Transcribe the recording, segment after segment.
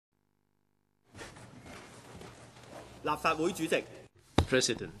立法會主席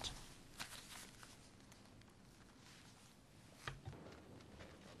President.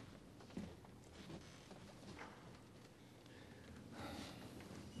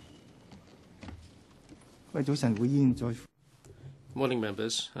 Morning,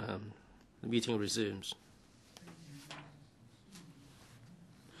 members. The meeting resumes.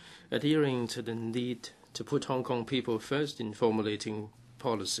 Adhering to the need to put Hong Kong people first in formulating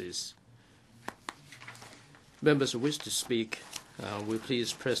policies. Members who wish to speak will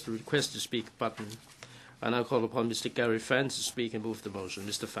please press the request to speak button. I now call upon Mr. Gary Fan to speak and move the motion.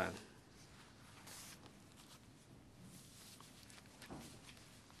 Mr. Fan.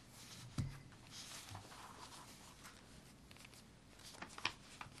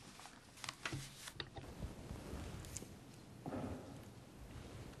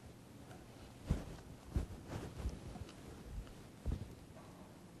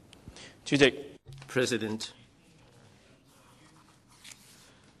 President,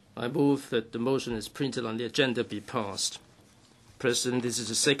 I move that the motion as printed on the agenda be passed. President, this is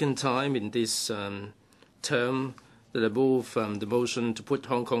the second time in this term that I move the motion to put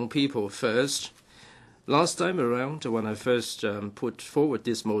Hong Kong people first. Last time around, when I first put forward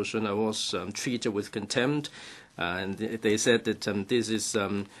this motion, I was treated with contempt, and they said that this is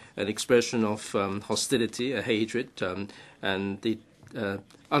an expression of hostility, a hatred, and the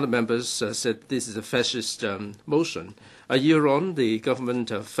other members said this is a fascist motion. A year on, the government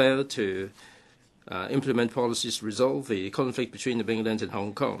failed to implement policies to resolve the conflict between the mainland and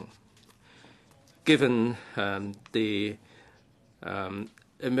Hong Kong. Given the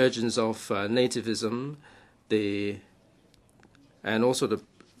emergence of nativism, and also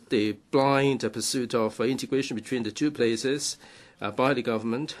the blind pursuit of integration between the two places by the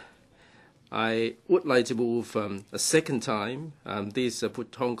government, I would like to move a second time this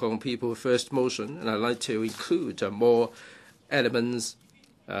put Hong Kong people first motion, and I'd like to include more elements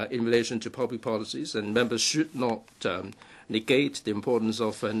in relation to public policies, and members should not negate the importance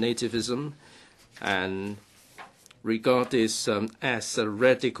of nativism and regard this as a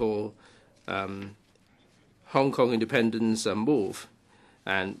radical Hong Kong independence move,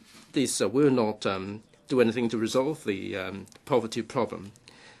 and this will not do anything to resolve the poverty problem.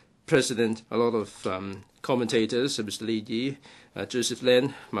 President, a lot of commentators, Mr. Li Yi, Joseph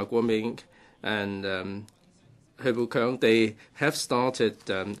Len, Ma Guoming, and He Bu-kang, they have started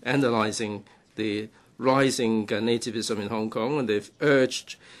analyzing the rising nativism in Hong Kong, and they've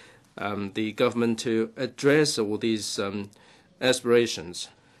urged the government to address all these aspirations.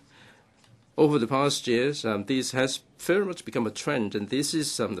 Over the past years, this has very much become a trend, and this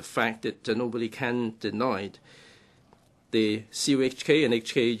is the fact that nobody can deny. The CUHK and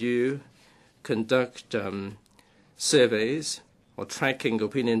HKU conduct surveys or tracking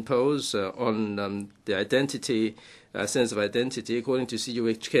opinion polls on the identity, sense of identity. According to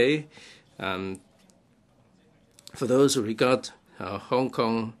CUHK, for those who regard Hong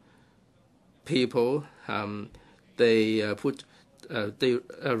Kong people, they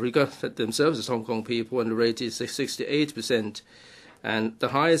regard themselves as Hong Kong people, and the rate is 68%, and the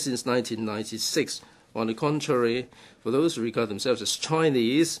highest since 1996. On the contrary, for those who regard themselves as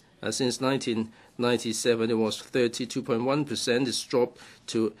Chinese, since 1997 it was 32.1%. It's dropped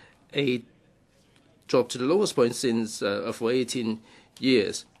to the lowest point since for 18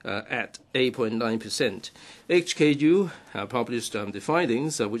 years at 8.9%. HKU published the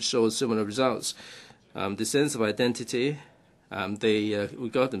findings which show similar results. The sense of identity, they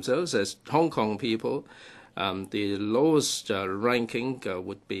regard themselves as Hong Kong people. The lowest ranking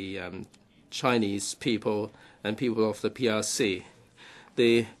would be Chinese people and people of the PRC.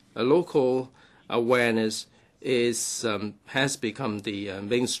 The local awareness has become the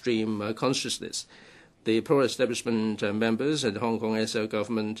mainstream consciousness. The pro-establishment members and the Hong Kong SAR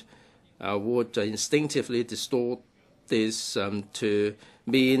Government would instinctively distort this to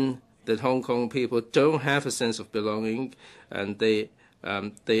mean that Hong Kong people don't have a sense of belonging, and they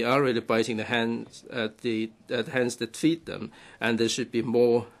are really biting the hands that feed them, and there should be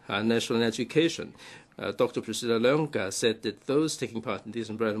more national education. Dr. Priscilla Leung said that those taking part in this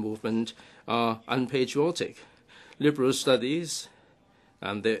umbrella movement are unpatriotic. Liberal studies,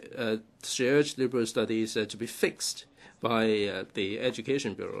 she urged liberal studies to be fixed by the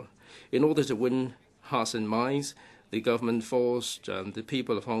Education Bureau. In order to win hearts and minds, the government forced the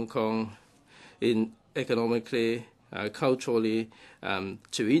people of Hong Kong in economically, culturally,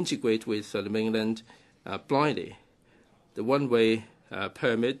 to integrate with the mainland blindly. The one-way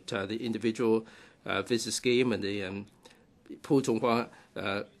permit, the individual visa scheme, and the Pu-tung-hua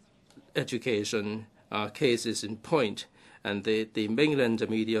education are cases in point, and the mainland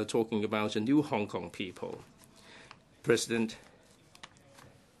media are talking about a new Hong Kong people. President,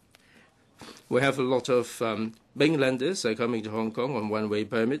 we have a lot of mainlanders coming to Hong Kong on one-way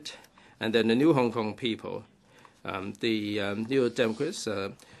permit, and then the new Hong Kong people. The New Democrats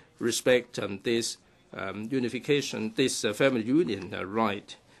respect this unification, this family union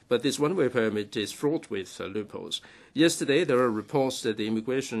right. But this one-way permit is fraught with loopholes. Yesterday, there are reports that the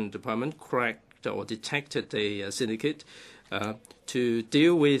Immigration Department cracked or detected a syndicate to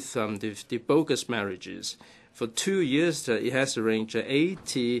deal with the bogus marriages. For 2 years, it has arranged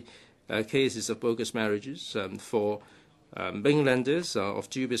 80 cases of bogus marriages for mainlanders of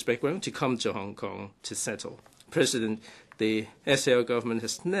dubious background to come to Hong Kong to settle. President, the SAR government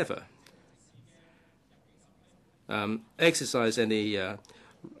has never exercised any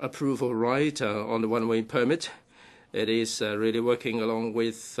approval right on the one-way permit. It is really working along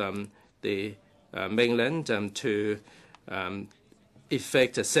with the mainland to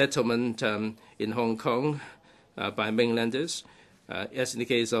effect a settlement in Hong Kong by mainlanders, as in the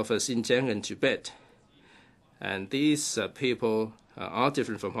case of Xinjiang and Tibet. And these people are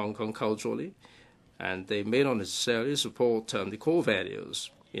different from Hong Kong culturally, and they may not necessarily support the core values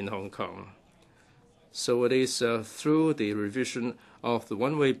in Hong Kong. So it is through the revision of the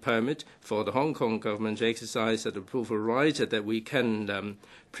one-way permit for the Hong Kong government to exercise the approval right that we can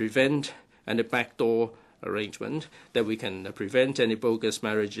prevent any backdoor arrangement, that we can prevent any bogus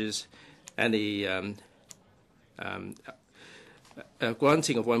marriages, any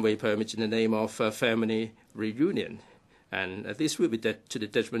granting of one-way permits in the name of family reunion. And this will be to the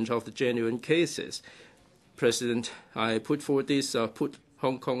detriment of the genuine cases. President, I put forward this put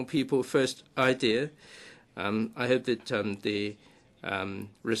Hong Kong people first idea. I hope that the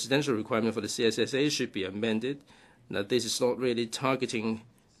residential requirement for the CSSA should be amended. Now, this is not really targeting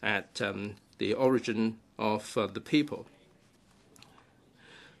at the origin of the people.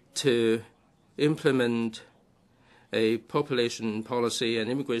 To implement a population policy and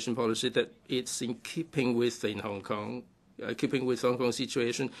immigration policy that it's in keeping with Hong Kong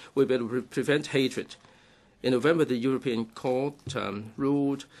situation, we better prevent hatred. In November, the European Court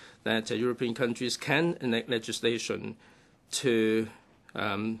ruled that European countries can enact legislation to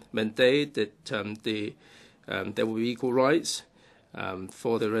mandate that there will be equal rights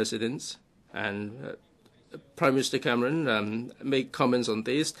for the residents. And Prime Minister Cameron made comments on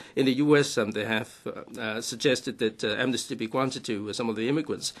this. In the U.S., they have suggested that amnesty be granted to some of the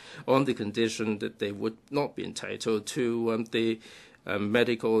immigrants on the condition that they would not be entitled to the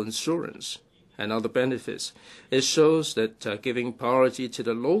medical insurance and other benefits. It shows that giving priority to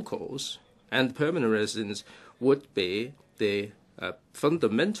the locals and permanent residents would be the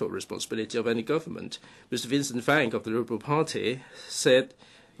fundamental responsibility of any government. Mr. Vincent Fang of the Liberal Party said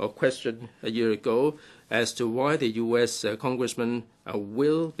or questioned a year ago as to why the U.S. Congressman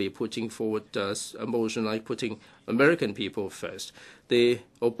will be putting forward a motion like putting American people first. The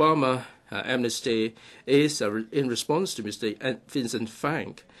Obama amnesty is in response to Mr. Vincent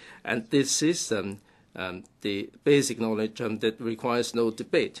Fang, and this is the basic knowledge that requires no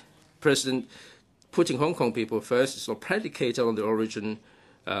debate. President, putting Hong Kong people first is not predicated on the origin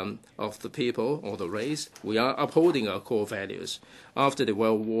of the people or the race. We are upholding our core values. After the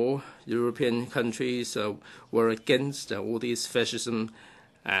World War, European countries were against all this fascism,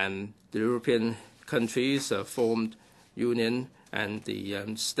 and the European countries formed union, and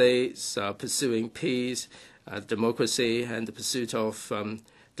the states are pursuing peace, democracy, and the pursuit of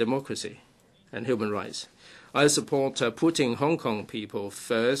democracy and human rights. I support putting Hong Kong people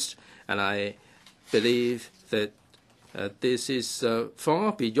first, and I believe that this is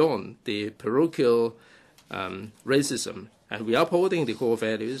far beyond the parochial racism, and we are upholding the core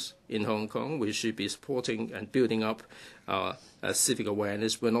values in Hong Kong. We should be supporting and building up our civic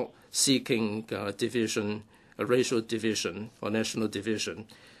awareness. We're not seeking division, a racial division or national division.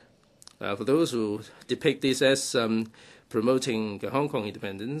 For those who depict this as promoting Hong Kong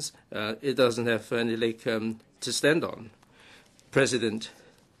independence, it doesn't have any leg to stand on. President,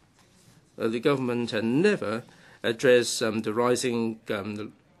 the government had never addressed the rising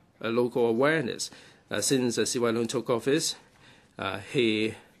local awareness. Since C.Y. Leung took office,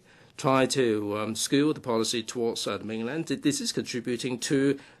 he tried to skew the policy towards the mainland. This is contributing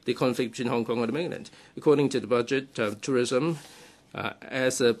to the conflict between Hong Kong and the mainland. According to the budget, tourism,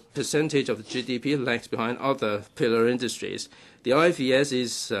 as a percentage of the GDP, lags behind other pillar industries. The IVS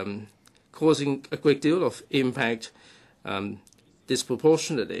is causing a great deal of impact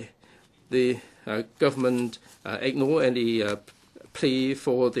disproportionately. The government ignore any plea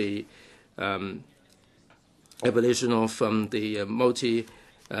for the abolition of the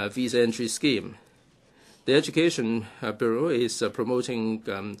multi-visa entry scheme. The Education Bureau is promoting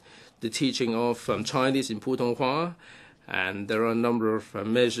the teaching of Chinese in Putonghua, and there are a number of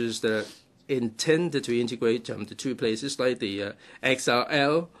measures that are intended to integrate the two places, like the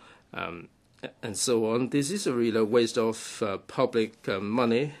XRL and so on. This is a real waste of public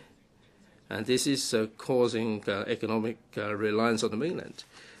money, and this is causing economic reliance on the mainland.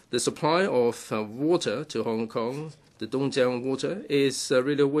 The supply of water to Hong Kong, the Dongjiang water, is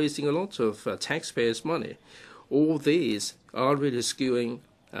really wasting a lot of taxpayers' money. All these are really skewing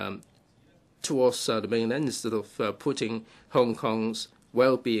towards the mainland instead of putting Hong Kong's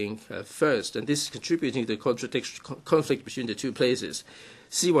well-being first, and this is contributing to the conflict between the two places.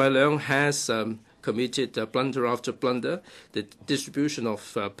 C.Y. Leung has committed blunder after blunder. The distribution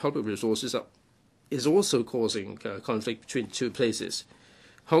of public resources is also causing conflict between two places.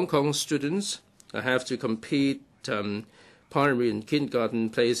 Hong Kong students have to compete primary and kindergarten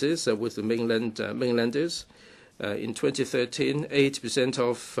places with the mainlanders. In 2013, 80%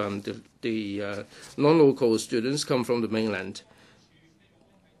 of the non-local students come from the mainland.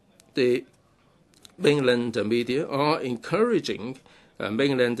 The mainland media are encouraging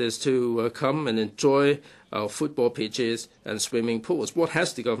mainlanders to come and enjoy our football pitches and swimming pools. What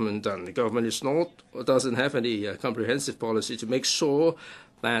has the government done? The government doesn't have any comprehensive policy to make sure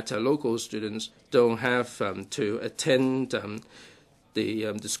that local students don't have to attend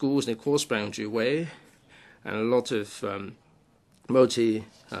the schools in a course-boundary way, and a lot of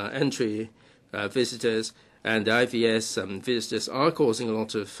multi-entry visitors and the IVS visitors are causing a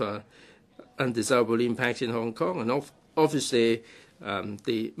lot of undesirable impact in Hong Kong. And obviously,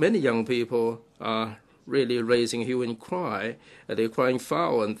 the many young people are really raising a hue and cry. They're crying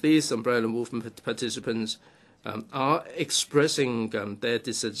foul, and these umbrella movement participants are expressing their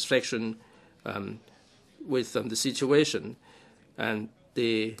dissatisfaction with the situation. And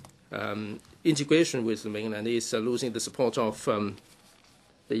the integration with the mainland is losing the support of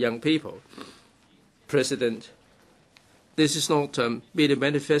the young people. President, this is not merely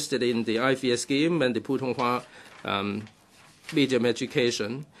manifested in the IVS scheme and the Putonghua medium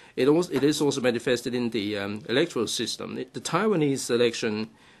education. It is also manifested in the electoral system. The Taiwanese election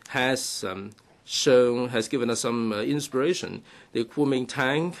has given us some inspiration. The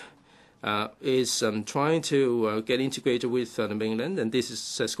Kuomintang is trying to get integrated with the mainland, and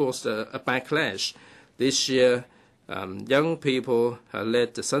this has caused a backlash. This year, young people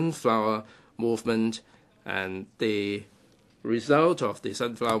led the Sunflower movement, and the result of the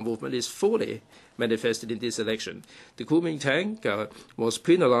Sunflower movement is fully manifested in this election. The Kuomintang was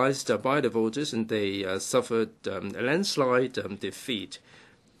penalized by the voters, and they suffered a landslide defeat.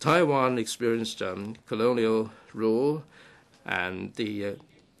 Taiwan experienced colonial rule, and it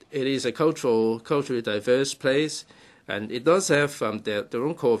is a culturally diverse place, and it does have their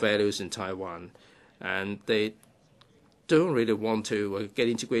own core values in Taiwan, and they don't really want to get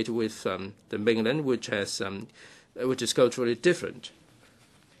integrated with the mainland, which is culturally different.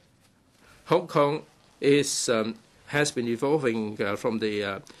 Hong Kong has been evolving from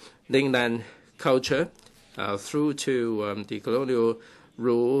the mainland culture through to the colonial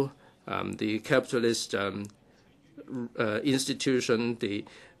rule, the capitalist institution, the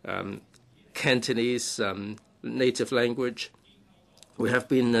Cantonese native language. We have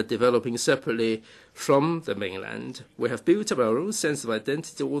been developing separately from the mainland. We have built up our own sense of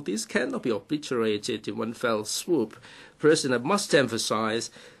identity. All this cannot be obliterated in one fell swoop. President must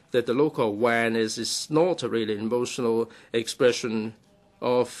emphasize that the local awareness is not a really emotional expression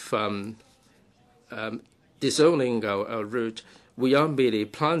of disowning our root. We are merely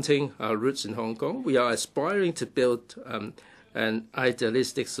planting our roots in Hong Kong. We are aspiring to build an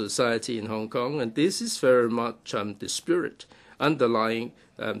idealistic society in Hong Kong, and this is very much the spirit underlying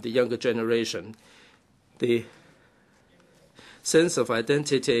the younger generation. The sense of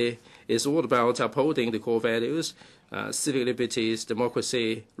identity is all about upholding the core values, civic liberties,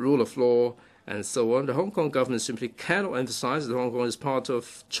 democracy, rule of law, and so on. The Hong Kong government simply cannot emphasize that Hong Kong is part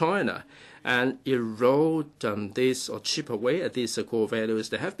of China and erode this or chip away at these core values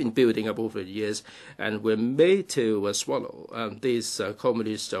that have been building up over the years and were made to swallow this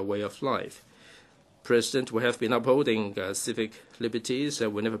communist way of life. President, we have been upholding civic liberties.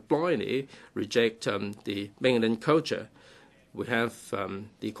 We never blindly reject the mainland culture. We have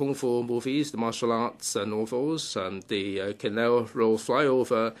the kung fu movies, the martial arts novels, the canal roll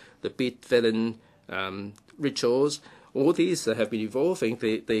flyover, the beat villain rituals. All these have been evolving.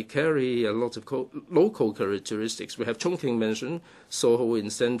 They carry a lot of local characteristics. We have Chongqing Mansion, Soho in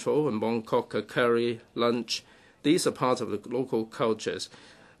Central, and Mongkok curry lunch. These are part of the local cultures.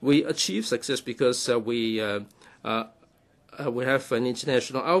 We achieve success because we have an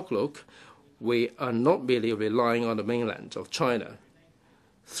international outlook. we are not merely relying on the mainland of China.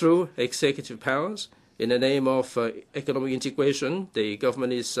 Through executive powers, in the name of economic integration, the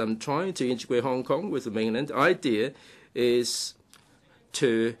government is trying to integrate Hong Kong with the mainland. The idea is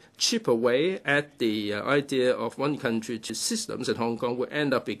to chip away at the idea of one country, two systems, and Hong Kong will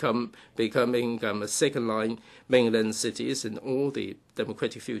end up becoming a second-line mainland cities, and all the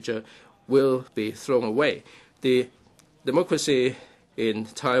democratic future will be thrown away. The democracy in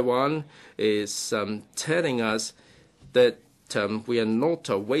Taiwan is telling us that we are not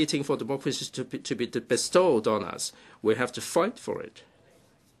waiting for democracy to be bestowed on us. We have to fight for it.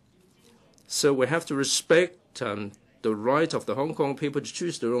 So we have to respect the right of the Hong Kong people to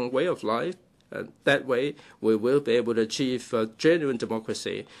choose their own way of life. That way, we will be able to achieve genuine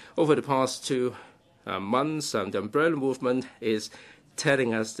democracy. Over the past 2 months, the umbrella movement is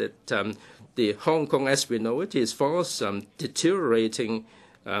telling us that the Hong Kong as we know it is fast deteriorating,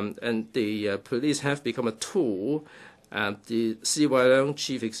 and the police have become a tool. The C.Y. Leung,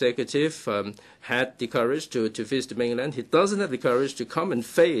 chief executive, had the courage to visit the mainland. He doesn't have the courage to come and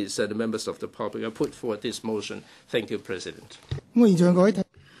face the members of the public. I put forward this motion. Thank you, President.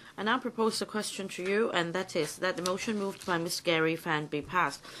 I now propose a question to you, and that is that the motion moved by Mr. Gary Fan be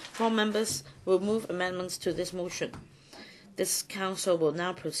passed. 4 members will move amendments to this motion. This Council will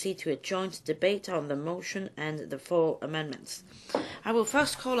now proceed to a joint debate on the motion and the 4 amendments. I will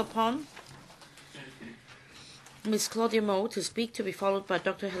first call upon Ms. Claudia Mo to speak, to be followed by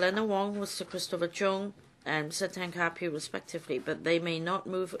Dr. Helena Wong, Mr. Christopher Chung, and Mr. Tang Ka-piu, respectively, but they may not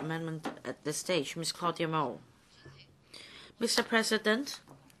move amendment at this stage. Ms. Claudia Mo. Mr. President,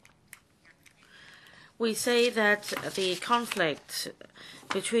 we say that the conflict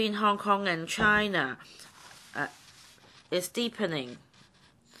between Hong Kong and China is deepening.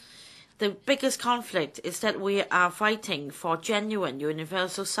 The biggest conflict is that we are fighting for genuine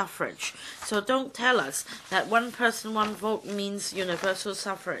universal suffrage. So don't tell us that one person, one vote means universal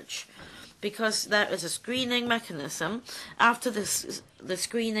suffrage, because there is a screening mechanism. After the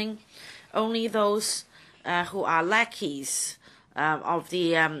screening, only those who are lackeys of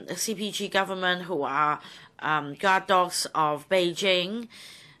the CPG government, who are guard dogs of Beijing,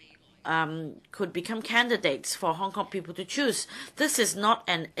 could become candidates for Hong Kong people to choose. This is not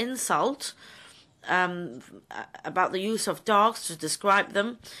an insult about the use of dogs to describe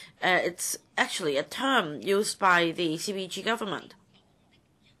them. It's actually a term used by the CPG government.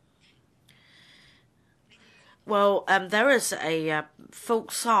 Well, there is a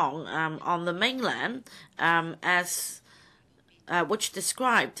folk song on the mainland which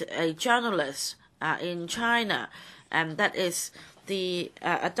described a journalist in China, and that is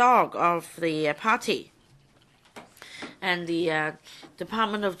a dog of the party. And the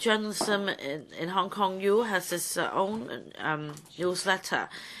Department of Journalism in Hong Kong U has its own newsletter,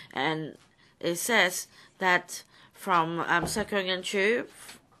 and it says that from Secretary Yen-chu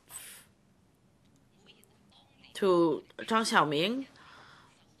to Zhang Xiaoming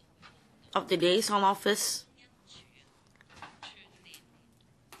of the Liaison Office,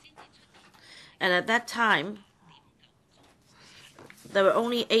 and at that time there were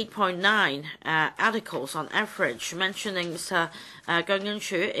only 8.9 articles on average mentioning Mr. Gang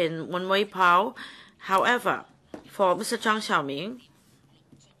Yen-chu in Wen Wei Pao. However, for Mr. Zhang Xiaoming,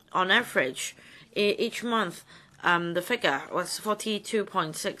 on average, each month, the figure was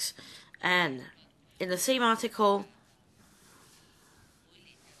 42.6. And in the same article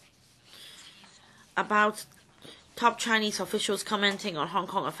about top Chinese officials commenting on Hong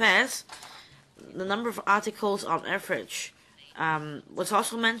Kong affairs, the number of articles on average was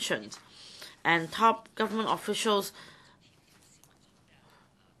also mentioned, and top government officials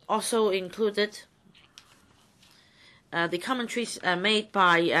also included. The commentaries made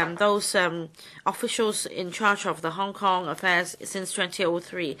by those officials in charge of the Hong Kong affairs since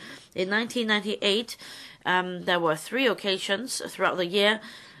 2003. In 1998, there were 3 occasions throughout the year.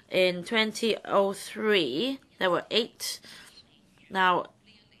 In 2003, there were 8. Now,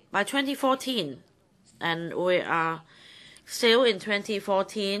 by 2014, and we are still in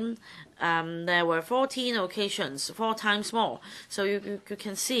 2014, there were 14 occasions, 4 times more. So you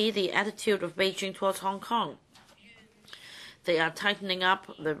can see the attitude of Beijing towards Hong Kong. They are tightening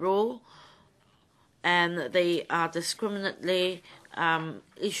up the rule, and they are discriminately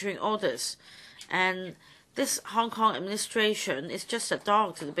issuing orders. And this Hong Kong administration is just a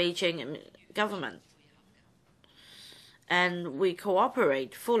dog to the Beijing government. And we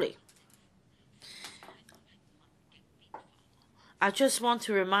cooperate fully. I just want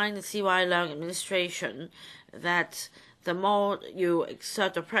to remind the C.Y. Leung administration that the more you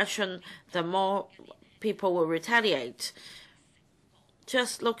exert oppression, the more people will retaliate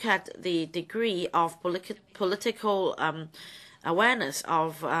just look at the degree of political awareness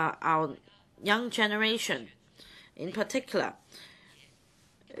of our young generation, in particular,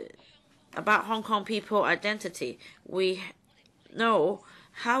 about Hong Kong people identity. We know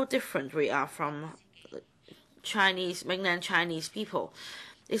how different we are from mainland Chinese people.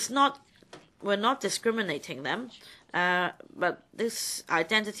 We're not discriminating them, but this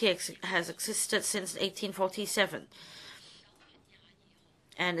identity has existed since 1847.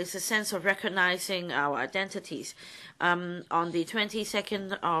 And it's a sense of recognizing our identities. On the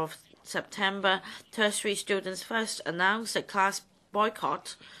 22nd of September, tertiary students first announced a class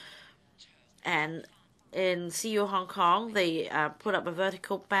boycott, and in CU Hong Kong, they put up a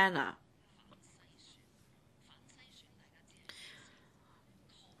vertical banner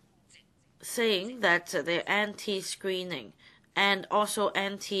saying that they're anti-screening and also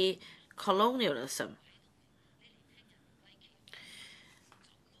anti-colonialism.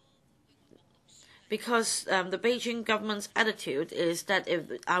 Because the Beijing government's attitude is that if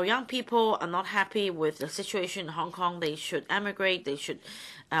our young people are not happy with the situation in Hong Kong, they should emigrate, they should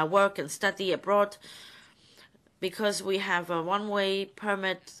work and study abroad. Because we have a one-way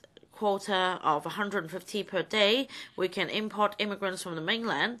permit quota of 150 per day, we can import immigrants from the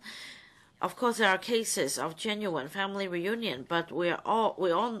mainland. Of course, there are cases of genuine family reunion, but we all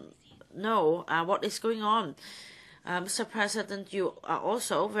know what is going on. Mr. President, you are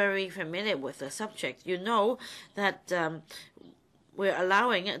also very familiar with the subject. You know that we're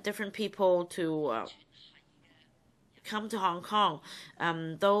allowing different people to come to Hong Kong,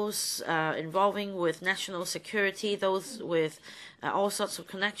 those involving with national security, those with all sorts of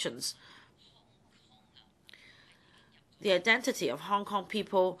connections. The identity of Hong Kong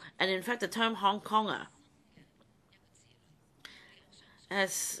people, and in fact the term Hong Konger,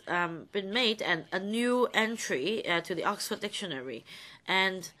 has been made a new entry to the Oxford Dictionary.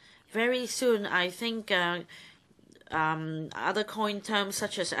 And very soon, I think other coin terms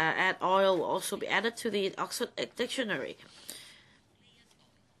such as add oil will also be added to the Oxford Dictionary.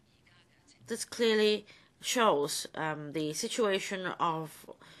 This clearly shows the situation of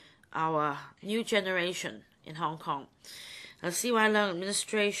our new generation in Hong Kong. The CY Leung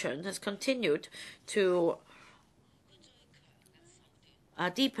administration has continued to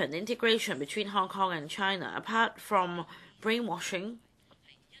deepen integration between Hong Kong and China, apart from brainwashing,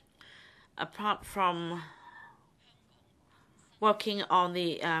 apart from working on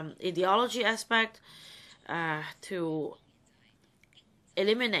the ideology aspect to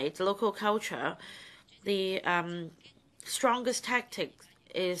eliminate local culture. The strongest tactic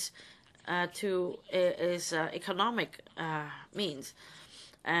is economic means.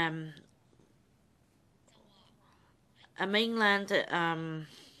 A mainland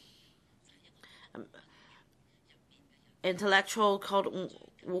intellectual called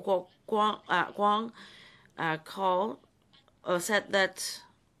Wu Guang said that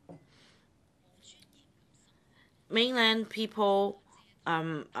mainland people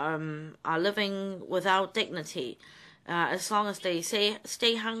are living without dignity. As long as they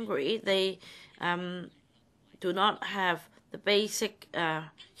stay hungry, they do not have the basic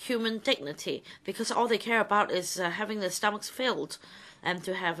human dignity, because all they care about is having their stomachs filled and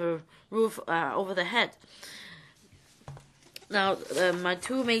to have a roof over their head. Now, my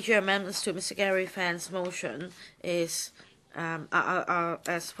two major amendments to Mr. Gary Fan's motion are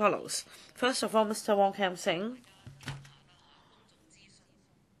as follows. First of all, Mr. Wong Kam Sing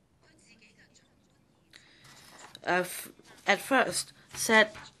at first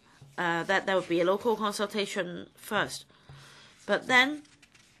said that there would be a local consultation first. But then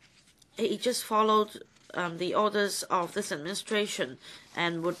he just followed the orders of this administration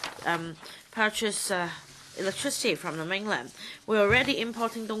and would purchase electricity from the mainland. We're already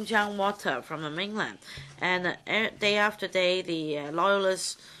importing Dongjiang water from the mainland. And day after day, the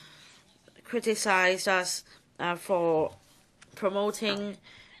loyalists criticized us for promoting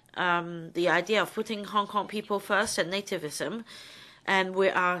the idea of putting Hong Kong people first and nativism. And we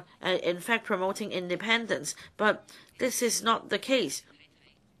are, in fact, promoting independence. But this is not the case.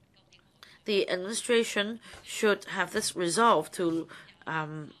 The administration should have this resolve to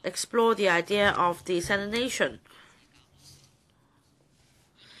explore the idea of desalination.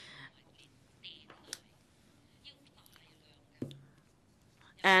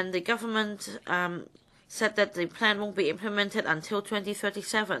 And the government said that the plan won't be implemented until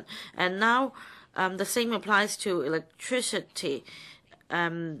 2037. And now the same applies to electricity.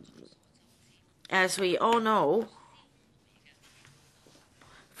 As we all know,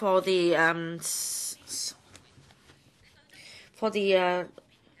 for the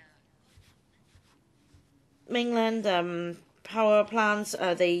mainland power plants,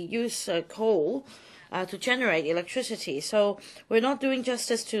 they use coal to generate electricity. So we're not doing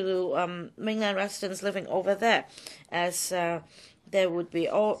justice to mainland residents living over there, as there would be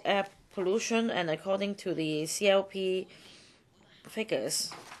all air pollution, and according to the CLP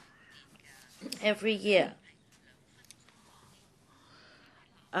figures, every year,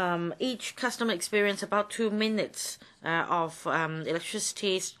 each customer experience about 2 minutes of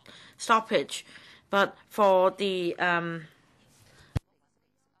electricity stoppage. But for the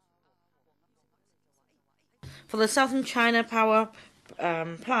Southern China power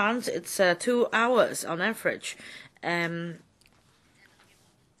plants, it's 2 hours on average.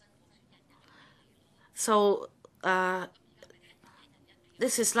 So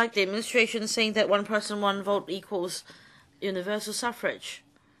this is like the administration saying that 1 person, 1 vote equals universal suffrage.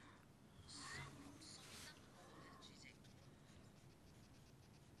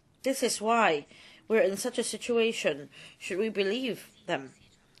 This is why we're in such a situation. Should we believe them?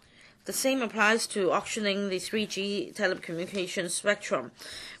 The same applies to auctioning the 3G telecommunications spectrum.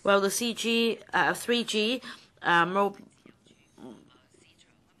 Well, the 3G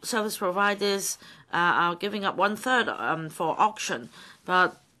service providers are giving up 1/3 for auction,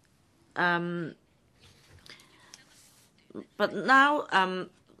 but now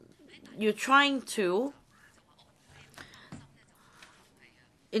you're trying to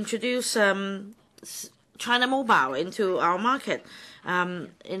introduce China Mobile into our market.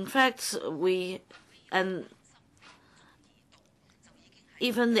 In fact,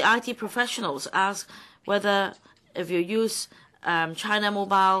 even the IT professionals ask whether if you use China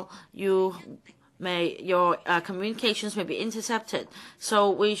Mobile, your communications may be intercepted. So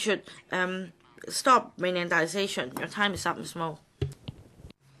we should stop mainlandization. Your time is up, Ms. Mo.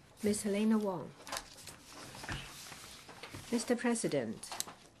 Ms. Helena Wong. Mr. President,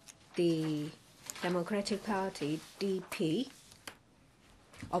 the Democratic Party, DP,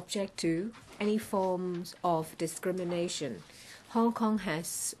 object to any forms of discrimination. Hong Kong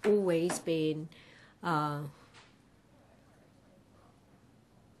has always been a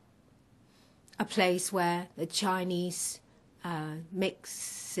place where the Chinese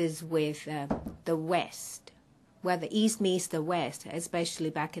mixes with the West, where the East meets the West, especially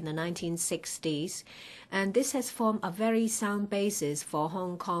back in the 1960s. And this has formed a very sound basis for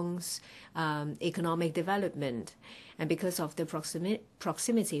Hong Kong's economic development. And because of the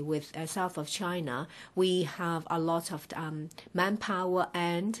proximity with south of China, we have a lot of manpower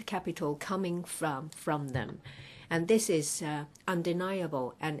and capital coming from them. And this is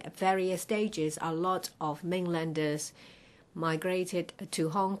undeniable. And at various stages, a lot of mainlanders migrated to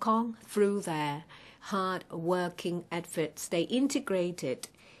Hong Kong through their hard-working efforts. They integrated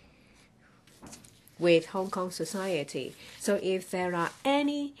with Hong Kong society. So if there are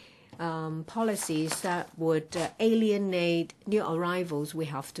any policies that would alienate new arrivals, we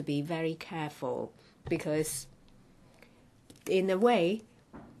have to be very careful, because in a way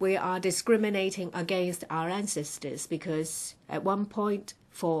we are discriminating against our ancestors, because at one point,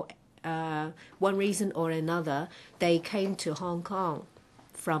 for one reason or another, they came to Hong Kong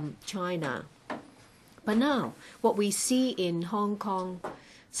from China. But now what we see in Hong Kong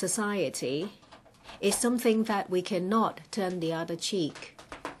society is something that we cannot turn the other cheek.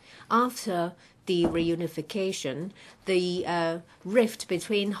 After the reunification, the rift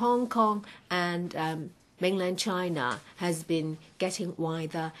between Hong Kong and mainland China has been getting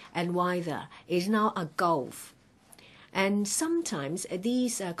wider and wider. It's now a gulf. And sometimes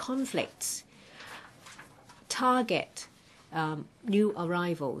these conflicts target new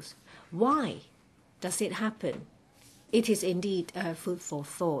arrivals. Why does it happen? It is indeed food for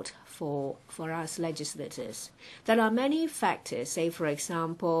thought for us legislators. There are many factors, say for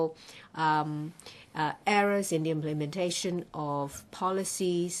example, errors in the implementation of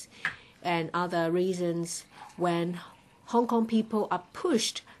policies and other reasons when Hong Kong people are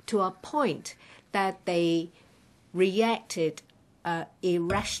pushed to a point that they reacted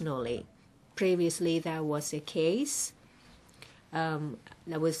irrationally. Previously there was a case,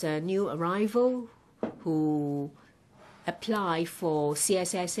 there was a new arrival who apply for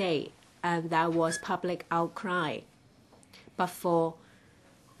CSSA, and there was public outcry. But for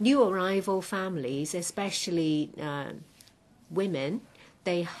new arrival families, especially women,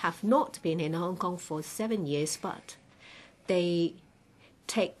 they have not been in Hong Kong for 7 years, but they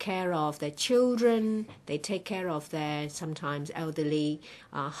take care of their children, they take care of their sometimes elderly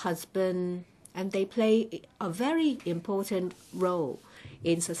husband, and they play a very important role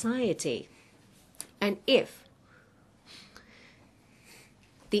in society. And if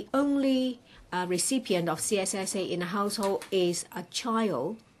the only recipient of CSSA in a household is a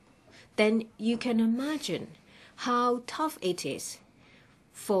child, then you can imagine how tough it is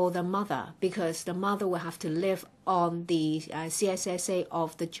for the mother, because the mother will have to live on the CSSA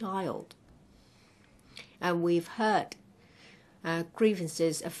of the child. And we've heard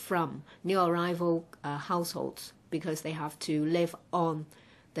grievances from new arrival households because they have to live on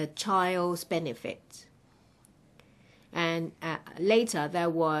the child's benefits. And later there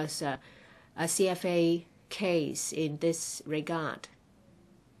was a CFA case in this regard.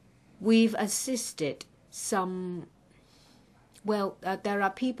 We've assisted some, there are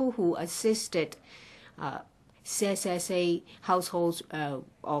people who assisted CSSA households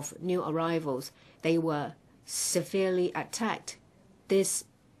of new arrivals. They were severely attacked. This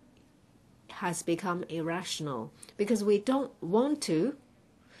has become irrational because we don't want to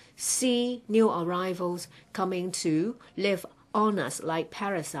see new arrivals coming to live on us like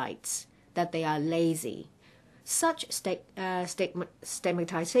parasites, that they are lazy. Such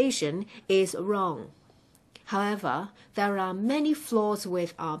stigmatization is wrong. However, there are many flaws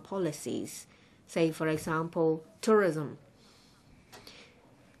with our policies. Say, for example, tourism.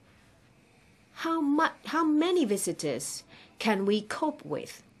 How many visitors can we cope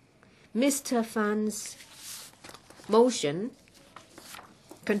with? Mr. Fan's motion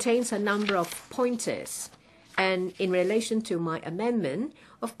contains a number of pointers, and in relation to my amendment,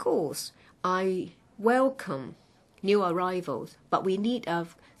 of course, I welcome new arrivals, but we need a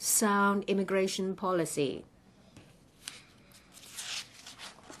sound immigration policy.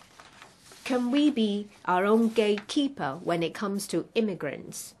 Can we be our own gatekeeper when it comes to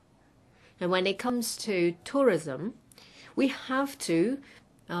immigrants? And when it comes to tourism, we have to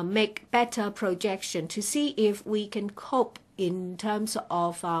make better projection to see if we can cope in terms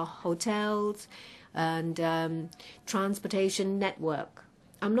of our hotels and transportation network.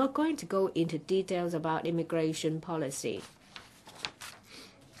 I'm not going to go into details about immigration policy.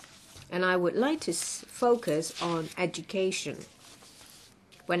 And I would like to focus on education.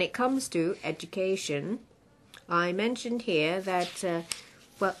 When it comes to education, I mentioned here that,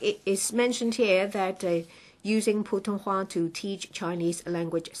 it is mentioned here that using Putonghua to teach Chinese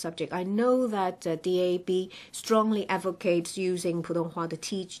language subject. I know that DAB strongly advocates using Putonghua to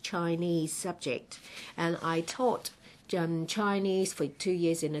teach Chinese subject. And I taught Chinese for 2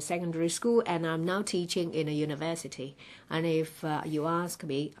 years in a secondary school, and I'm now teaching in a university. And if you ask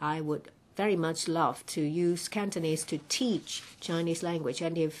me, I would very much love to use Cantonese to teach Chinese language.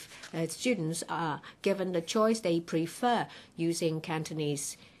 And if students are given the choice, they prefer using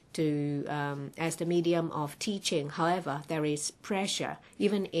Cantonese to as the medium of teaching. However, there is pressure.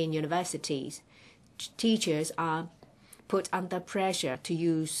 Even in universities, teachers are put under pressure to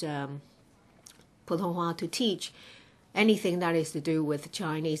use Putonghua to teach anything that is to do with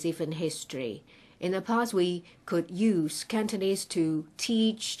Chinese, even history. In the past, we could use Cantonese to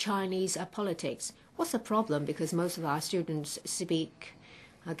teach Chinese politics. What's the problem? Because most of our students speak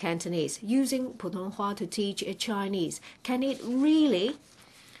Cantonese. Using Putonghua to teach Chinese, can it really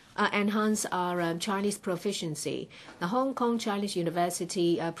enhance our Chinese proficiency? The Hong Kong Chinese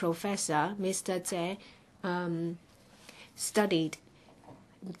University professor, Mr. Tse,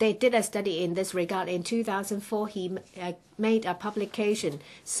 they did a study in this regard. In 2004, he made a publication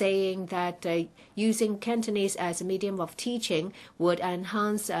saying that using Cantonese as a medium of teaching would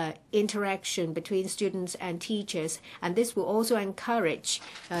enhance interaction between students and teachers, and this will also encourage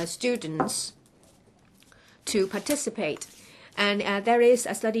students to participate. And there is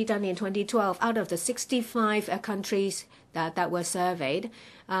a study done in 2012 out of the 65 countries that were surveyed.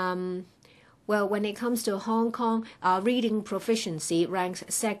 Well, when it comes to Hong Kong, our reading proficiency ranks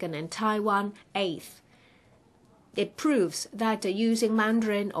 2nd and Taiwan 8th. It proves that using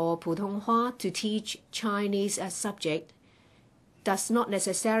Mandarin or Putonghua to teach Chinese as subject does not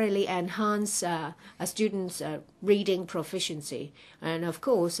necessarily enhance a student's reading proficiency. And of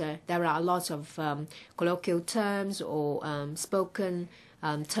course, there are lots of colloquial terms or spoken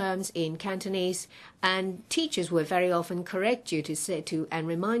terms in Cantonese, and teachers will very often correct you and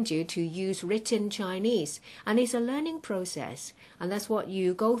remind you to use written Chinese. And it's a learning process, and that's what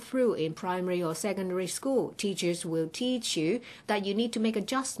you go through in primary or secondary school. Teachers will teach you that you need to make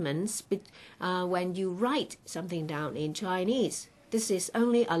adjustments when you write something down in Chinese. This is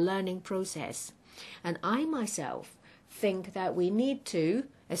only a learning process. And I myself think that we need to,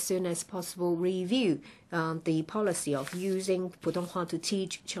 as soon as possible, review the policy of using Putonghua to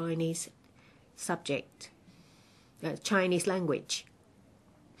teach Chinese subject, Chinese language.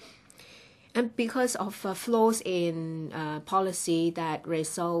 And because of flaws in policy that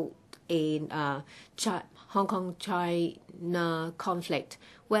result in Hong Kong-China conflict,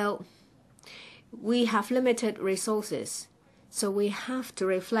 well, we have limited resources. So we have to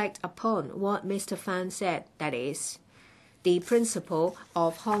reflect upon what Mr. Fan said, that is, the principle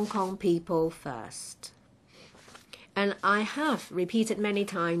of Hong Kong people first. And I have repeated many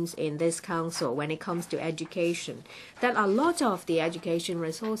times in this council when it comes to education that a lot of the education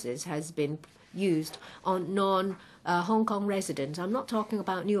resources has been used on non-Hong Kong residents. I'm not talking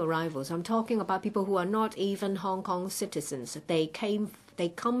about new arrivals. I'm talking about people who are not even Hong Kong citizens. They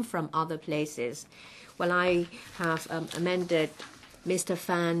come from other places. Well, I have amended Mr.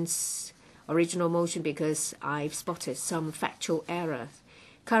 Fan's original motion because I've spotted some factual errors.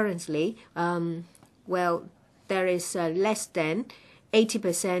 Currently, there is less than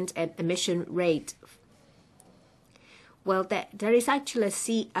 80% admission rate. Well, there is actually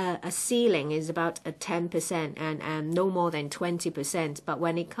a ceiling is about 10% and no more than 20%. But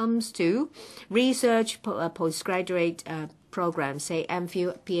when it comes to research, postgraduate programs, say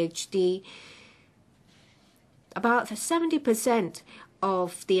MPhil, PhD, about 70%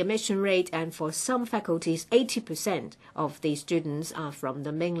 of the admission rate, and for some faculties, 80% of the students are from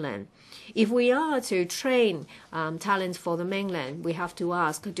the mainland. If we are to train talents for the mainland, we have to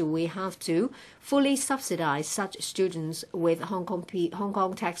ask, do we have to fully subsidize such students with Hong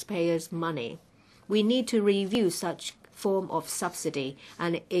Kong taxpayers' money? We need to review such form of subsidy,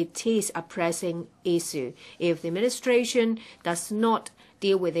 and it is a pressing issue. If the administration does not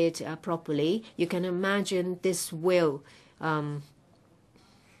deal with it properly, you can imagine this will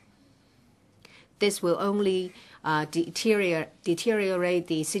only deteriorate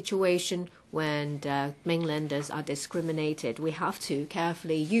the situation when the mainlanders are discriminated. We have to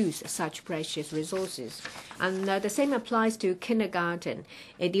carefully use such precious resources. And the same applies to kindergarten.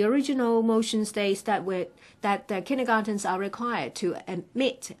 The original motion states that kindergartens are required to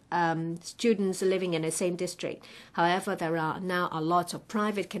admit students living in the same district. However, there are now a lot of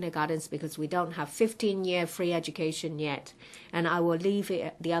private kindergartens because we don't have 15-year free education yet. And I will leave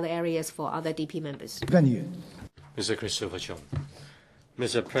the other areas for other DP members. Venue. Mr. Christopher Chung.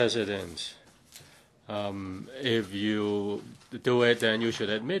 Mr. President, if you do it, then you should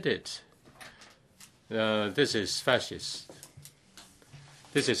admit it. This is fascist.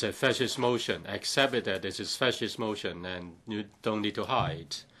 This is a fascist motion. Accept it that this is fascist motion, and you don't need to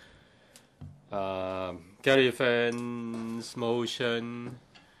hide. Gary Fan's motion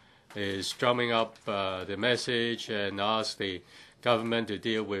is drumming up the message and ask the government to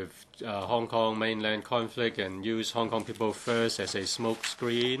deal with Hong Kong mainland conflict and use Hong Kong people first as a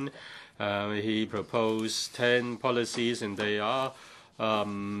smokescreen. He proposed 10 policies, and they are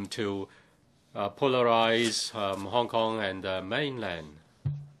to polarize Hong Kong and mainland.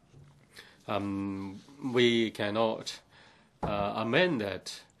 We cannot amend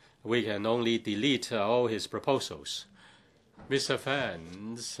that. We can only delete all his proposals. Mr.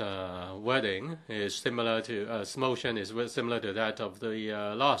 Fan's wording is similar to motion is similar to that of the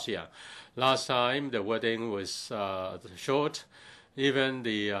last year. Last time the wording was short. Even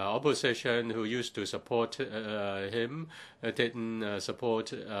the opposition who used to support him didn't support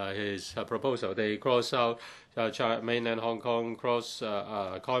his proposal. They cross out mainland Hong Kong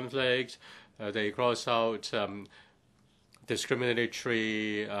conflict. They cross out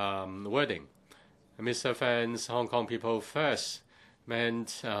discriminatory wording. Mr. Fan's Hong Kong people first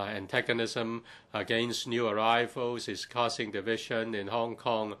meant antagonism against new arrivals is causing division in Hong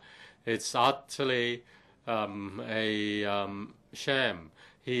Kong. It's utterly a sham.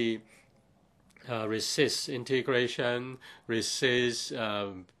 He resists integration, resists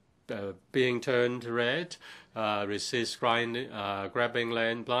being turned red, resists grabbing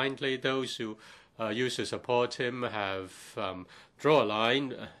land blindly. Those who used to support him have drawn a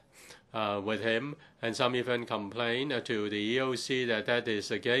line with him, and some even complain to the EOC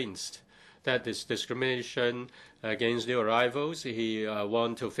that is discrimination against new arrivals. He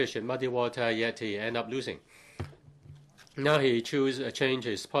wants to fish in muddy water, yet he end up losing. Now he change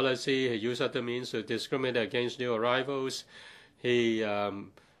his policy. He used other means to discriminate against new arrivals. He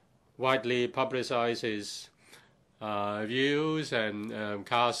widely publicized his views and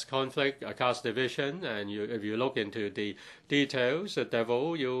caste conflict, caste division. And if you look into the details,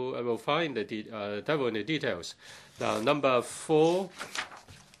 you will find the devil in the details. Now, number 4.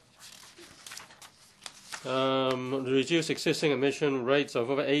 Reduce existing admission rates of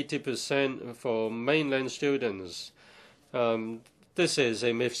over 80% for mainland students. This is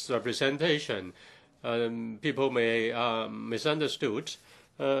a misrepresentation. People may misunderstood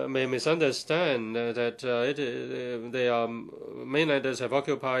may misunderstand that mainlanders have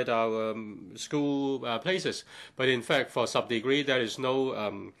occupied our school places, but in fact, for sub-degree, there is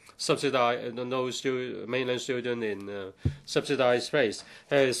no mainland student in subsidized space.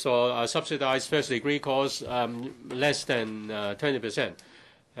 As for subsidized first degree course, less than 20%,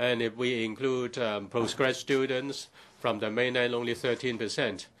 and if we include postgrad students from the mainland, only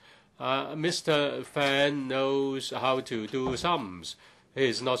 13%. Mr. Fan knows how to do sums. He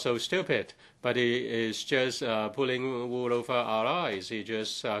is not so stupid, but he is just pulling wool over our eyes. He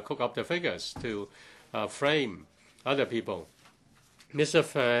just cook up the figures to frame other people. Mr.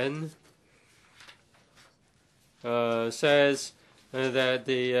 Fan says that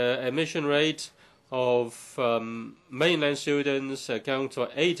the admission rate of mainland students accounts for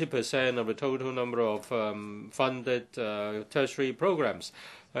 80% of the total number of funded tertiary programs.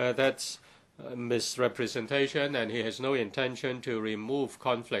 That's misrepresentation, and he has no intention to remove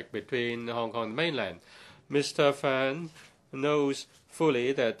conflict between Hong Kong and mainland. Mr. Fan knows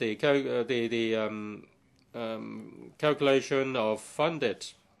fully that the calculation of funded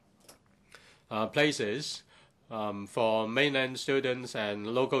places for mainland students and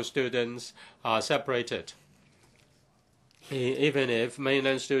local students are separated. Even if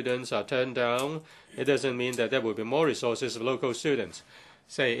mainland students are turned down, it doesn't mean that there will be more resources for local students.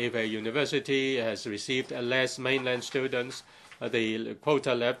 Say if a university has received less mainland students, the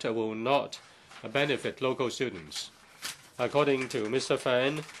quota left will not benefit local students. According to Mr.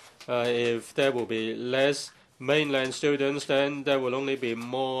 Fan, if there will be less mainland students, then there will only be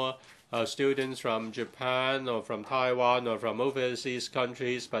more students from Japan or from Taiwan or from overseas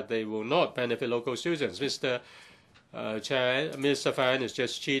countries, but they will not benefit local students. Mr. Fan is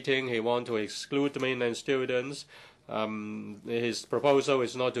just cheating. He wants to exclude the mainland students. His proposal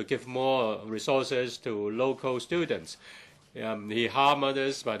is not to give more resources to local students. He harms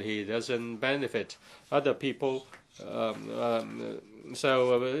others, but he doesn't benefit other people.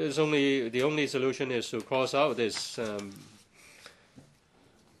 So it's the only solution is to cross out this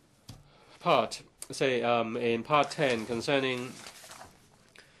part. Say in part 10 concerning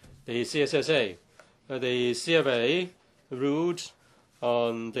the CSSA, the CFA ruled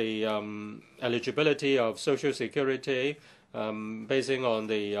on the eligibility of Social Security basing on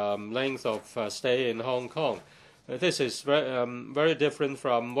the length of stay in Hong Kong. This is very different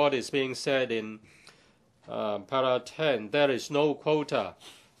from what is being said in Para 10. There is no quota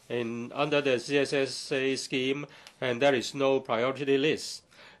under the CSSA scheme, and there is no priority list.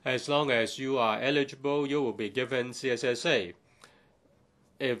 As long as you are eligible, you will be given CSSA.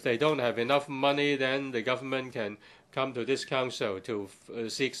 If they don't have enough money, then the government can come to this council to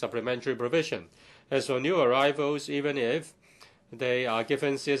seek supplementary provision. As for new arrivals, even if they are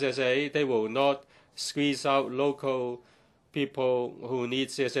given CSSA, they will not squeeze out local people who need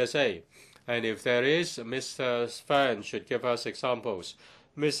CSSA. And if there is, Mr. Fan should give us examples.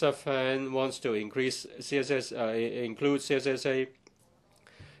 Mr. Fan wants to include CSSA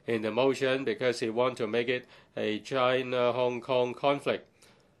in the motion because he wants to make it a China-Hong Kong conflict.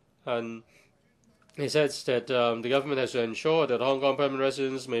 And he says that the government has to ensure that Hong Kong permanent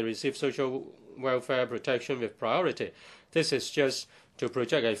residents may receive social welfare protection with priority. This is just to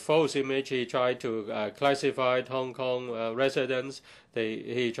project a false image. He tried to classify Hong Kong residents.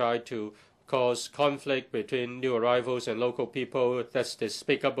 He tried to cause conflict between new arrivals and local people. That's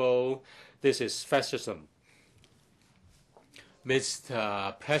despicable. This is fascism.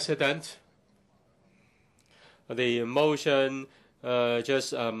 Mr. President, the motion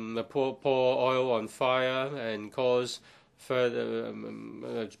just pour oil on fire and cause further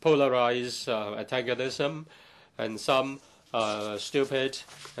polarize antagonism, and some stupid.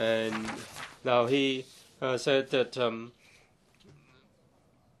 And now he said that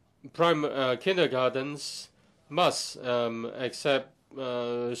kindergartens must accept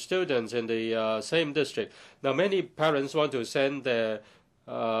students in the same district. Now, many parents want to send their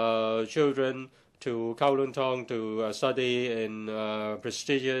children to Kowloon Tong to study in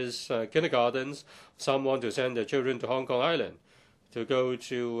prestigious kindergartens. Some want to send their children to Hong Kong Island to go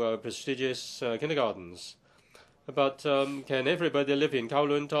to prestigious kindergartens. But can everybody live in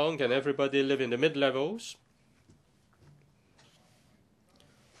Kowloon Tong? Can everybody live in the mid-levels?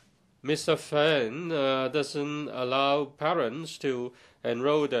 Mr. Fan doesn't allow parents to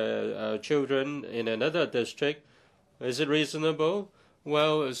enroll their children in another district. Is it reasonable?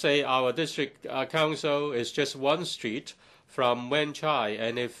 Well, say our district council is just one street from Wan Chai,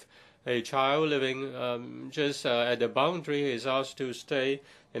 and if a child living just at the boundary is asked to stay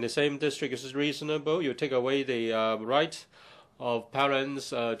in the same district, is it reasonable? You take away the right of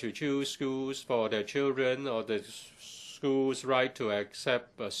parents to choose schools for their children, or the school's right to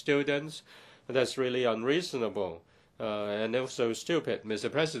accept students. That's really unreasonable and also stupid.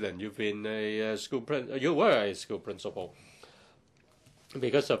 Mr. President, you've been you were a school principal.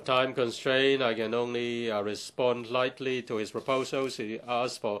 Because of time constraint, I can only respond lightly to his proposals. He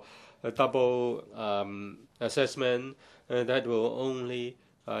asked for a double assessment, and that will only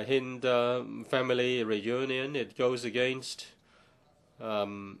hinder family reunion. It goes against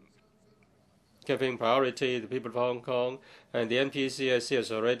giving priority to the people of Hong Kong, and the NPCSC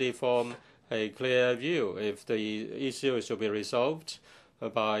has already formed a clear view. If the issue is to be resolved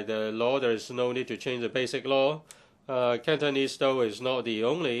by the law, there is no need to change the basic law. Cantonese, though, is not the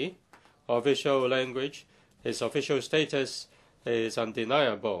only official language. Its official status is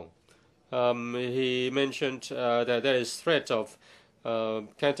undeniable. He mentioned that there is threat of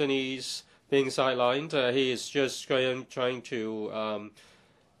Cantonese being sidelined. He is just trying to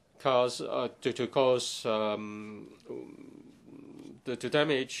cause to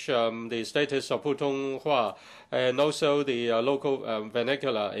damage the status of Putonghua and also the local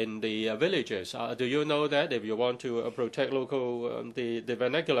vernacular in the villages. Do you know that if you want to protect local the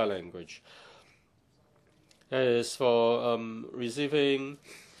vernacular language? As for receiving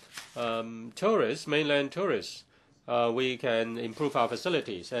tourists, mainland tourists, we can improve our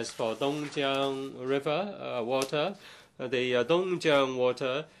facilities. As for Dongjiang River water, the Dongjiang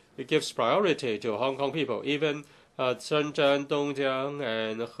water, it gives priority to Hong Kong people. Even Shenzhen, Dongjiang,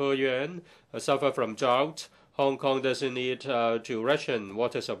 and Heyuan suffer from drought. Hong Kong doesn't need to ration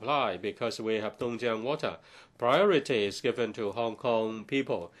water supply because we have Dongjiang water. Priority is given to Hong Kong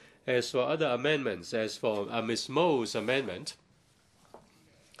people. As for other amendments, as for Ms. Mo's amendment,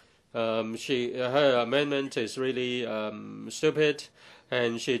 her amendment is really stupid,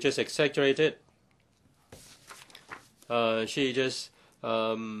 and she just exaggerated. She just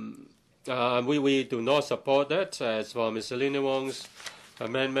we do not support that. As for Ms. Lina Wong's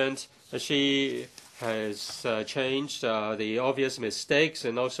amendment, she has changed the obvious mistakes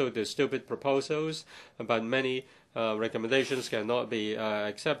and also the stupid proposals, but many recommendations cannot be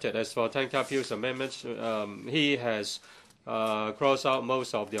accepted. As for Ka-piu's amendments, he has crossed out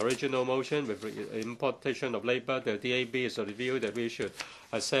most of the original motion with importation of labor. The DAB is of the view that we should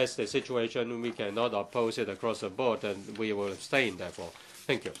assess the situation. We cannot oppose it across the board, and we will abstain, therefore.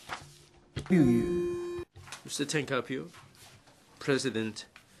 Thank you. Mr. Ka-piu, President,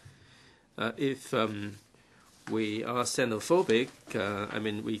 if we are xenophobic, I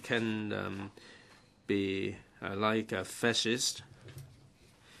mean, we can be like a fascist.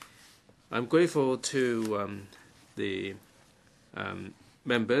 I'm grateful to the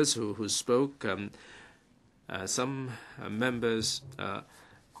members who spoke. Some members,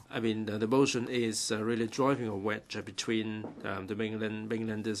 I mean, the motion is really driving a wedge between the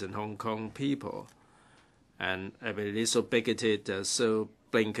mainlanders and Hong Kong people. And I mean, it is so bigoted, so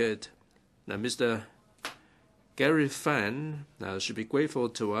blinkered. Now, Mr. Gary Fan should be grateful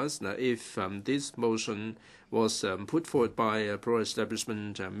to us. Now, if this motion was put forward by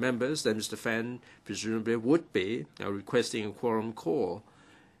pro-establishment members, then Mr. Fan presumably would be requesting a quorum call.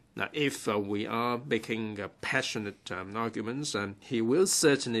 Now, if we are making passionate arguments, he will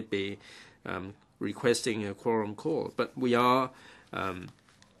certainly be requesting a quorum call. But we are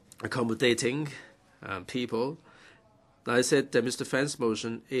accommodating people. Now, I said that Mr. Fan's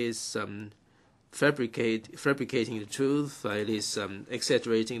motion is fabricating the truth. It is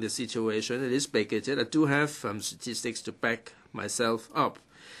exaggerating the situation. It is bigoted. I do have statistics to back myself up.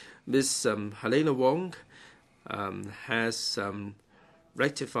 Ms. Helena Wong has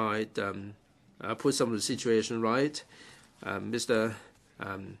rectified, put some of the situation right. Mr.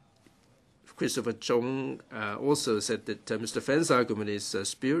 Christopher Chung also said that Mr. Fan's argument is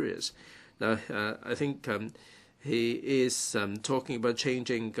spurious. Now, I think he is talking about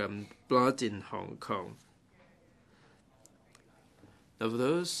changing blood in Hong Kong. Of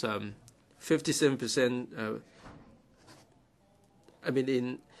those, 57%, I mean,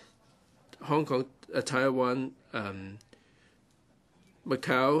 in Hong Kong, Taiwan,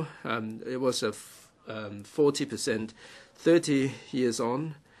 Macau, it was a 40%. 30 years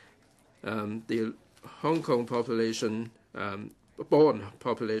on, the Hong Kong population, born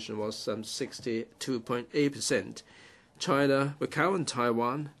population was 62.8%. China, Macau, and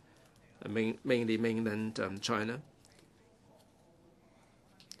Taiwan, mainly mainland China.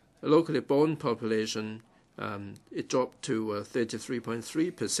 The locally born population, it dropped to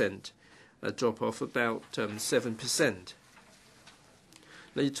 33.3%, a drop of about 7%.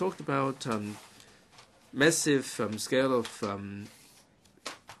 Now, you talked about massive scale of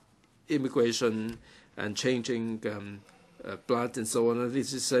immigration and changing blood and so on.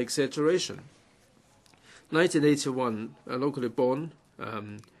 This is exaggeration. 1981, locally born,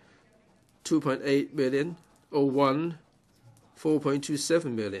 2.8 million. 01,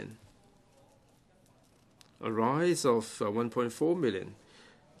 4.27 million. A rise of 1.4 million.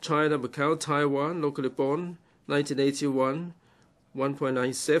 China, Macau, Taiwan, locally born, 1981,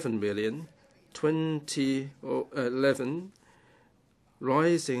 1.97 million. 2011,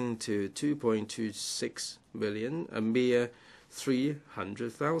 rising to 2.26 million, a mere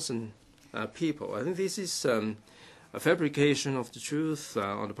 300,000 people. I think this is a fabrication of the truth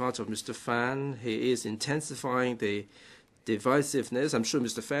on the part of Mr. Fan. He is intensifying the divisiveness. I'm sure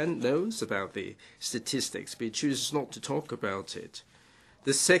Mr. Fan knows about the statistics, but he chooses not to talk about it.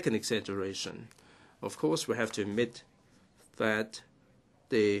 The second exaggeration, of course, we have to admit that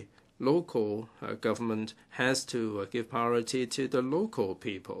the local government has to give priority to the local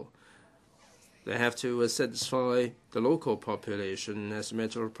people. They have to satisfy the local population as a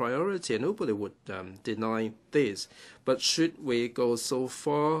matter of priority, and nobody would deny this. But should we go so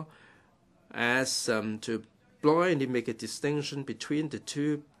far as to blindly make a distinction between the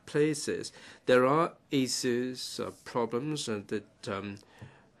two places? There are issues, problems that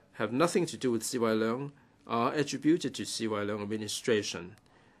have nothing to do with CY Leung, are attributed to CY Leung administration.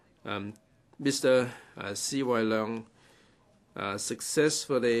 Mr. CY Leung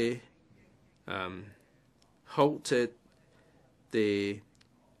successfully halted the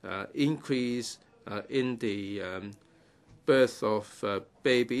increase in the birth of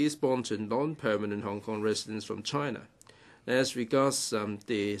babies born to non-permanent Hong Kong residents from China. As regards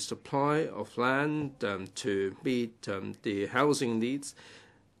the supply of land to meet the housing needs,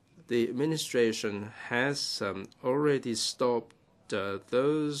 the administration has already stopped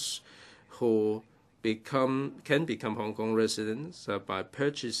those who can become Hong Kong residents by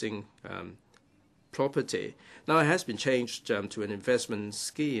purchasing property. Now it has been changed to an investment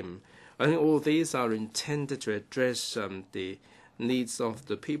scheme. I think all these are intended to address the needs of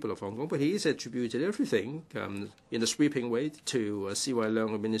the people of Hong Kong, but he has attributed everything in a sweeping way to CY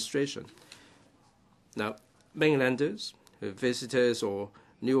Leung administration. Now, mainlanders, visitors or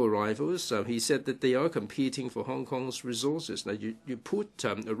new arrivals, he said that they are competing for Hong Kong's resources. Now, you put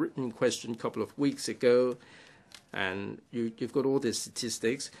a written question a couple of weeks ago, and you've got all the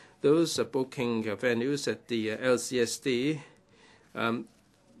statistics. Those are booking venues at the LCSD.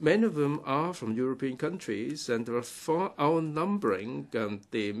 Many of them are from European countries, and they are far outnumbering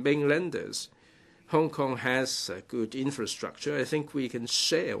the mainlanders. Hong Kong has a good infrastructure. I think we can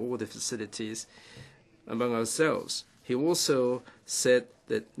share all the facilities among ourselves. He also said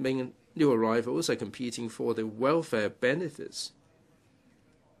that new arrivals are competing for the welfare benefits.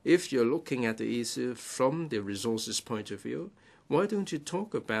 If you're looking at the issue from the resources point of view, why don't you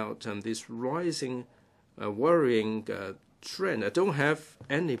talk about this rising, worrying trend? I don't have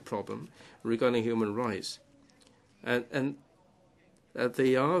any problem regarding human rights. And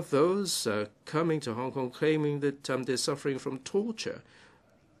there are those coming to Hong Kong claiming that they're suffering from torture.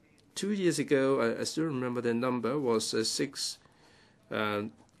 2 years ago, I still remember the number was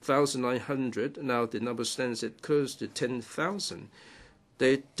 6,900. Now the number stands at close to 10,000.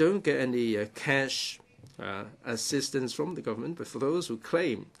 They don't get any cash assistance from the government, but for those who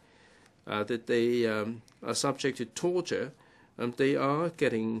claim that they are subject to torture, they are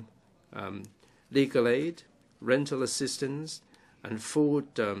getting legal aid, rental assistance, and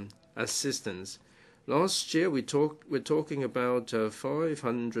food assistance. Last year, we're talking about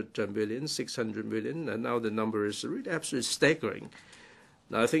 500 million, 600 million, and now the number is really absolutely staggering.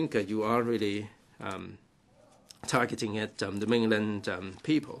 Now, I think you are really targeting at the mainland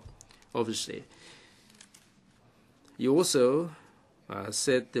people, obviously. You also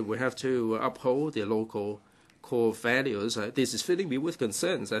said that we have to uphold the local core values. This is filling me with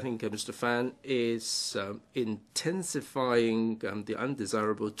concerns. I think Mr. Fan is intensifying the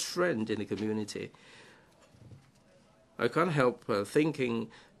undesirable trend in the community. I can't help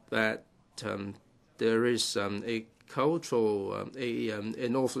thinking that there is a cultural, a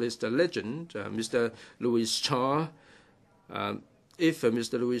novelist, a legend, Mr. Louis Cha. If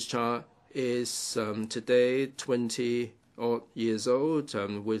Mr. Louis Cha is today 20-odd years old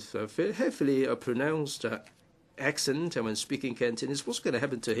with a very heavily pronounced accent and when speaking Cantonese, what's going to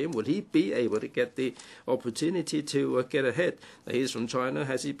happen to him? Will he be able to get the opportunity to get ahead? He's from China.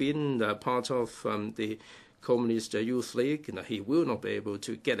 Has he been part of the Communist Youth League? He will not be able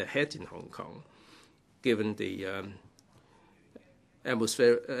to get ahead in Hong Kong, given the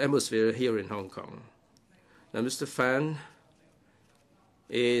atmosphere here in Hong Kong. Now, Mr. Fan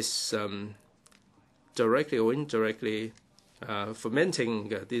is directly or indirectly fomenting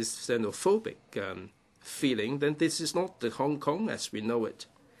this xenophobic feeling. Then this is not the Hong Kong as we know it.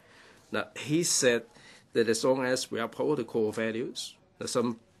 Now, he said that as long as we uphold the core values,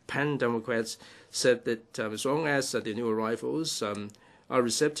 some pan-democrats said that as long as the new arrivals are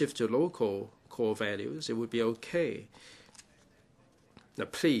receptive to local core values, it would be okay. Now,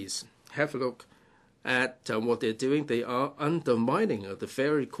 please have a look at what they're doing. They are undermining the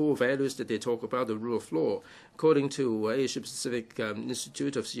very core values that they talk about, the rule of law. According to Asia Pacific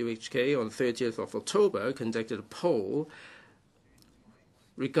Institute of UHK on 30th of October, conducted a poll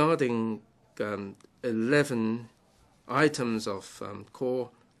regarding 11 items of core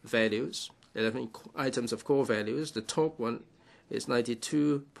values, 11 items of core values. The top one is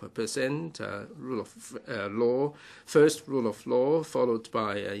 92% rule of law. First, rule of law, followed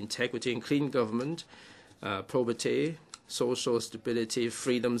by integrity and clean government, probity, social stability,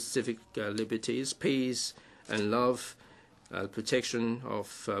 freedom, civic liberties, peace and love, protection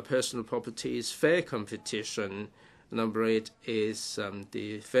of personal properties, fair competition. Number 8 is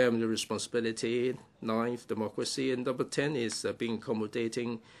the family responsibility. 9th, democracy. And number 10 is being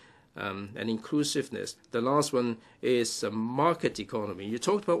accommodating and inclusiveness. The last one is market economy. You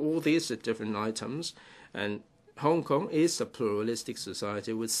talked about all these different items, and Hong Kong is a pluralistic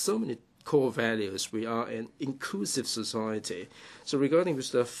society with so many core values. We are an inclusive society. So regarding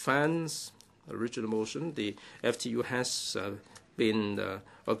Mr. Fan's original motion, the FTU has been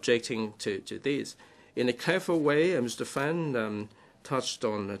objecting to this. In a clever way, Mr. Fan touched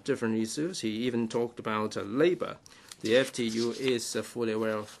on different issues. He even talked about labor. The FTU is fully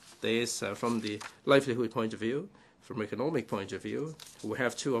aware of this from the livelihood point of view, from economic point of view. We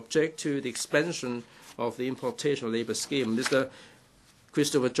have to object to the expansion of the importation labor scheme. Mr.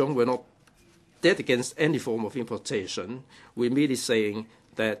 Christopher Chung, we're not dead against any form of importation. We're merely saying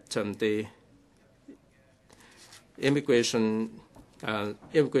that the immigration's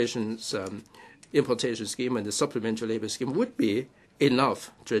importation scheme and the supplementary labor scheme would be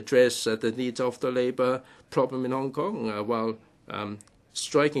enough to address the needs of the labor problem in Hong Kong while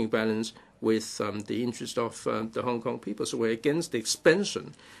striking balance with the interest of the Hong Kong people. So we're against the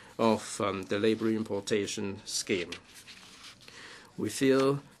expansion of the labor importation scheme. We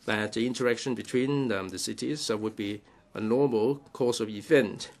feel that the interaction between the cities would be a normal course of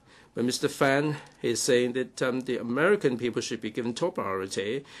event. But Mr. Fan is saying that the American people should be given top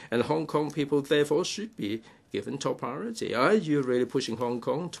priority, and Hong Kong people therefore should be given top priority. Are you really pushing Hong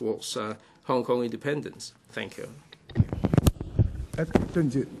Kong towards Hong Kong independence? Thank you.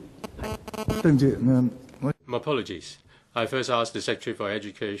 My apologies. I first asked the Secretary for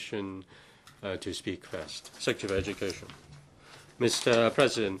Education to speak first. Secretary for Education. Mr.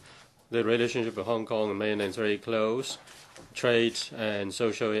 President, the relationship with Hong Kong and mainland is very close. Trade and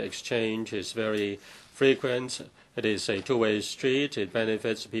social exchange is very frequent. It is a two-way street. It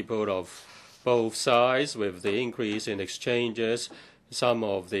benefits people of both sides. With the increase in exchanges, some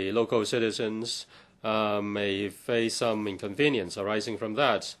of the local citizens may face some inconvenience arising from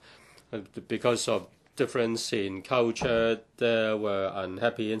that. Because of difference in culture, there were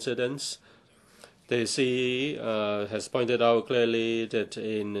unhappy incidents. The CE has pointed out clearly that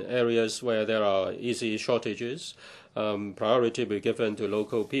in areas where there are easy shortages, priority be given to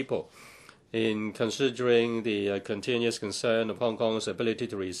local people. In considering the continuous concern of Hong Kong's ability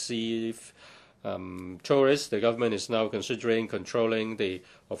to receive tourists, the government is now considering controlling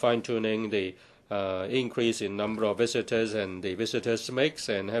or fine-tuning the increase in number of visitors and the visitors mix,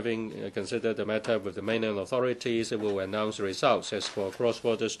 and having considered the matter with the mainland authorities, it will announce the results. As for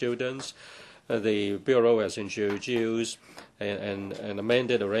cross-border students, the Bureau has introduced an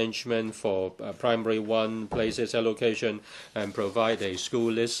amended arrangement for primary 1 places allocation and provide a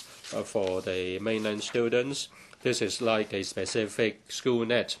school list for the mainland students. This is like a specific school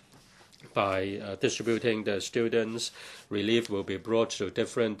net. By distributing the students, relief will be brought to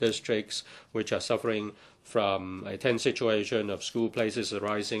different districts which are suffering from a tense situation of school places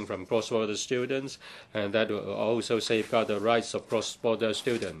arising from cross-border students, and that will also safeguard the rights of cross-border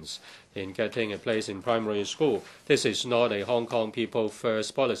students in getting a place in primary school. This is not a Hong Kong people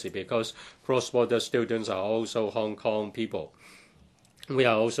first policy because cross-border students are also Hong Kong people. We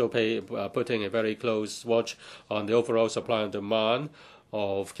are also putting a very close watch on the overall supply and demand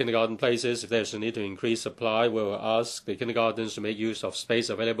of kindergarten places. If there's a need to increase supply, we will ask the kindergartens to make use of space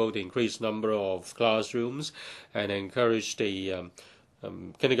available to increase number of classrooms and encourage the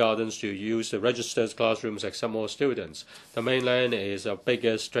kindergartens to use the registered classrooms to accept more students. The mainland is our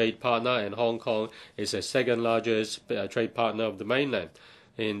biggest trade partner, and Hong Kong is the second largest trade partner of the mainland.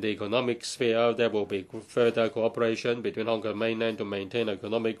 In the economic sphere, there will be further cooperation between Hong Kong and mainland to maintain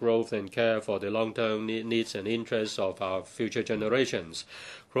economic growth and care for the long-term needs and interests of our future generations.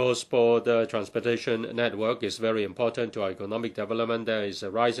 Cross-border transportation network is very important to our economic development. There is a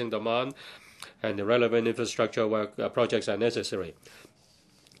rising demand and the relevant infrastructure work projects are necessary.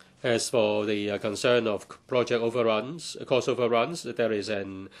 As for the concern of project overruns, cost overruns, there is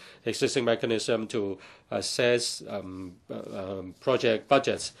an existing mechanism to assess project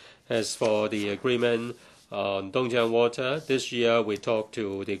budgets. As for the agreement on Dongjiang Water, this year we talked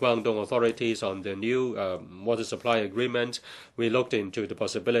to the Guangdong authorities on the new water supply agreement. We looked into the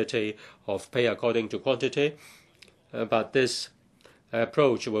possibility of pay according to quantity, but this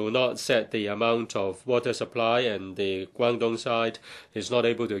approach will not set the amount of water supply, and the Guangdong side is not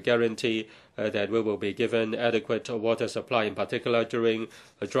able to guarantee that we will be given adequate water supply. In particular, during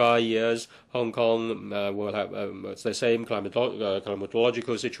dry years, Hong Kong will have the same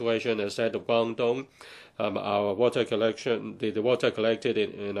climatological situation as that of Guangdong. Our water collection, the water collected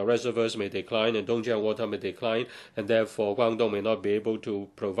in our reservoirs may decline, and Dongjiang water may decline, and therefore Guangdong may not be able to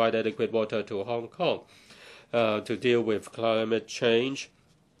provide adequate water to Hong Kong. To deal with climate change,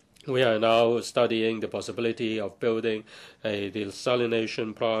 we are now studying the possibility of building a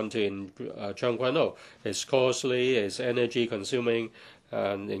desalination plant in Changguanou. It's costly, it's energy consuming,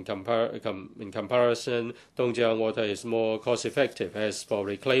 and in comparison, Dongjiang water is more cost effective. As for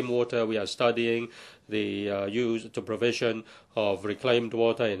reclaimed water, we are studying the provision of reclaimed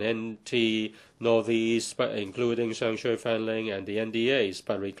water in NT Northeast, including Shangshui, Fanling, and the NDAs.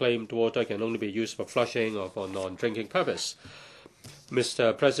 But reclaimed water can only be used for flushing or for non-drinking purpose.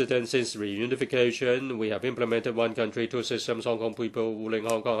 Mr. President, since reunification, we have implemented one country, two systems. Hong Kong people ruling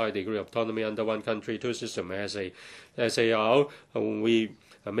Hong Kong high degree of autonomy under one country, two system as a SAR. We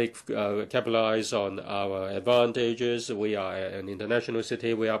capitalize on our advantages. We are an international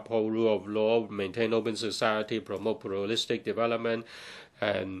city. We uphold rule of law, maintain open society, promote pluralistic development,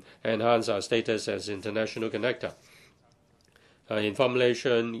 and enhance our status as international connector. In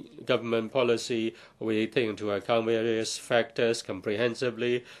formulation government policy, we take into account various factors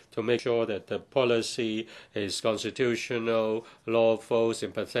comprehensively to make sure that the policy is constitutional, lawful,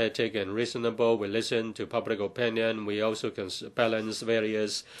 sympathetic, and reasonable. We listen to public opinion. We also balance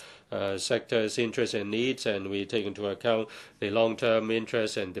various sectors' interests and needs, and we take into account the long-term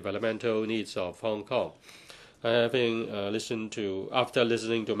interests and developmental needs of Hong Kong. After listening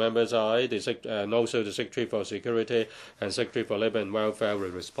to members, and also the Secretary for Security and Secretary for Labour and Welfare will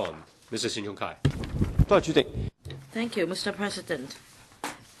respond. Mr. Sin Chung Kai. Thank you, Mr. President.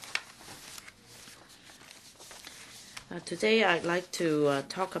 Today I'd like to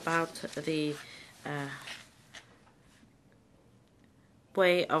talk about the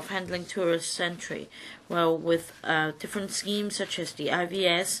way of handling tourist entry. Well, with different schemes such as the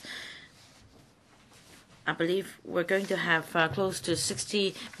IVS, I believe we're going to have close to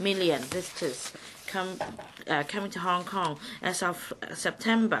 60 million visitors coming to Hong Kong. As of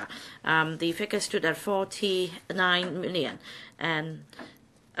September, the figure stood at 49 million, and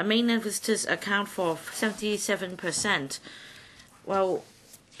mainland visitors account for 77%. Well,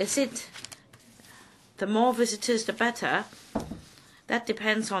 is it the more visitors, the better? That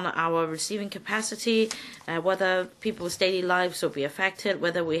depends on our receiving capacity, whether people's daily lives will be affected,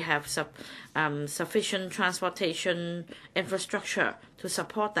 whether we have sufficient transportation infrastructure to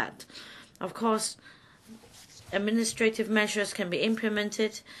support that. Of course, administrative measures can be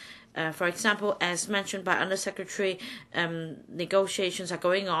implemented. For example, as mentioned by Undersecretary, negotiations are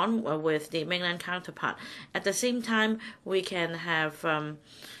going on with the mainland counterpart. At the same time, we can have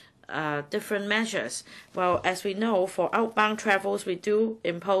different measures. Well, as we know, for outbound travels, we do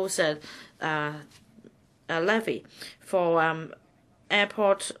impose a levy. For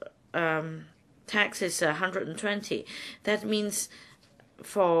airport tax is 120. That means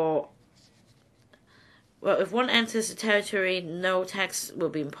if one enters the territory, no tax will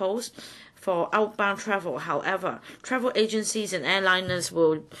be imposed. For outbound travel, however, travel agencies and airliners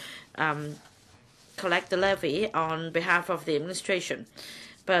will collect the levy on behalf of the administration.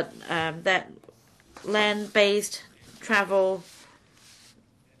 But that land-based travel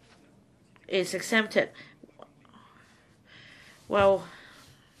is exempted. Well,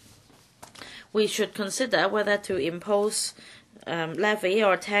 we should consider whether to impose levy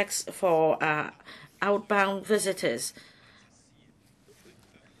or tax for outbound visitors.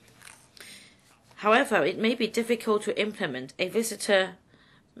 However, it may be difficult to implement. A visitor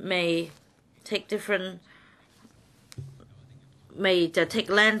may take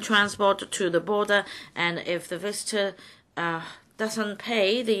land transport to the border, and if the visitor doesn't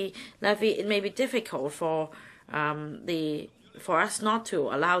pay the levy, it may be difficult for us not to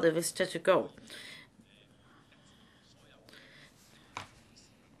allow the visitor to go.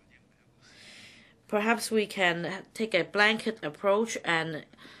 Perhaps we can take a blanket approach and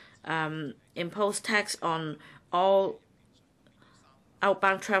impose tax on all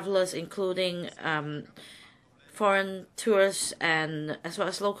outbound travelers, including foreign tourists and as well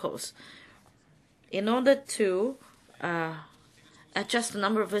as locals. In order to adjust the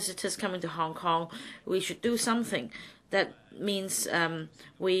number of visitors coming to Hong Kong, we should do something. That means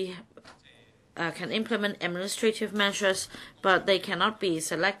we can implement administrative measures, but they cannot be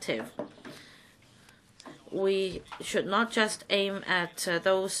selective. We should not just aim at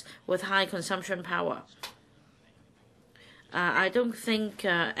those with high consumption power. I don't think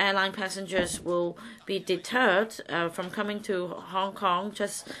airline passengers will be deterred from coming to Hong Kong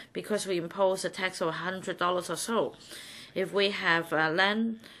just because we impose a tax of $100 or so. If we have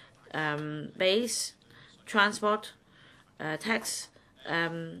land-based transport tax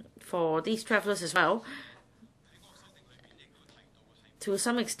for these travelers as well, to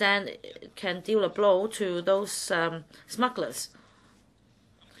some extent it can deal a blow to those smugglers.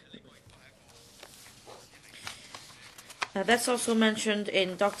 That's also mentioned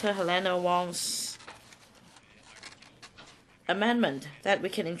in Dr. Helena Wong's amendment, that we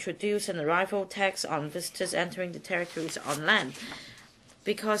can introduce an arrival tax on visitors entering the territories on land.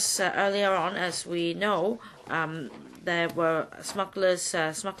 Because earlier on, as we know, there were smugglers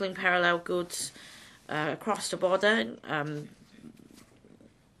smuggling parallel goods across the border,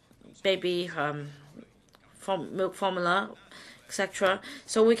 baby milk formula, etc.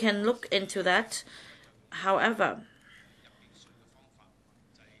 So we can look into that. However,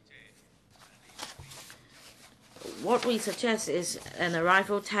 what we suggest is an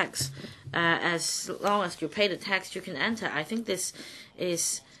arrival tax. As long as you pay the tax, you can enter. I think this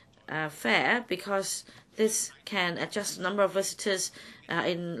is fair, because this can adjust the number of visitors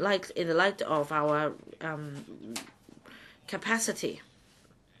in the light of our capacity.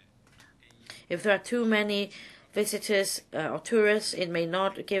 If there are too many visitors or tourists, it may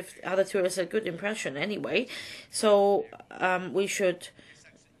not give other tourists a good impression anyway. So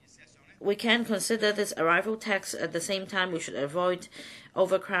we can consider this arrival tax. At the same time, we should avoid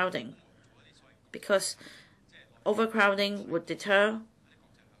overcrowding, because overcrowding would deter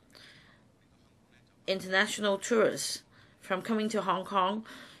international tourists from coming to Hong Kong,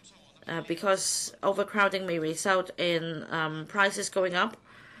 because overcrowding may result in prices going up.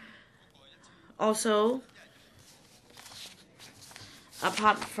 Also,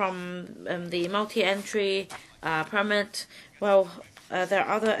 apart from the multi-entry permit, well, there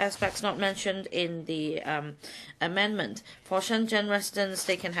are other aspects not mentioned in the amendment. For Shenzhen residents,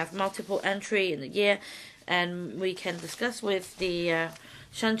 they can have multiple entry in a year, and we can discuss with the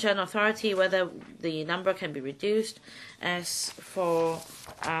Shenzhen authority whether the number can be reduced. As for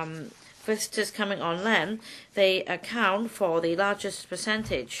visitors coming on land, they account for the largest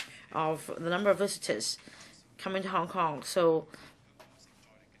percentage of the number of visitors coming to Hong Kong. So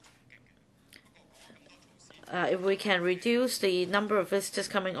if we can reduce the number of visitors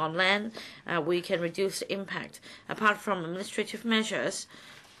coming on land, we can reduce the impact. Apart from administrative measures,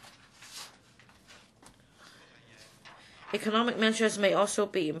 economic measures may also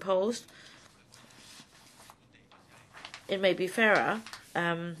be imposed. It may be fairer,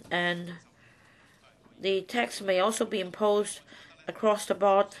 and the tax may also be imposed across the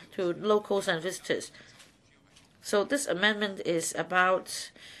board to locals and visitors. So this amendment is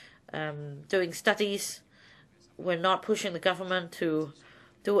about doing studies. We're not pushing the government to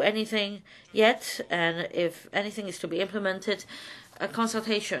do anything yet, and if anything is to be implemented, a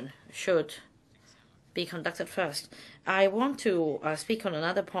consultation should be conducted first. I want to speak on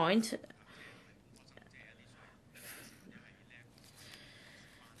another point.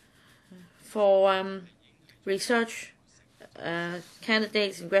 For research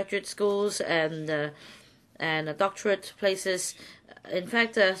candidates in graduate schools and doctorate places, in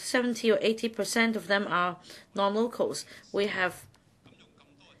fact, 70 or 80% of them are non-locals. We have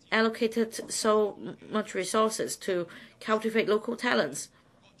allocated so much resources to cultivate local talents.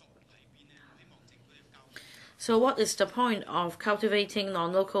 So what is the point of cultivating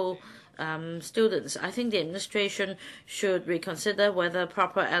non-local students? I think the administration should reconsider whether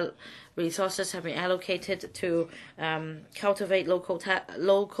proper resources have been allocated to cultivate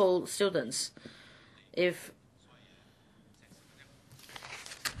local students.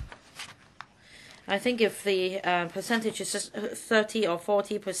 I think if the percentage is just 30 or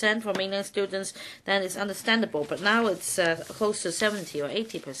 40% for mainland students, then it's understandable. But now it's close to 70 or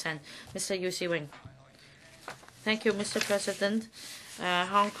 80%. Mr. Yu Si-wing. Thank you, Mr. President.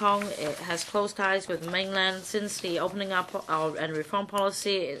 Hong Kong has close ties with mainland since the opening up and reform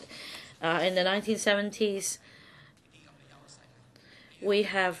policy in the 1970s. We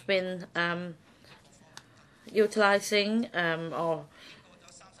have been utilizing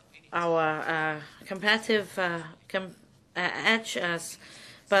our competitive edge as.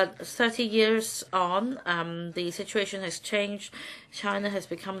 But 30 years on, the situation has changed. China has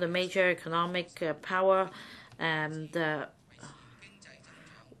become the major economic power, and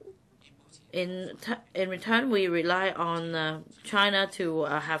in return, we rely on China to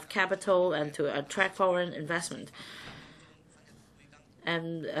have capital and to attract foreign investment.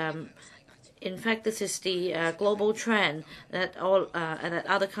 And in fact, this is the global trend that that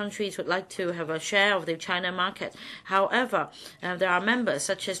other countries would like to have a share of the China market. However, there are members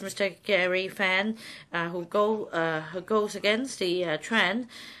such as Mr. Gary Fan who goes against the trend,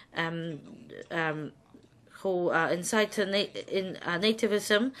 who incite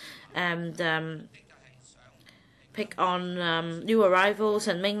nativism and pick on new arrivals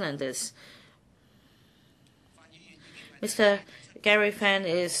and mainlanders. Mr. Gary Fan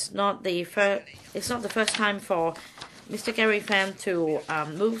is not the first. It's not the first time for Mr. Gary Fan to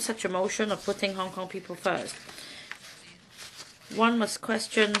move such a motion of putting Hong Kong people first. One must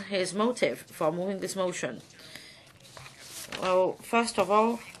question his motive for moving this motion. Well, first of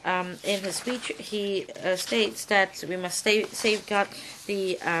all, in his speech, he states that we must safeguard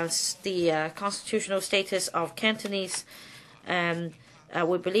the constitutional status of Cantonese, and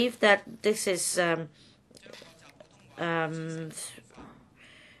we believe that this is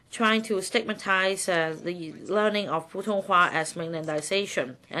trying to stigmatize the learning of Putonghua as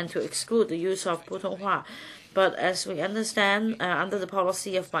mainlandization and to exclude the use of Putonghua. But as we understand, under the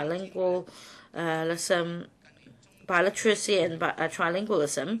policy of bilingualism, biliteracy and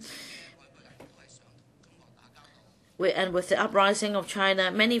trilingualism, and with the uprising of China,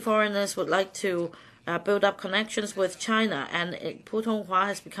 many foreigners would like to build up connections with China, and Putonghua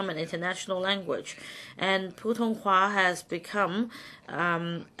has become an international language, and Putonghua has become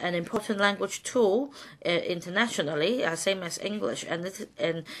an important language tool internationally, same as English, and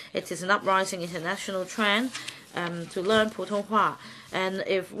it is an uprising international trend to learn Putonghua. And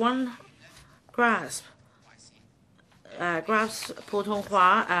if one grasps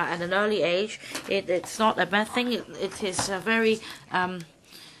Putonghua at an early age, it's not a bad thing. It is very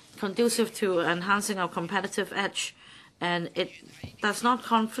conducive to enhancing our competitive edge, and it does not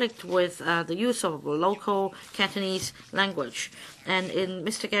conflict with the use of local Cantonese language. And in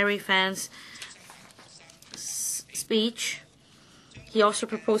Mr. Gary Fan's speech, he also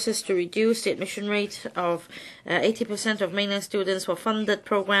proposes to reduce the admission rate of 80% of mainland students for funded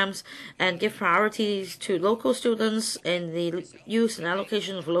programs and give priorities to local students in the use and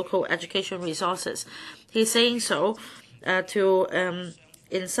allocation of local education resources. He's saying so to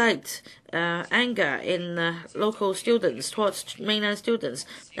incite anger in local students towards mainland students,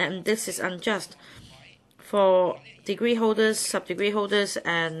 and this is unjust. For degree holders, sub-degree holders,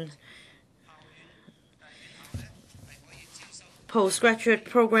 and postgraduate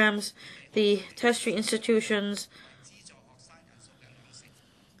programs, the tertiary institutions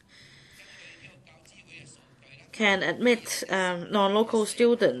can admit non-local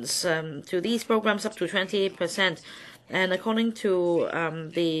students to these programs up to 28%. And according to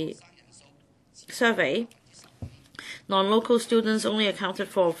the survey, non-local students only accounted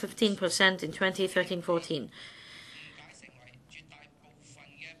for 15% in 2013-14.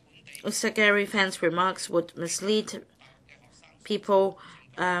 Mr. Gary Fan's remarks would mislead people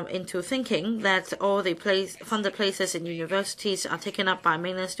into thinking that all the funded places in universities are taken up by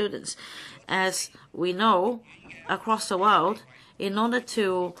mainland students. As we know, across the world, in order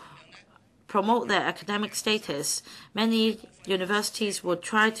to promote their academic status, many universities would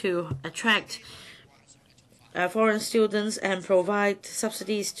try to attract foreign students and provide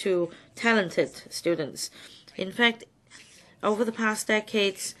subsidies to talented students. In fact, over the past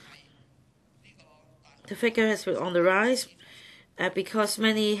decades, the figure has been on the rise because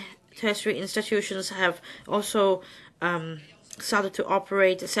many tertiary institutions have also started to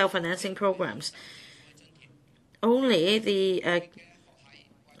operate self-financing programs. Only the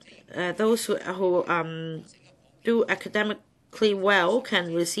those who do academically well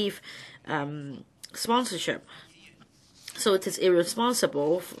can receive sponsorship. So it is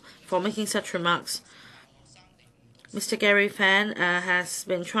irresponsible for making such remarks. Mr. Gary Fan has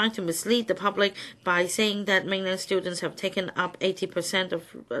been trying to mislead the public by saying that mainland students have taken up 80%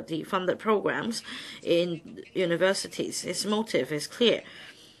 of the funded programs in universities. His motive is clear.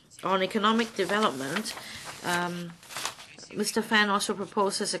 On economic development, Mr. Fan also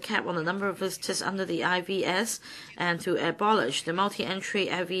proposes a cap on the number of visitors under the IVS and to abolish the multi-entry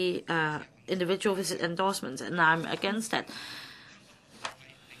IV individual visit endorsements, and I'm against that.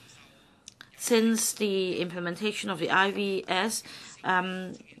 Since the implementation of the IVS,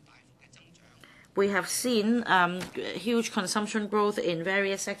 we have seen huge consumption growth in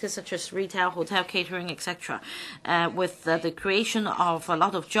various sectors such as retail, hotel, catering, etc. With the creation of a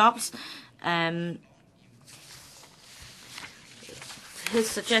lot of jobs. His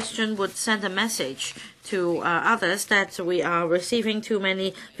suggestion would send a message to others that we are receiving too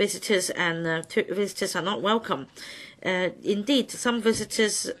many visitors and visitors are not welcome. Indeed, some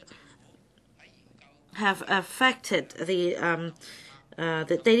visitors have affected the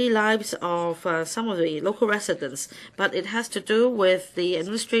daily lives of some of the local residents, but it has to do with the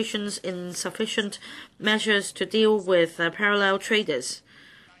administration's insufficient measures to deal with parallel traders.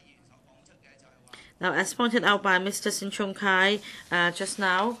 Now, as pointed out by Mr. Sin Chung Kai just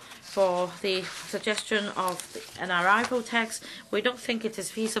now, for the suggestion of an arrival tax, we don't think it is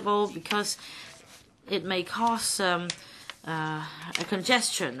feasible because it may cause a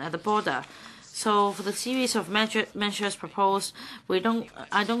congestion at the border. So, for the series of measures proposed,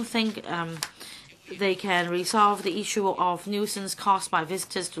 I don't think they can resolve the issue of nuisance caused by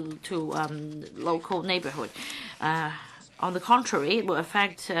visitors to local neighborhood. On the contrary, it will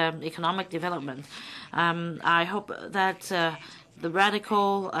affect economic development. I hope that the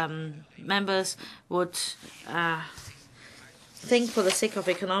radical members would think for the sake of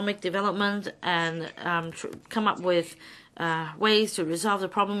economic development and come up with ways to resolve the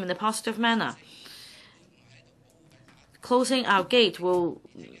problem in a positive manner. Closing our gate will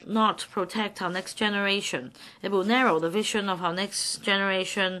not protect our next generation. It will narrow the vision of our next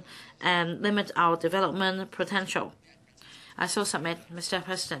generation and limit our development potential. I so submit, Mr.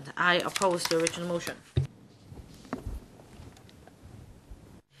 President. I oppose the original motion.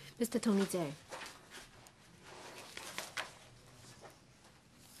 Mr. Tony Tse.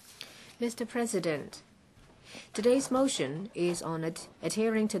 Mr. President, today's motion is on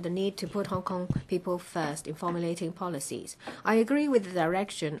adhering to the need to put Hong Kong people first in formulating policies. I agree with the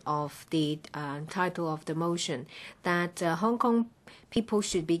direction of the title of the motion that Hong Kong people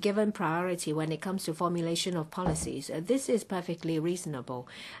should be given priority when it comes to formulation of policies. This is perfectly reasonable,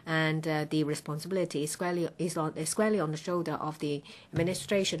 and the responsibility is squarely on the shoulder of the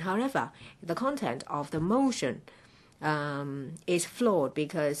administration. However, the content of the motion is flawed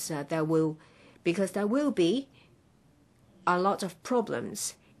because there will be a lot of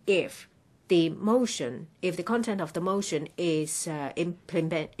problems if the content of the motion is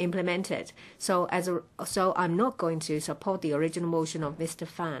implemented. So I'm not going to support the original motion of Mr.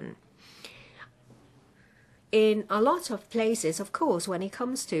 Fan. In a lot of places, of course, when it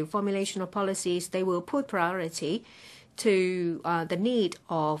comes to formulation of policies, they will put priority to the need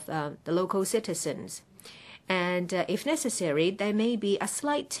of the local citizens. And if necessary, there may be a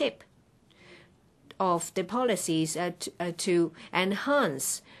slight tip of the policies to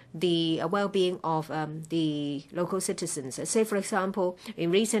enhance the well-being of the local citizens. Say, for example, in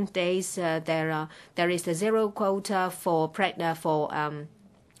recent days, there is a zero quota for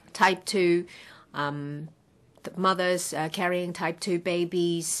type 2 mothers carrying type 2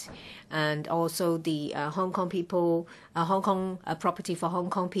 babies, and also the Hong Kong property for Hong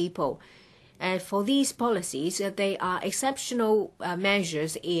Kong people. And for these policies, they are exceptional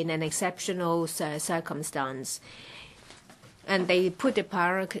measures in an exceptional circumstance. And they put the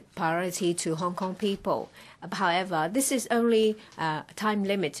priority to Hong Kong people. However, this is only time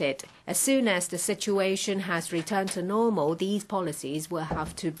limited. As soon as the situation has returned to normal, these policies will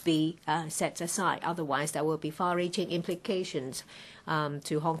have to be set aside. Otherwise, there will be far-reaching implications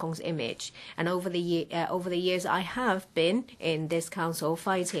to Hong Kong's image. And over the years, I have been in this council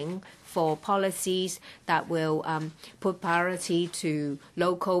fighting for policies that will put priority to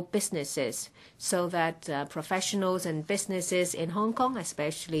local businesses, so that professionals and businesses in Hong Kong,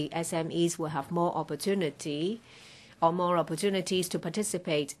 especially SMEs, will have more opportunities to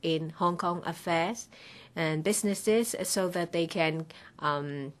participate in Hong Kong affairs and businesses, so that they can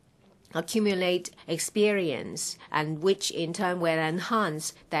accumulate experience, and which in turn will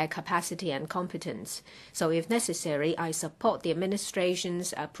enhance their capacity and competence. So if necessary, I support the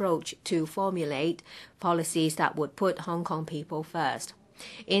administration's approach to formulate policies that would put Hong Kong people first.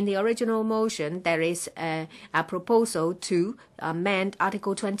 In the original motion, there is a proposal to amend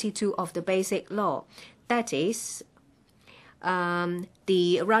Article 22 of the Basic Law. That is,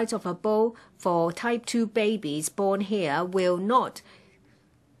 the right of abode for type 2 babies born here will not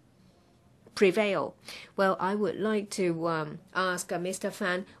prevail. Well, I would like to ask Mr.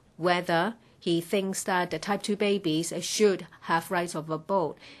 Fan whether he thinks that the type 2 babies should have rights of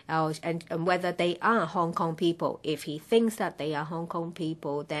abode, and whether they are Hong Kong people. If he thinks that they are Hong Kong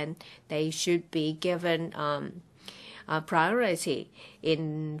people, then they should be given priority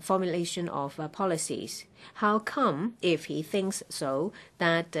in formulation of policies. How come, if he thinks so,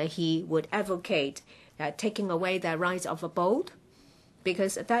 that he would advocate taking away the rights of abode?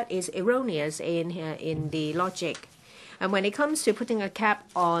 Because that is erroneous in the logic. And when it comes to putting a cap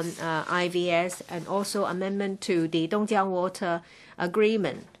on IVS and also amendment to the Dongjiang Water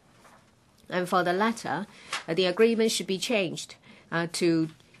Agreement, and for the latter, the agreement should be changed to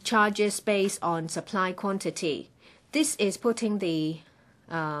charges based on supply quantity. This is putting the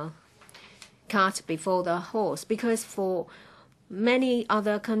cart before the horse, because for many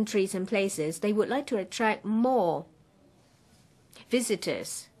other countries and places, they would like to attract more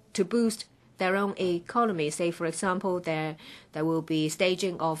visitors to boost their own economy. Say, for example, there will be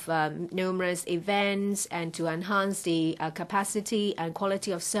staging of numerous events and to enhance the capacity and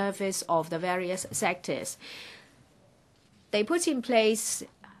quality of service of the various sectors. They put in place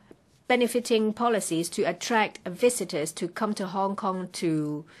benefiting policies to attract visitors to come to Hong Kong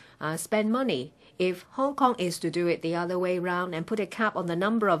to spend money. If Hong Kong is to do it the other way around and put a cap on the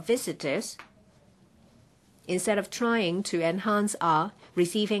number of visitors, instead of trying to enhance our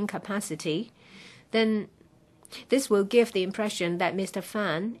receiving capacity, then this will give the impression that Mr.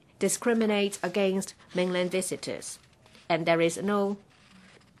 Fan discriminates against mainland visitors. And there is no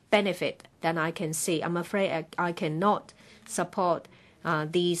benefit that I can see. I'm afraid I cannot support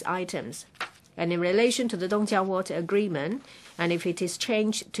these items. And in relation to the Dongjiang Water Agreement, and if it is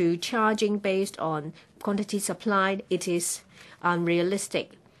changed to charging based on quantity supplied, it is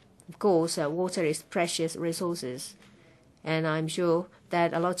unrealistic. Of course, water is precious resources, and I'm sure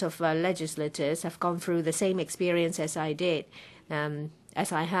that a lot of legislators have gone through the same experience as I did,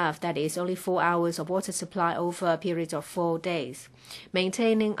 as I have. That is only 4 hours of water supply over a period of 4 days.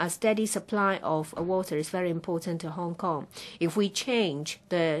 Maintaining a steady supply of water is very important to Hong Kong. If we change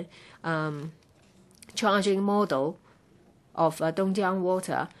the charging model of Dongjiang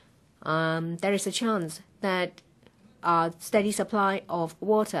Water, there is a chance that a steady supply of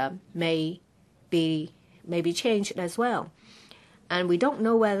water may be changed as well. And we don't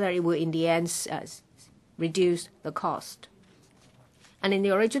know whether it will in the end reduce the cost. And in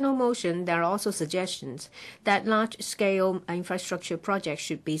the original motion, there are also suggestions that large-scale infrastructure projects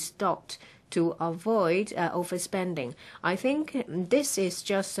should be stopped to avoid overspending. I think this is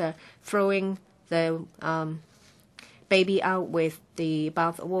just throwing the baby out with the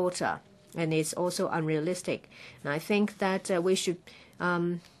bath water, and it's also unrealistic. And I think that we should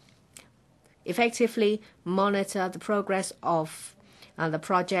effectively monitor the progress of the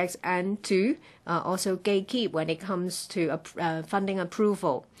projects and to also gatekeep when it comes to funding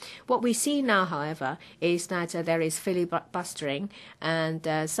approval. What we see now, however, is that there is filibustering,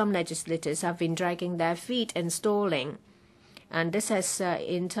 and some legislators have been dragging their feet and stalling. And this has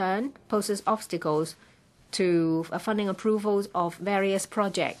in turn poses obstacles to funding approvals of various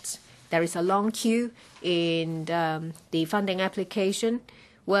projects. There is a long queue in the funding application.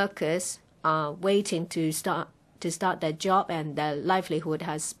 Workers are waiting to start their job, and their livelihood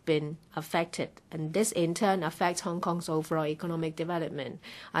has been affected. And this in turn affects Hong Kong's overall economic development.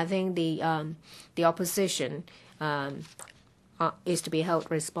 I think the opposition is to be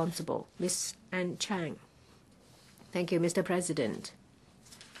held responsible. Ms. Anne Chang. Thank you, Mr. President.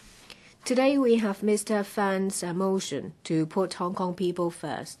 Today we have Mr. Fan's motion to put Hong Kong people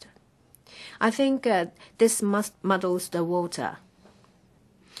first. I think this muddles the water.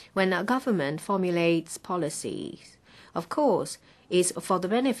 When a government formulates policies, of course, it's for the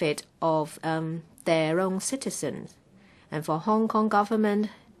benefit of their own citizens. And for Hong Kong government,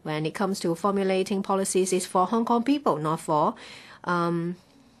 when it comes to formulating policies, it's for Hong Kong people, not for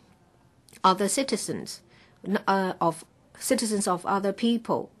other citizens of other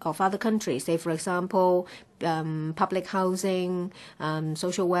people, of other countries. Say, for example, public housing,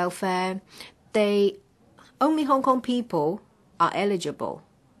 social welfare. Only Hong Kong people are eligible,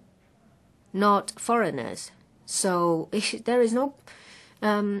 not foreigners. So there is no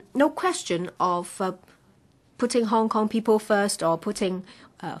question of putting Hong Kong people first or putting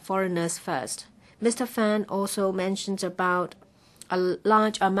foreigners first. Mr. Fan also mentions about a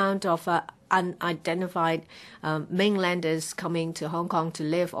large amount of unidentified mainlanders coming to Hong Kong to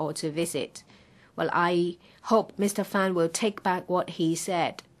live or to visit. Well, I hope Mr. Fan will take back what he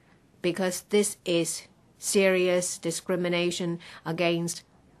said, because this is serious discrimination against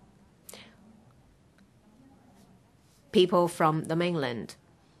people from the mainland.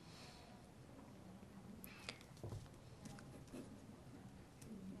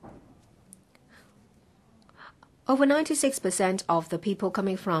 Over 96% of the people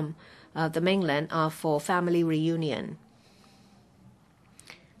coming from the mainland are for family reunion.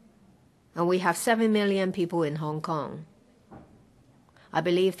 And we have 7 million people in Hong Kong. I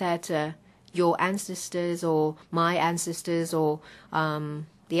believe that your ancestors or my ancestors or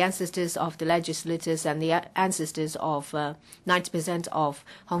the ancestors of the legislators and the ancestors of 90% of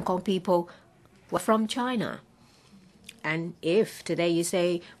Hong Kong people were from China. And if today you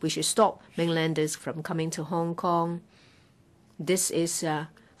say we should stop mainlanders from coming to Hong Kong, this is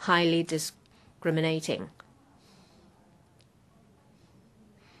highly discriminating.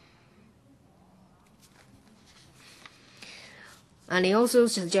 And he also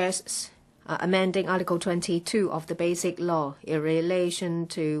suggests amending Article 22 of the Basic Law in relation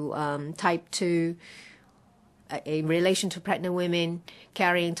to Type 2, in relation to pregnant women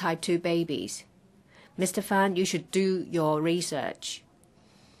carrying Type 2 babies. Mr. Fan, you should do your research.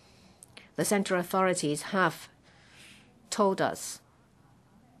 The central authorities have told us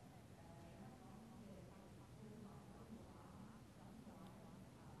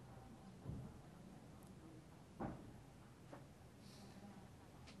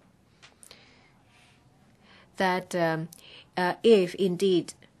that if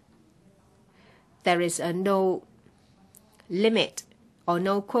indeed there is no limit or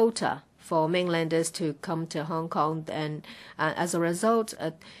no quota for mainlanders to come to Hong Kong, and as a result,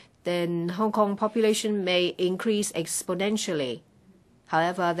 then Hong Kong population may increase exponentially.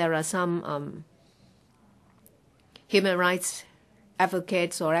 However, there are some human rights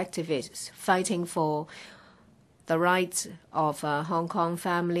advocates or activists fighting for the rights of Hong Kong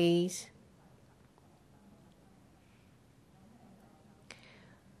families.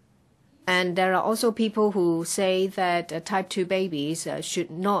 And there are also people who say that Type 2 babies should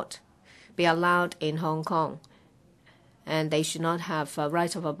not be allowed in Hong Kong, and they should not have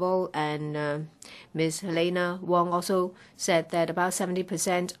right of abode. And Ms. Helena Wong also said that about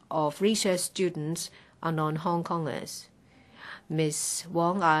 70% of research students are non-Hong Kongers. Ms.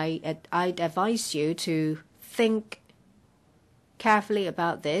 Wong, I'd advise you to think carefully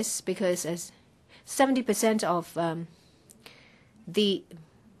about this, because as 70% of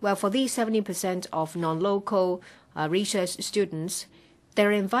for these 70% of non-local research students,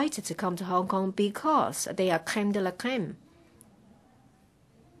 they're invited to come to Hong Kong because they are crème de la crème.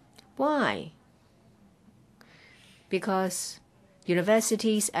 Why? Because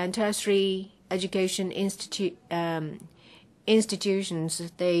universities and tertiary education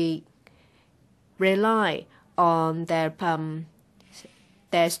institutions, they rely on their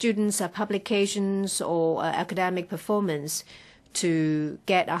students' publications or academic performance to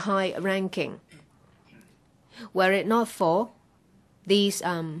get a high ranking. Were it not for these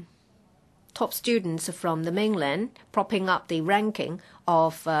top students from the mainland propping up the ranking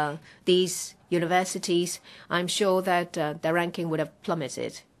of these universities, I'm sure that the ranking would have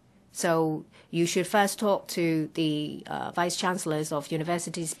plummeted. So you should first talk to the vice chancellors of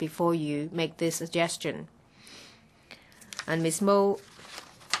universities before you make this suggestion. And Ms. Mo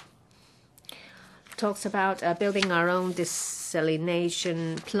talks about building our own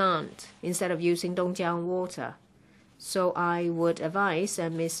desalination plant instead of using Dongjiang water. So I would advise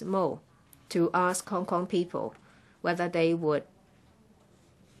Ms. Mo to ask Hong Kong people whether they would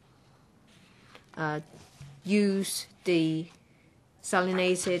use the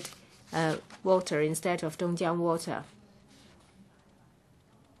salinated water instead of Dongjiang water.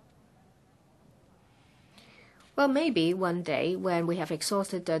 Well, maybe one day when we have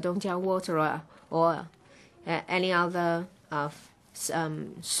exhausted the Dongjiang water or any other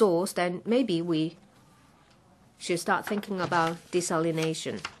source, then maybe we should start thinking about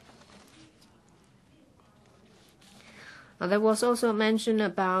desalination. There was also mention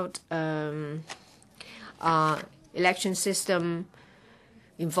about election system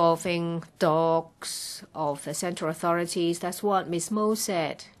involving dogs of the central authorities. That's what Ms. Mo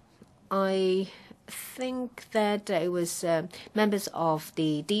said. I think that it was members of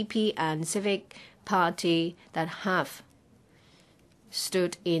the DP and Civic Party that have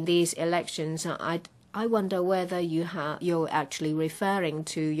stood in these elections. I wonder whether you're actually referring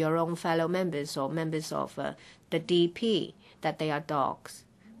to your own fellow members or members of the DP, that they are dogs.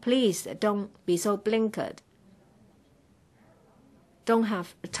 Please don't be so blinkered. Don't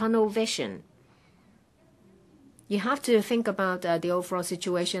have tunnel vision. You have to think about the overall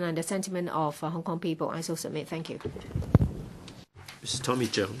situation and the sentiment of Hong Kong people. I so submit. Thank you. Mr. Tommy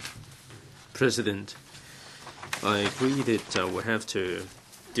Jones, President, I agree that we have to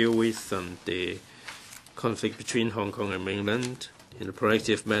deal with the conflict between Hong Kong and mainland in a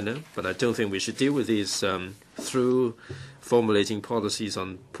proactive manner, but I don't think we should deal with this through formulating policies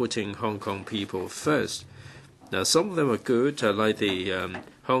on putting Hong Kong people first. Now, some of them are good, like the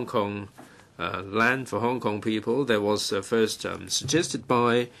Hong Kong land for Hong Kong people that was first suggested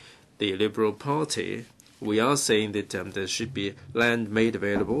by the Liberal Party, we are saying that there should be land made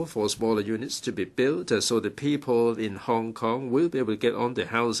available for smaller units to be built so the people in Hong Kong will be able to get on the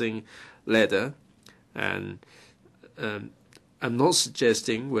housing ladder. And we're not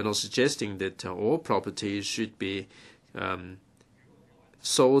suggesting that all properties should be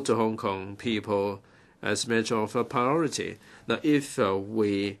sold to Hong Kong people as a matter of a priority. Now, if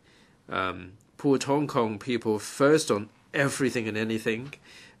we put Hong Kong people first on everything and anything,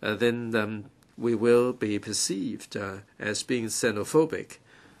 then we will be perceived as being xenophobic.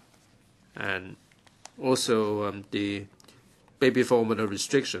 And also the baby formula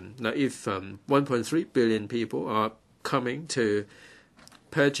restriction. Now, if 1.3 billion people are coming to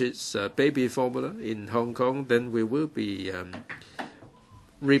purchase baby formula in Hong Kong, then we will be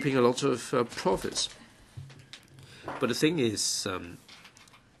reaping a lot of profits. But the thing is,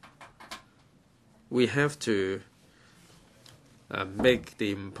 we have to make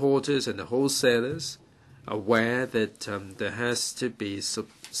the importers and the wholesalers aware that there has to be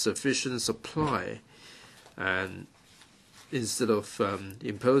sufficient supply, and instead of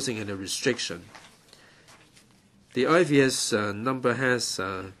imposing any restriction. The IVS number has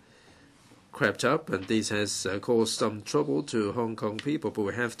crept up, and this has caused some trouble to Hong Kong people, but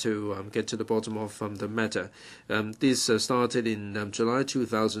we have to get to the bottom of the matter. This started in July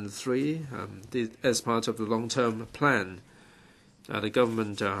 2003 as part of the long-term plan. The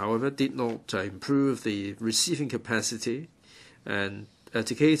government, however, did not improve the receiving capacity and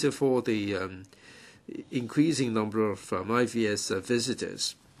to cater for the increasing number of IVS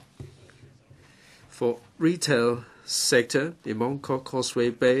visitors. For retail sector in Mong Kok Causeway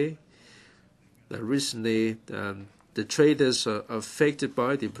Bay, recently the traders are affected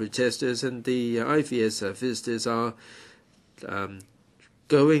by the protesters, and the IVS visitors are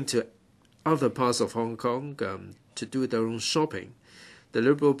going to other parts of Hong Kong to do their own shopping. The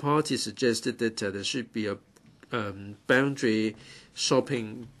Liberal Party suggested that there should be a boundary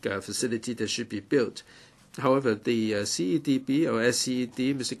shopping facility that should be built. However, the CEDB or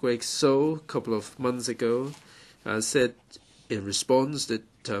SCED, Mr. Greg So, a couple of months ago, said in response that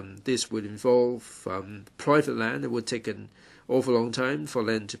this would involve private land. It would take an awful long time for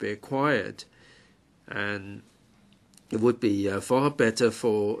land to be acquired, and it would be far better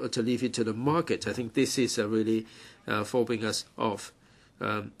to leave it to the market. I think this is really fobbing us off.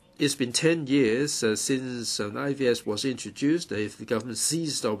 It's been 10 years since IVS was introduced. If the government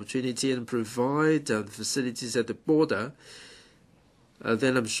seized the opportunity and provide facilities at the border,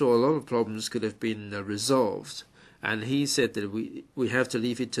 then I'm sure a lot of problems could have been resolved. And he said that we have to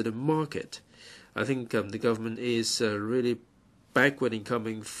leave it to the market. I think the government is really backward in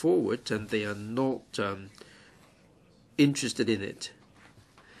coming forward, and they are not interested in it.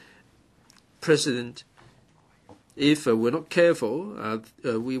 President, if we're not careful,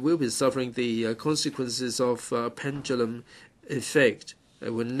 we will be suffering the consequences of pendulum effect.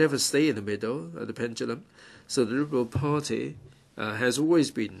 It will never stay in the middle of the pendulum. So the Liberal Party has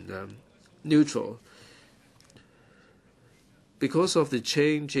always been neutral. Because of the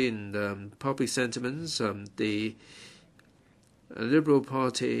change in public sentiments, the Liberal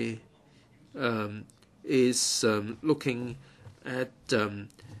Party is looking at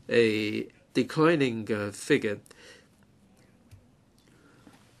a declining figure.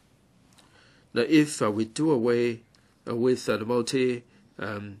 Now, if we do away with the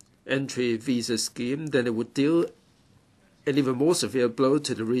multi-entry visa scheme, then it would deal an even more severe blow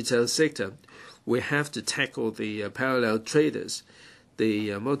to the retail sector. We have to tackle the parallel traders.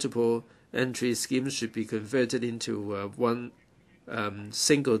 The multiple entry schemes should be converted into one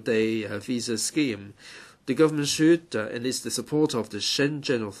single-day visa scheme. The government should enlist the support of the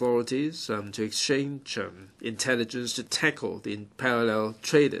Shenzhen authorities to exchange intelligence to tackle the parallel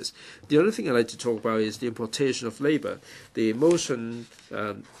traders. The other thing I'd like to talk about is the importation of labor. The motion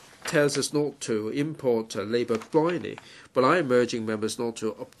tells us not to import labor blindly, but I am urging members not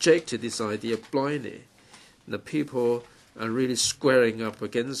to object to this idea blindly. The people are really squaring up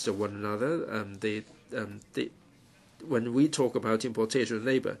against one another. When we talk about importation of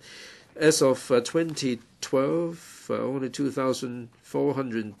labor, as of 2012, only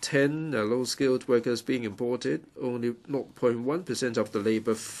 2,410 low-skilled workers being imported, only 0.1% of the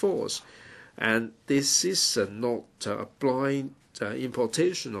labor force. And this is not a blind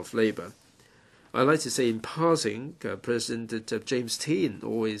importation of labor. I like to say in passing, President James Teen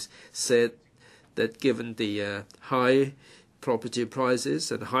always said that given the high property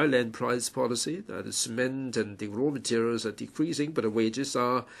prices and high land price policy, the cement and the raw materials are decreasing, but the wages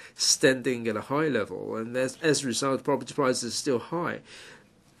are standing at a high level, and as a result, property prices are still high.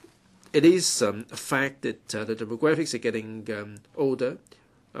 It is a fact that the demographics are getting older.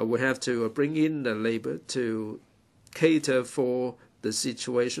 we have to bring in the labor to cater for the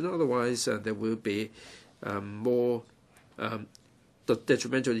situation. Otherwise, there will be more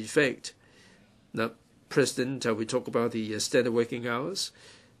detrimental effect. Now, President, we talk about the standard working hours.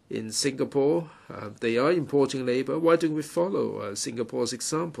 In Singapore, they are importing labor. Why don't we follow Singapore's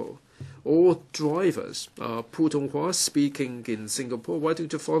example? All drivers are Putonghua speaking in Singapore. Why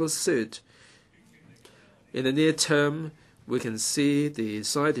don't you follow suit? In the near term, we can see the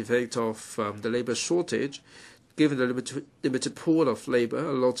side effect of the labor shortage. Given the limited pool of labor,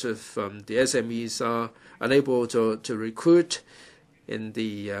 a lot of the SMEs are unable to recruit. In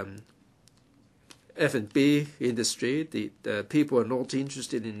the F&B industry, the people are not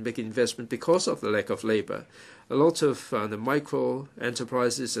interested in making investment because of the lack of labor. A lot of the micro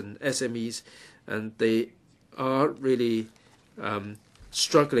enterprises and SMEs, and they are really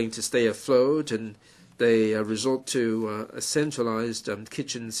struggling to stay afloat, and they resort to a centralized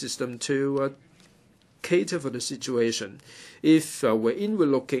kitchen system to cater for the situation. If we're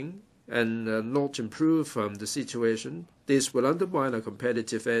inward-looking and not improve the situation, this will undermine our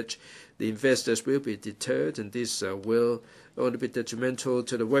competitive edge. The investors will be deterred, and this will only be detrimental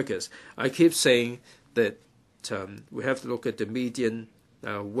to the workers. I keep saying that we have to look at the median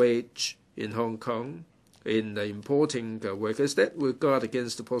wage in Hong Kong in importing workers. That will guard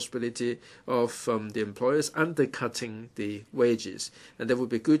against the possibility of the employers undercutting the wages, and that would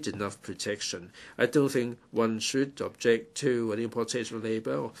be good enough protection. I don't think one should object to an importation of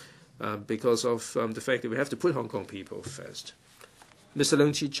labor because of the fact that we have to put Hong Kong people first. Mr.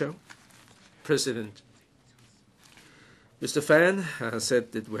 Leung Chi-Chow, President. Mr. Fan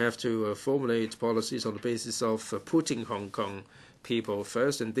said that we have to formulate policies on the basis of putting Hong Kong people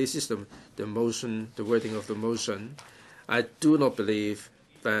first, and this is the motion, the wording of the motion. I do not believe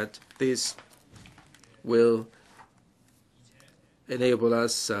that this will enable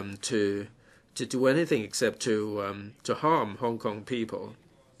us to do anything except to harm Hong Kong people.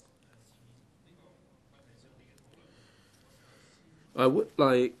 I would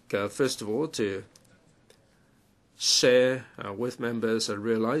like, first of all, to share with members a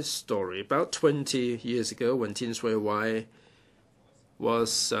real-life story. About 20 years ago, when Tin Shui Wai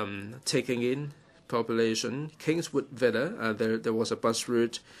was taking in population, Kingswood Villa, there was a bus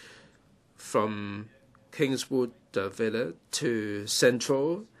route from Kingswood Villa to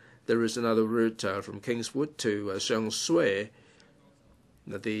Central. There is another route from Kingswood to Sheung Shui.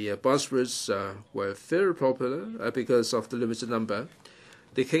 The bus routes were very popular because of the limited number.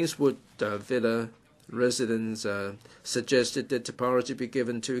 The Kingswood Villa residents suggested that the priority be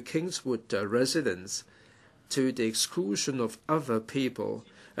given to Kingswood residents to the exclusion of other people,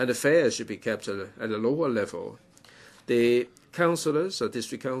 and the fares should be kept at a lower level. The councillors,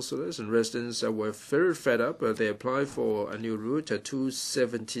 district councillors and residents were very fed up. They applied for a new route,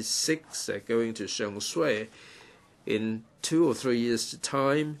 276 going to Sheung Shui. In 2 or 3 years'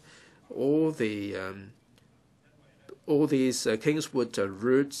 time, all these Kingswood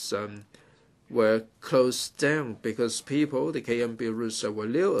routes were closed down because people, the KMB routes, were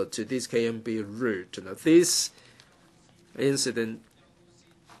lured to this KMB route. Now, this incident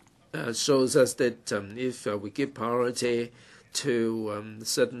shows us that if we give priority to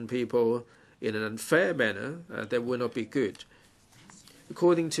certain people in an unfair manner, that will not be good.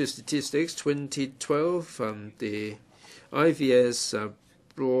 According to statistics, 2012, the IVS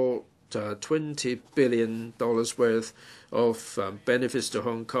brought $20 billion worth of benefits to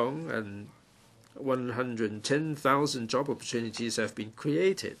Hong Kong, and 110,000 job opportunities have been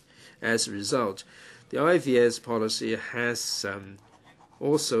created as a result. The IVS policy has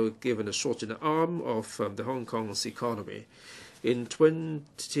also given a shot in the arm of the Hong Kong's economy. In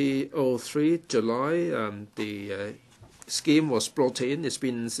 2003, July, the scheme was brought in. It's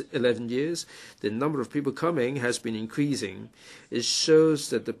been 11 years. The number of people coming has been increasing. It shows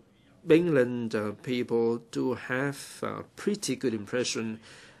that the mainland people do have a pretty good impression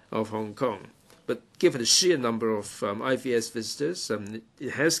of Hong Kong. But given the sheer number of IVS visitors,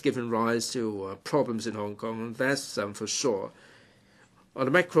 it has given rise to problems in Hong Kong, and that's for sure. On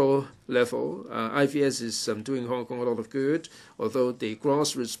a macro level, IVS is doing Hong Kong a lot of good, although the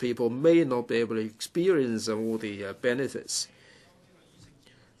grassroots people may not be able to experience all the benefits.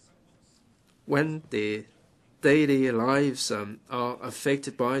 When the daily lives are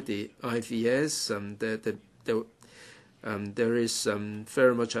affected by the IVS, there is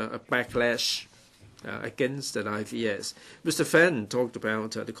very much a backlash against that IVS. Mr. Fan talked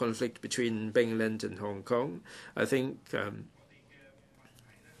about the conflict between mainland and Hong Kong. I think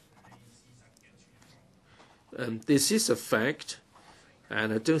this is a fact,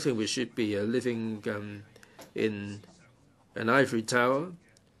 and I don't think we should be living in an ivory tower.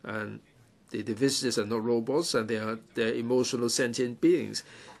 and the visitors are not robots, and they're emotional sentient beings.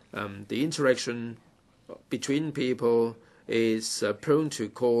 The interaction between people is prone to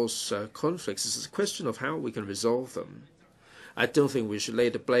cause conflicts. It's a question of how we can resolve them. I don't think we should lay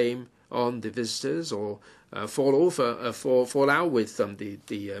the blame on the visitors or fall out with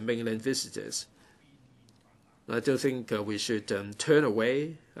the mainland visitors. I don't think we should turn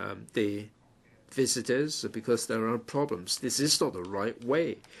away the visitors because there are problems. This is not the right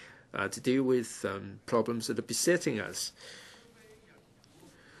way to deal with problems that are besetting us.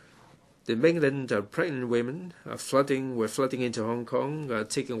 The mainland pregnant women were flooding into Hong Kong,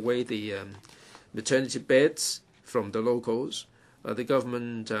 taking away the maternity beds from the locals. The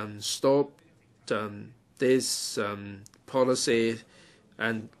government stopped this policy,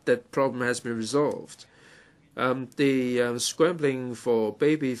 and that problem has been resolved. The scrambling for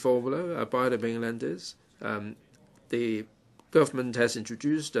baby formula by the mainlanders, the government has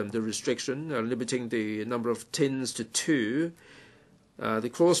introduced the restriction limiting the number of tins to 2. The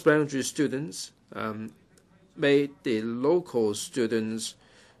cross-boundary students made the local students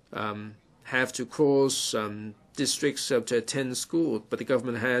have to cross districts to attend school, but the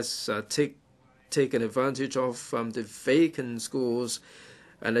government has taken advantage of the vacant schools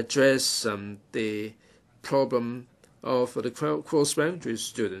and addressed the problem of the cross-boundary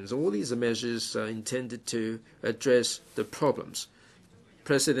students. All these are measures intended to address the problems.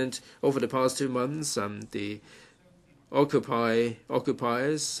 President, over the past 2 months, the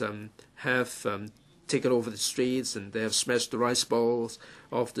occupiers have taken over the streets, and they have smashed the rice bowls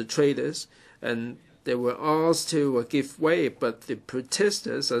of the traders, and they were asked to give way, but the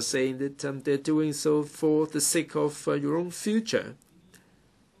protesters are saying that they're doing so for the sake of your own future.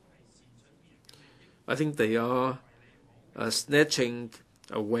 I think they are snatching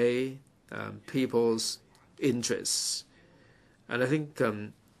away people's interests. And I think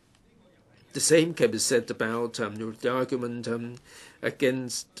the same can be said about the argument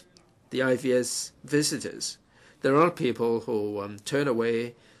against the IVS visitors. There are people who turn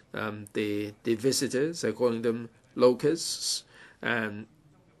away the visitors, calling them locusts, and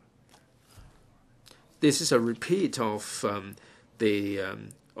this is a repeat of the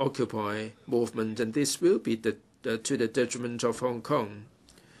Occupy movement, and this will be to the detriment of Hong Kong.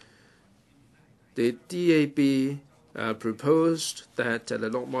 The DAB proposed that at the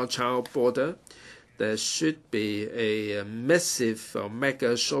Lok Ma Chau border there should be a massive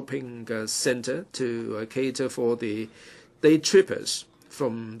mega shopping center to cater for the day trippers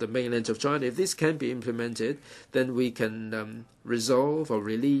from the mainland of China. If this can be implemented, then we can resolve or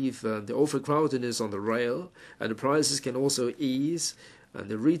relieve the overcrowdedness on the rail, and the prices can also ease, and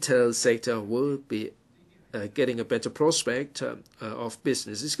the retail sector will be getting a better prospect of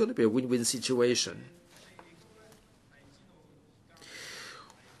business. It's going to be a win-win situation.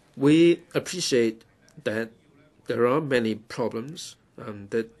 We appreciate that there are many problems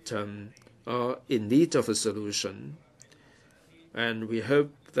that are in need of a solution, and we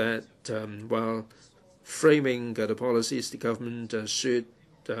hope that while framing the policies, the government should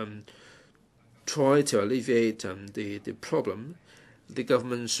try to alleviate the problem. The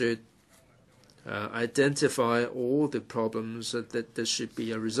government should identify all the problems that there should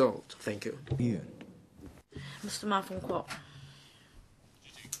be a result. Thank you. Mr. Ma Tung-kwok.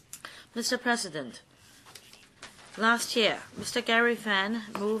 Mr. President, last year, Mr. Gary Fan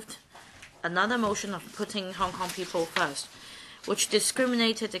moved another motion of putting Hong Kong people first, which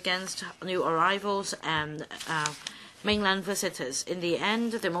discriminated against new arrivals and mainland visitors. In the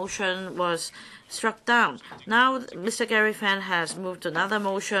end, the motion was struck down. Now, Mr. Gary Fan has moved another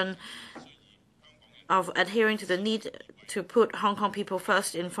motion of adhering to the need to put Hong Kong people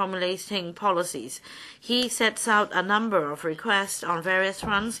first in formulating policies. He sets out a number of requests on various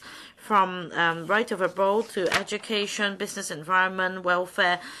fronts, from right of abode to education, business environment,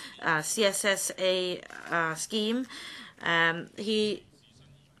 welfare, CSSA scheme. He,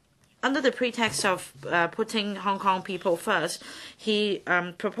 under the pretext of putting Hong Kong people first, he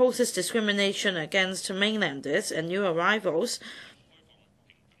proposes discrimination against mainlanders and new arrivals,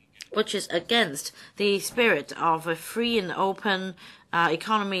 which is against the spirit of a free and open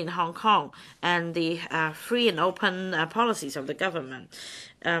economy in Hong Kong and the free and open policies of the government.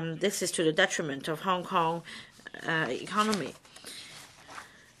 This is to the detriment of Hong Kong economy.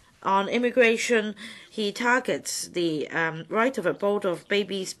 On immigration, he targets the right of abode of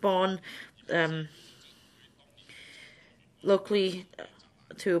babies born locally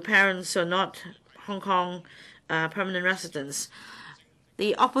to parents who are not Hong Kong permanent residents.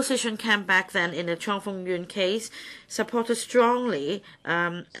 The opposition camp back then in the Chong Fung Yuen case supported strongly,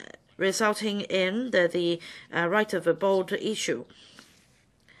 resulting in the right of abode issue.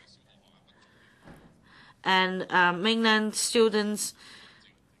 and mainland students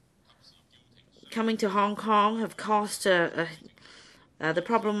coming to Hong Kong have caused the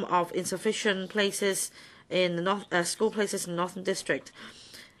problem of insufficient places in the school places in the Northern District.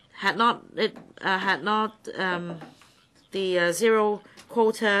 Had not the zero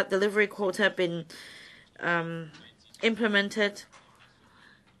quota delivery quota been implemented,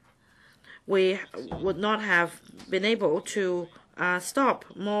 we would not have been able to stop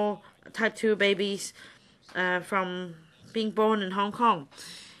more type 2 babies from being born in Hong Kong.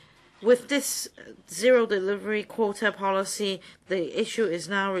 With this zero delivery quota policy, the issue is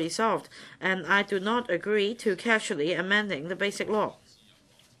now resolved, and I do not agree to casually amending the Basic Law.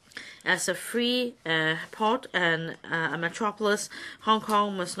 As a free port and a metropolis, Hong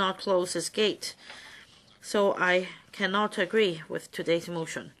Kong must not close its gate. So I cannot agree with today's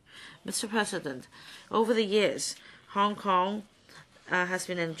motion. Mr. President, over the years, Hong Kong has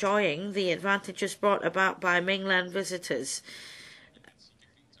been enjoying the advantages brought about by mainland visitors.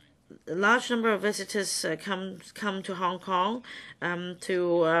 A large number of visitors come to Hong Kong and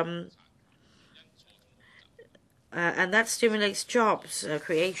that stimulates jobs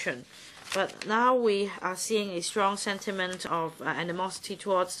creation. But now we are seeing a strong sentiment of animosity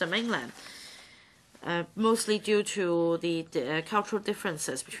towards the mainland, mostly due to the cultural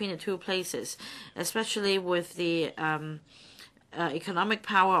differences between the two places, especially with the economic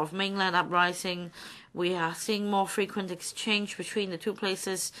power of mainland uprising. We are seeing more frequent exchange between the two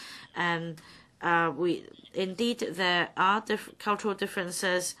places, and there are cultural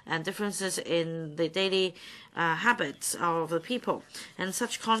differences and differences in the daily habits of the people, and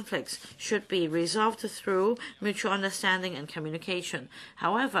such conflicts should be resolved through mutual understanding and communication.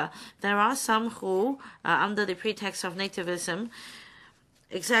 However, there are some who, under the pretext of nativism,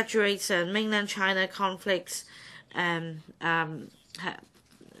 exaggerates mainland China conflicts and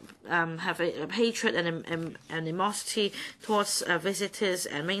have a hatred and animosity towards visitors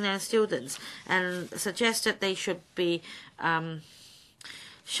and mainland students, and suggest that they should be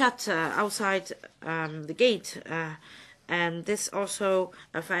shut outside the gate, and this also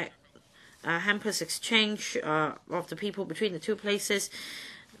hampers exchange of the people between the two places,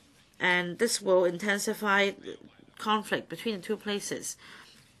 and this will intensify conflict between the two places.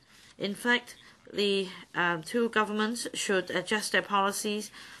 In fact, the two governments should adjust their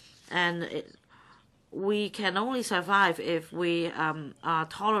policies, and we can only survive if we are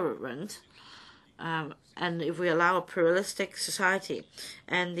tolerant and if we allow a pluralistic society.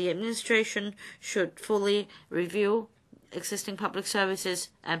 And the administration should fully review existing public services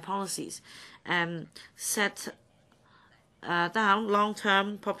and policies and set down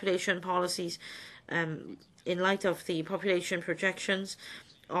long-term population policies in light of the population projections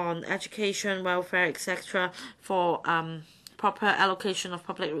on education, welfare, etc., for proper allocation of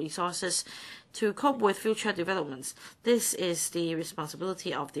public resources to cope with future developments. This is the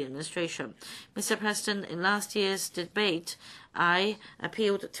responsibility of the administration. Mr. President, in last year's debate, I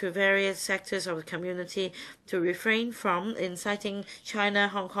appealed to various sectors of the community to refrain from inciting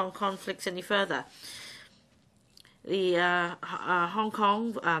China-Hong Kong conflicts any further. The Hong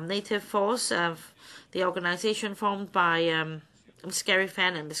Kong Native Force, the organization formed by Ms. Gary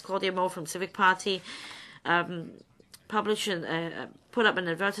Fan and Ms. Claudia Mo from Civic Party, put up an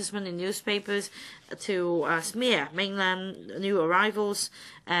advertisement in newspapers to smear mainland new arrivals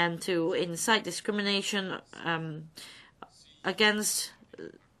and to incite discrimination against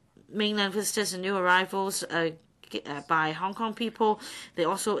mainland visitors and new arrivals by Hong Kong people. They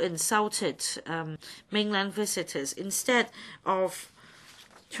also insulted mainland visitors instead of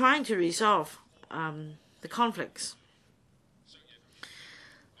trying to resolve the conflicts.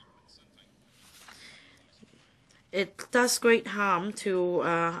 It does great harm to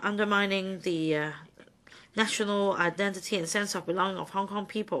undermining the national identity and sense of belonging of Hong Kong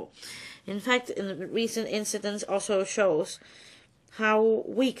people. In fact, in recent incidents also shows how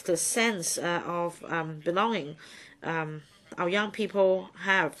weak the sense of belonging our young people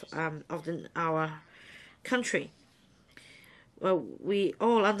have of our country. Well, we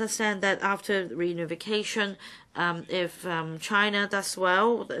all understand that after reunification, if China does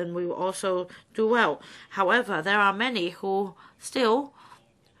well, then we will also do well. However, there are many who still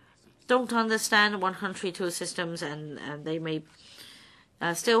don't understand one country, two systems, and they may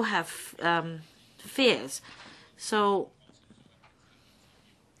still have fears. So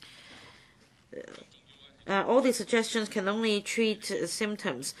all these suggestions can only treat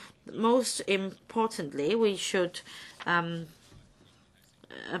symptoms. Most importantly, we should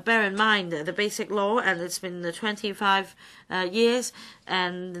bear in mind the Basic Law, and it's been 25 years,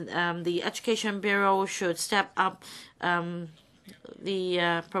 and the Education Bureau should step up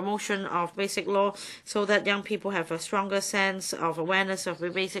the promotion of basic law so that young people have a stronger sense of awareness of the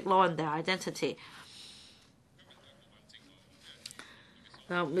basic law and their identity.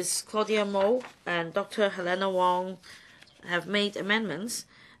 Now, Ms. Claudia Mo and Dr. Helena Wong have made amendments,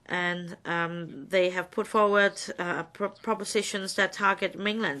 and they have put forward propositions that target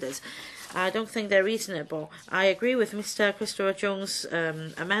mainlanders. I don't think they're reasonable. I agree with Mr. Christopher Jones'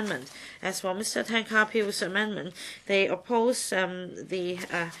 amendment. As for Mr. Ka-piu's amendment, they oppose the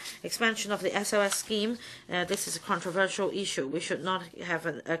expansion of the SOS scheme. This is a controversial issue. We should not have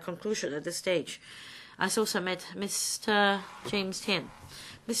a conclusion at this stage. I so submit. Mr. James Tian.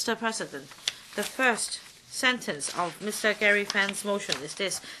 Mr. President, the first sentence of Mr. Gary Fan's motion is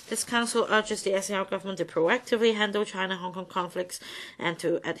this. This Council urges the SAR Government to proactively handle China-Hong Kong conflicts and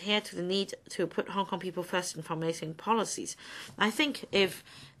to adhere to the need to put Hong Kong people first in formulating policies. I think if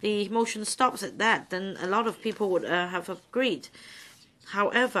the motion stops at that, then a lot of people would have agreed.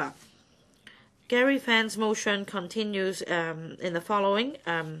 However, Gary Fan's motion continues in the following.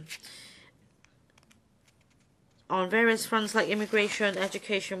 On various fronts like immigration,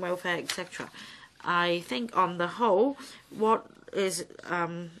 education, welfare, etc. I think on the whole, what is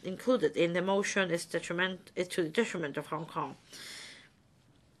included in the motion is to the detriment of Hong Kong.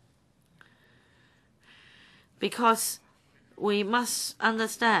 Because we must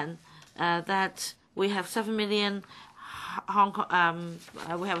understand that we have 7 million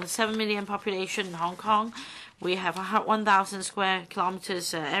we have a 7 million population in Hong Kong. We have a 1,000 square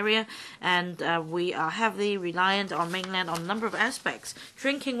kilometers area, and we are heavily reliant on mainland on a number of aspects.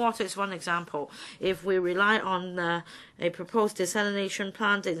 Drinking water is one example. If we rely on a proposed desalination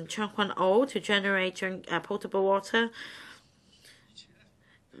plant in Tung-kwok to generate potable water,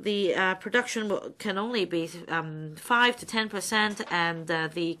 the production can only be 5 to 10%, and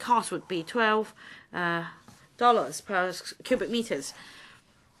the cost would be $12 per cubic meters.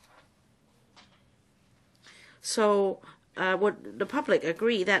 So would the public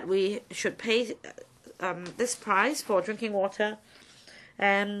agree that we should pay this price for drinking water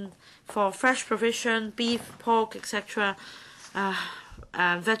and for fresh provision, beef, pork, etc.,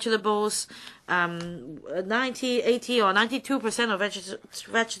 vegetables, 90, 80 or 92% of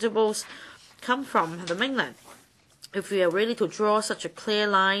vegetables come from the mainland? If we are really to draw such a clear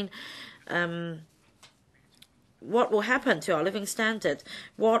line, what will happen to our living standard?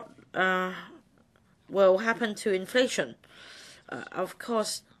 What will happen to inflation? Of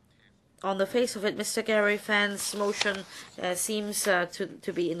course, on the face of it, Mr. Gary Fan's motion seems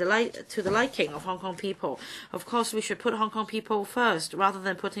to be to the liking of Hong Kong people. Of course, we should put Hong Kong people first rather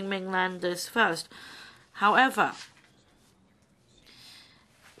than putting mainlanders first. However,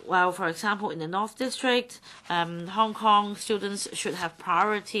 well, for example, in the North District, Hong Kong students should have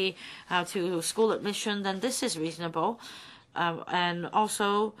priority to school admission, then this is reasonable. And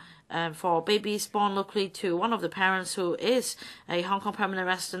also, for babies born locally to one of the parents who is a Hong Kong permanent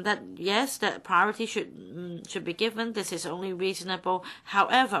resident, that yes, that priority should be given. This is only reasonable.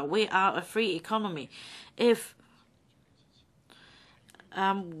 However, we are a free economy. If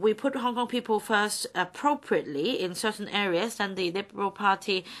we put Hong Kong people first appropriately in certain areas, then the Liberal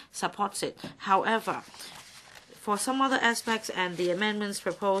Party supports it. However, for some other aspects and the amendments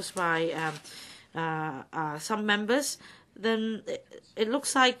proposed by some members, then it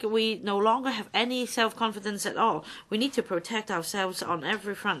looks like we no longer have any self-confidence at all. We need to protect ourselves on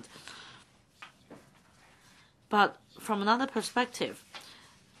every front. But from another perspective,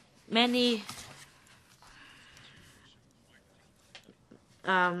 many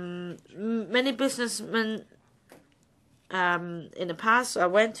businessmen in the past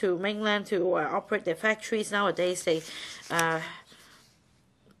went to mainland to operate their factories. Nowadays, they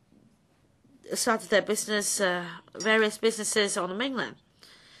started their business, various businesses on the mainland.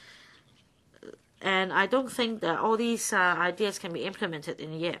 And I don't think that all these ideas can be implemented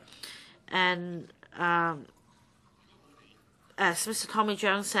in a year. And as Mr. Tommy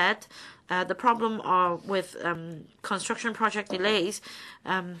Cheung said, the problem with construction project delays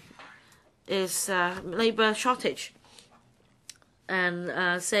is labor shortage.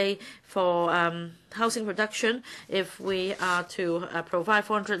 And say for housing production, if we are to provide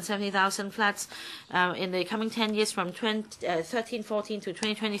 470,000 flats in the coming 10 years from 13-14 to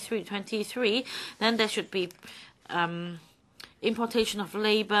 2023-23, then there should be importation of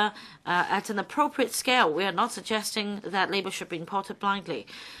labor at an appropriate scale. We are not suggesting that labor should be imported blindly.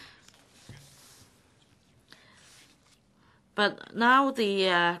 But now the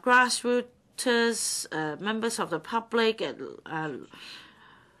grassroots members of the public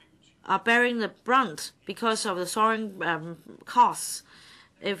are bearing the brunt because of the soaring costs.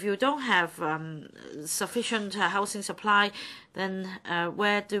 if you don't have sufficient housing supply, then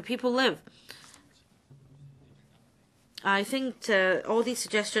where do people live? I think all these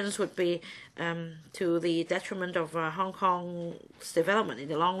suggestions would be to the detriment of Hong Kong's development in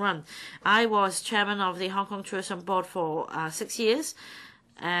the long run. I was chairman of the Hong Kong Tourism Board for 6 years,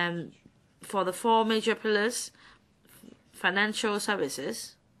 and for the 4 major pillars: financial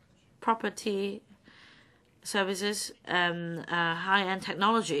services, property services, and high-end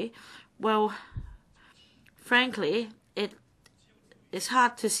technology. Well, frankly, it's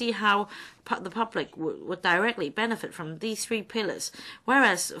hard to see how the public would directly benefit from these 3 pillars.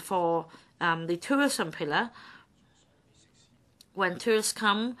 Whereas for the tourism pillar, when tourists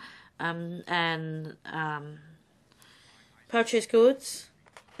come and purchase goods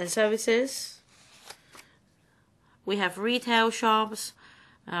and services, we have retail shops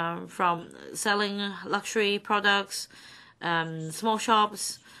from selling luxury products, small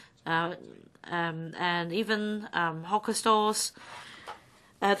shops, and even hawker stores.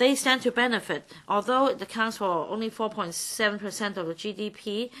 They stand to benefit. Although it accounts for only 4.7% of the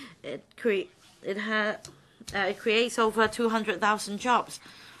GDP, it creates over 200,000 jobs.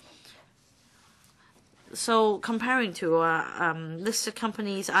 So comparing to listed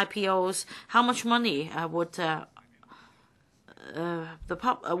companies, IPOs, how much money would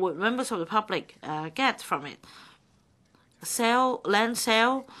members of the public get from it? Land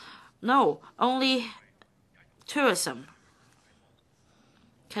sale? No, only tourism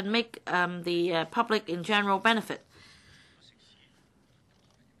can make the public in general benefit.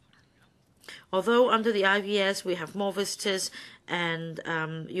 Although under the IVS we have more visitors and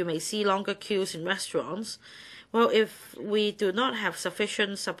you may see longer queues in restaurants, well, if we do not have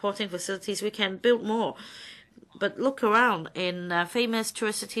sufficient supporting facilities, we can build more. But look around in famous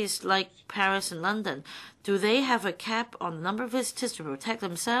tourist cities like Paris and London. Do they have a cap on the number of visitors to protect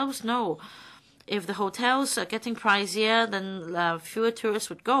themselves? No. If the hotels are getting pricier, then fewer tourists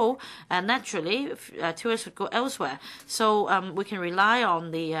would go, and naturally, tourists would go elsewhere. So we can rely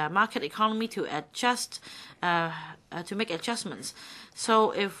on the market economy to adjust, to make adjustments.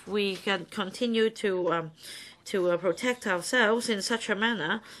 So if we can continue to protect ourselves in such a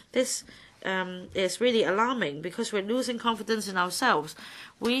manner, this is really alarming because we're losing confidence in ourselves.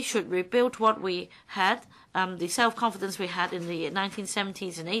 We should rebuild what we had, the self-confidence we had in the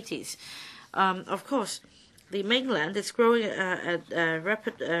 1970s and 80s. Of course, the mainland is growing at a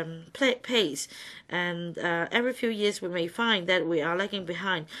rapid pace, and every few years we may find that we are lagging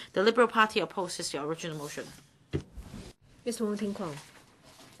behind. The Liberal Party opposes the original motion. Mr. Wong Tung-kwok.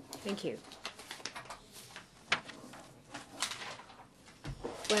 Thank you.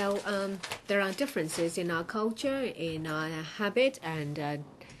 Well, there are differences in our culture, in our habit, and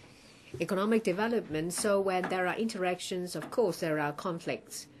economic development. So when there are interactions, of course, there are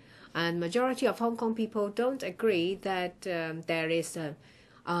conflicts. And majority of Hong Kong people don't agree that there is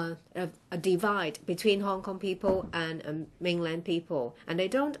a divide between Hong Kong people and mainland people. And they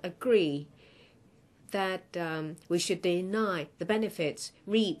don't agree that we should deny the benefits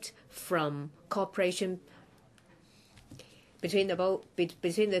reaped from cooperation between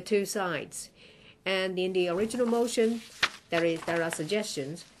the two sides. And in the original motion, there are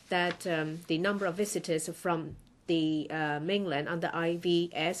suggestions that the number of visitors from the mainland under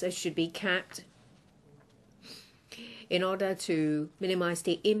IVS should be capped in order to minimize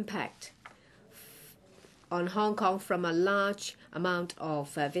the impact on Hong Kong from a large amount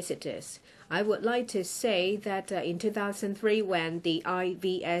of visitors. I would like to say that in 2003, when the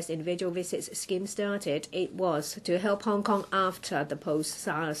IVS individual visits scheme started, it was to help Hong Kong after the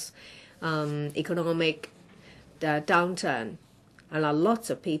post-SARS economic downturn. And lots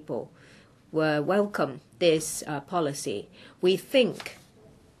of people were welcome this policy. We think,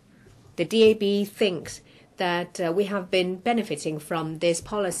 the DAB thinks that we have been benefiting from this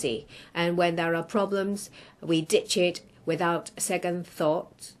policy, and when there are problems, we ditch it without second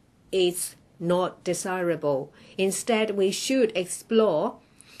thought. It's not desirable. Instead, we should explore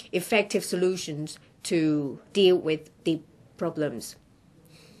effective solutions to deal with the problems.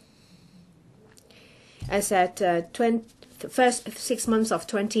 As at first 6 months of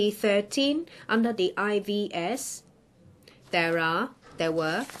 2013, under the IVS, there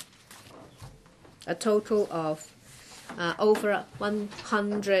were a total of over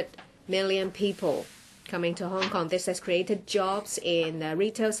 100 million people coming to Hong Kong. This has created jobs in the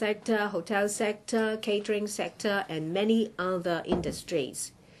retail sector, hotel sector, catering sector, and many other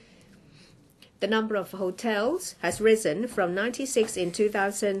industries. The number of hotels has risen from 96 in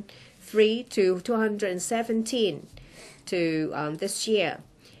 2003 to 217 to this year.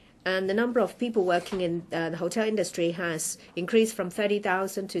 And the number of people working in the hotel industry has increased from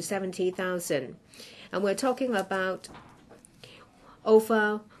 30,000 to 70,000. And we're talking about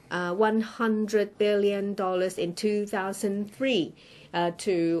over $100 billion in 2003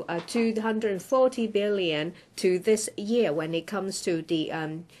 to $240 billion to this year when it comes to the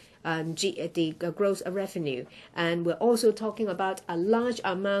gross revenue. And we're also talking about a large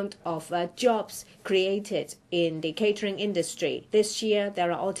amount of jobs created in the catering industry. This year,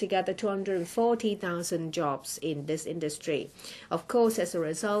 there are altogether 240,000 jobs in this industry. Of course, as a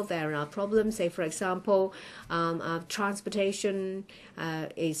result, there are problems. Say, for example, transportation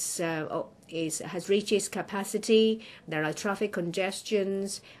has reached its capacity. There are traffic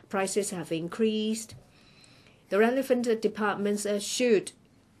congestions. Prices have increased. The relevant departments should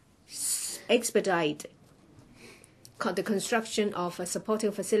expedite the construction of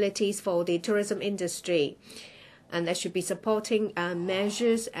supporting facilities for the tourism industry, and there should be supporting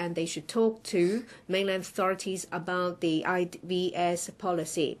measures, and they should talk to mainland authorities about the IVS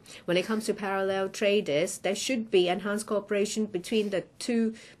policy. When it comes to parallel traders, there should be enhanced cooperation between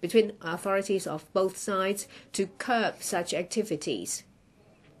authorities of both sides to curb such activities.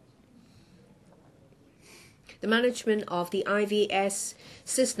 The management of the IVS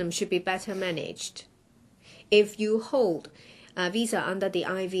system should be better managed. If you hold a visa under the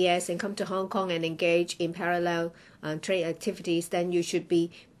IVS and come to Hong Kong and engage in parallel trade activities, then you should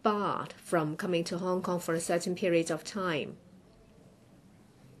be barred from coming to Hong Kong for a certain period of time.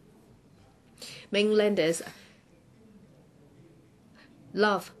 Mainlanders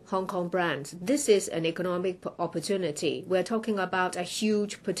love Hong Kong brands. This is an economic opportunity. We're talking about a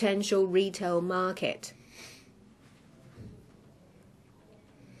huge potential retail market.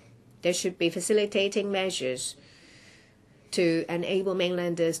 There should be facilitating measures to enable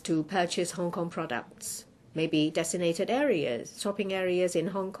mainlanders to purchase Hong Kong products, maybe designated areas, shopping areas in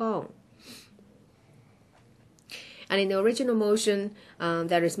Hong Kong. And in the original motion,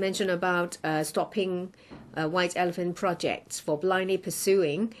 there is mention about stopping white elephant projects for blindly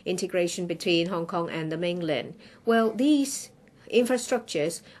pursuing integration between Hong Kong and the mainland. Well, these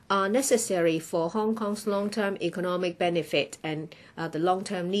infrastructures are necessary for Hong Kong's long-term economic benefit and the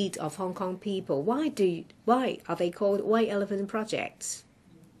long-term needs of Hong Kong people. Why are they called white elephant projects?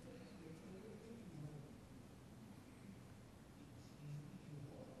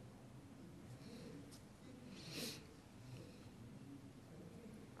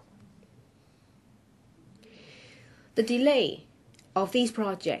 The delay of these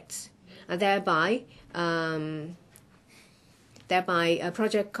projects and thereby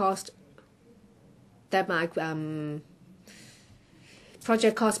project cost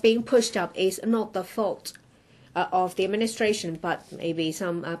being pushed up is not the fault of the administration, but maybe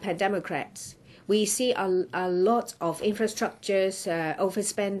some Democrats. We see a lot of infrastructures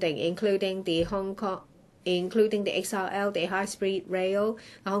overspending, including the XRL, the high-speed rail,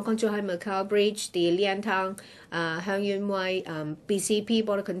 the Hong Kong-Zhuhai-Macau Bridge, the Liantang, Hang Yun Wai, BCP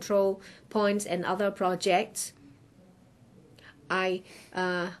border control points, and other projects. I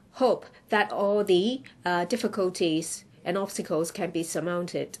hope that all the difficulties and obstacles can be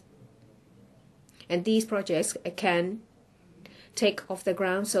surmounted, and these projects can take off the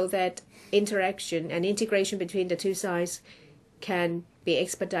ground so that interaction and integration between the two sides can be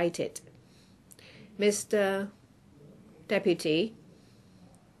expedited. Mr. Deputy,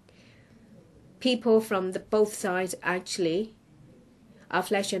 people from both sides actually are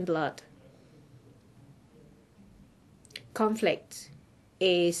flesh and blood. Conflict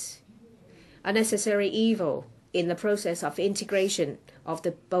is a necessary evil in the process of integration of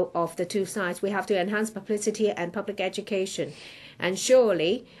the two sides. We have to enhance publicity and public education, and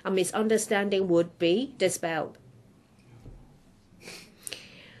surely a misunderstanding would be dispelled.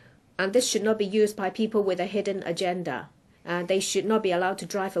 And this should not be used by people with a hidden agenda. They should not be allowed to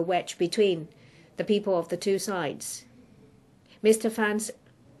drive a wedge between the people of the two sides. Mr. Fan's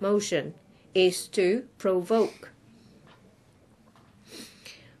motion is to provoke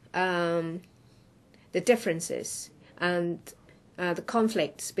the differences and the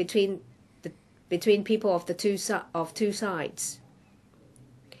conflicts between people of two sides,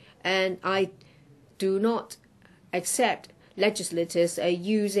 and I do not accept legislators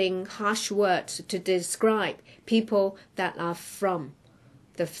using harsh words to describe people that are from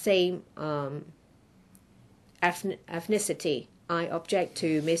the same ethnicity. I object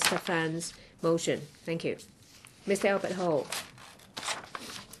to Mr. Fan's motion. Thank you. Mr. Albert Ho.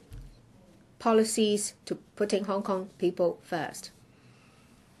 Policies to putting Hong Kong people first.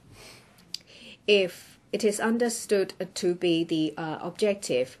 If it is understood to be the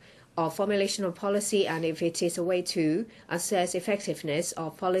objective of formulation of policy, and if it is a way to assess effectiveness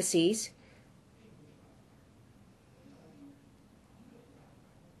of policies,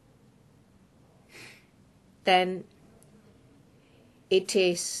 then it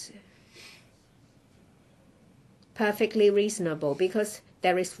is perfectly reasonable, because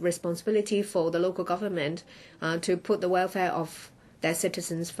there is responsibility for the local government to put the welfare of their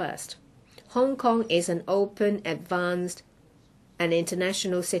citizens first. Hong Kong is an open, advanced, and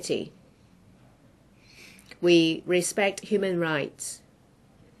international city. We respect human rights.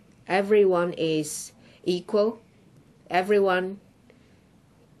 Everyone is equal. Everyone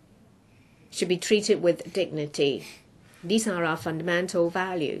should be treated with dignity. These are our fundamental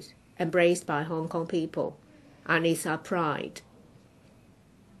values embraced by Hong Kong people, and it's our pride.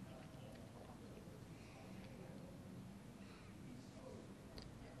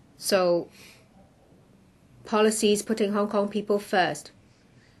 So, policies putting Hong Kong people first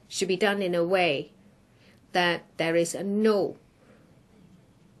should be done in a way that there is no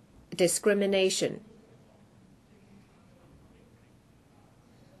discrimination.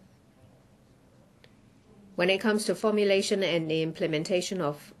 When it comes to formulation and the implementation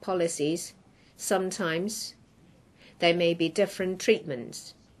of policies, sometimes there may be different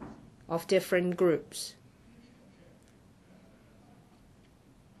treatments of different groups.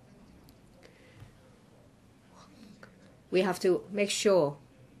 We have to make sure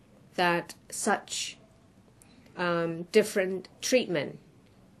that such different treatment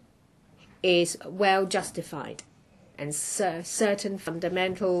is well justified, and certain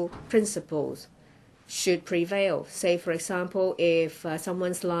fundamental principles should prevail. Say, for example, if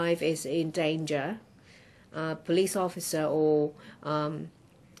someone's life is in danger, a police officer or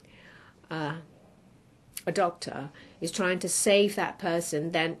a doctor is trying to save that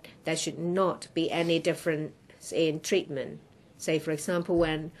person, then there should not be any difference in treatment. Say, for example,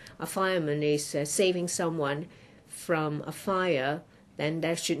 when a fireman is saving someone from a fire, then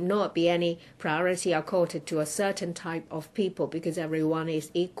there should not be any priority accorded to a certain type of people, because everyone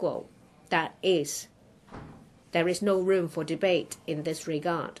is equal. There is no room for debate in this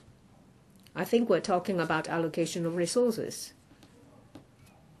regard. I think we're talking about allocation of resources.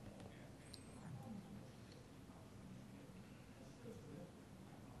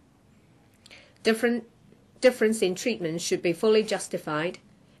 Difference in treatment should be fully justified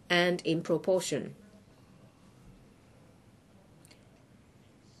and in proportion.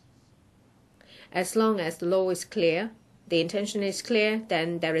 As long as the law is clear, the intention is clear,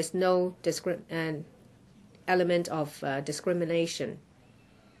 then there is no element of discrimination.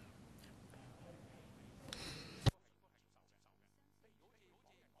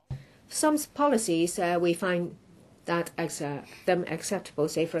 Some policies we find that them acceptable.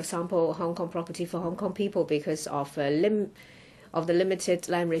 Say, for example, Hong Kong property for Hong Kong people, because of the limited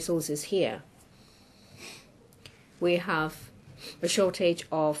land resources here. We have a shortage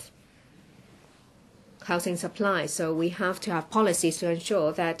of housing supply, so we have to have policies to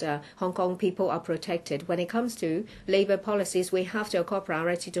ensure that Hong Kong people are protected. When it comes to labor policies, we have to accord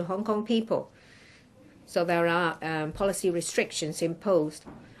priority to Hong Kong people. So there are policy restrictions imposed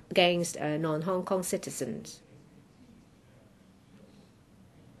against non-Hong Kong citizens.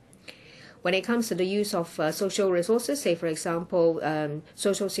 When it comes to the use of social resources, say, for example,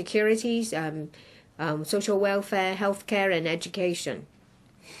 social securities, social welfare, healthcare, and education,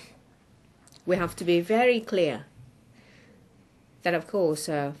 we have to be very clear that, of course,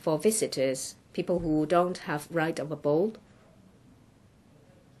 for visitors, people who don't have right of abode,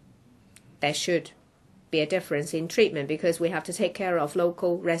 there should be a difference in treatment, because we have to take care of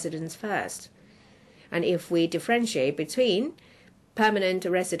local residents first. And if we differentiate between permanent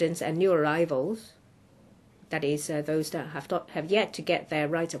residents and new arrivals, that is, those that have yet to get their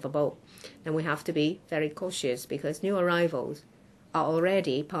right of abode, then we have to be very cautious, because new arrivals are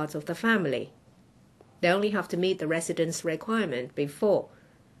already part of the family. They only have to meet the residence requirement before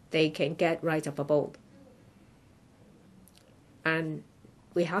they can get right of abode. And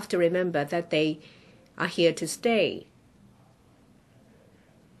we have to remember that they are here to stay.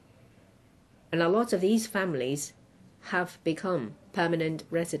 And a lot of these families have become permanent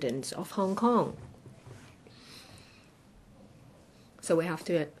residents of Hong Kong. So we have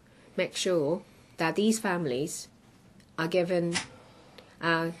to make sure that these families are given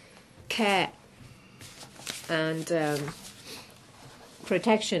care and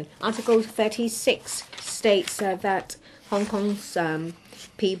protection. Article 36 states that Hong Kong's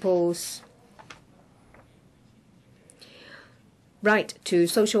people's right to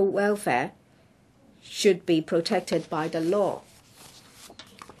social welfare should be protected by the law.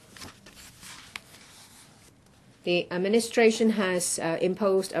 The administration has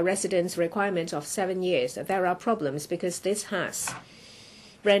imposed a residence requirement of 7 years. There are problems because this has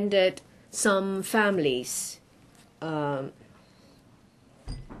rendered some families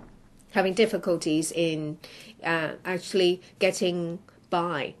having difficulties in actually getting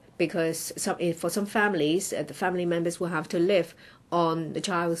by, because for some families, the family members will have to live on the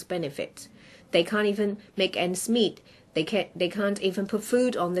child's benefits. They can't even make ends meet. They can't even put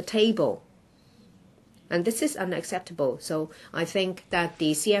food on the table. And this is unacceptable. So I think that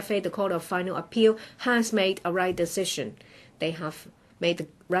the CFA, the Court of Final Appeal, has made a right decision. They have made the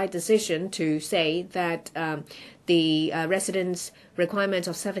right decision to say that the residence requirement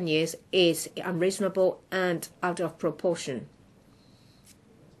of 7 years is unreasonable and out of proportion.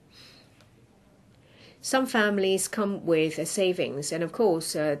 Some families come with savings, and of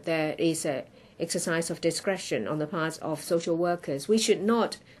course there is a exercise of discretion on the part of social workers. We should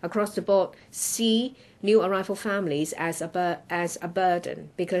not, across the board, see new arrival families as a burden,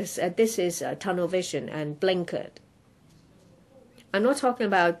 because this is tunnel vision and blinkered. I'm not talking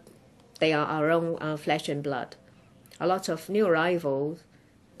about they are our own flesh and blood. A lot of new arrivals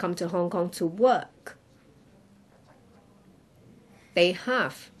come to Hong Kong to work. They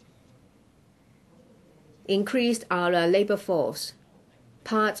have increased our labor force.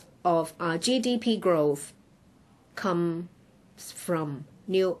 Part of our GDP growth comes from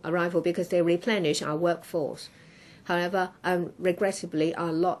new arrival because they replenish our workforce. However, regrettably,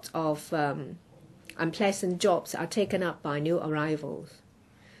 a lot of unpleasant jobs are taken up by new arrivals.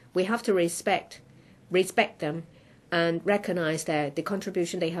 We have to respect them and recognize that the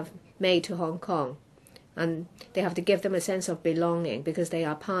contribution they have made to Hong Kong, and they have to give them a sense of belonging because they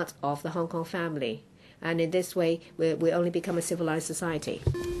are part of the Hong Kong family. And in this way, we only become a civilized society.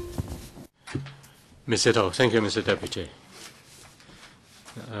 Mr. To, thank you, Mr. Deputy.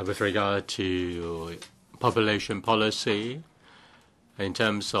 With regard to population policy, in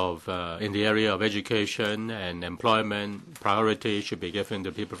terms of in the area of education and employment, priority should be given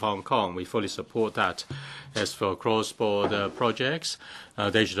to people of Hong Kong. We fully support that. As for cross-border projects,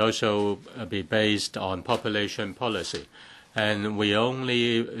 they should also be based on population policy. And we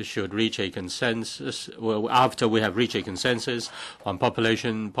only should reach a consensus. Well, after we have reached a consensus on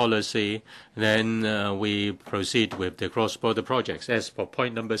population policy, then we proceed with the cross-border projects. As for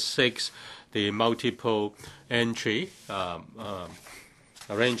point number 6, the multiple entry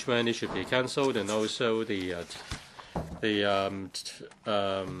arrangement, it should be cancelled, and also the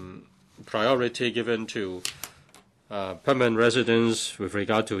priority given to permanent residents with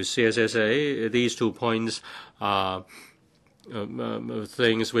regard to CSSA. These 2 points are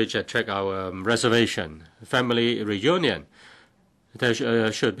things which attract our reservation. Family reunion,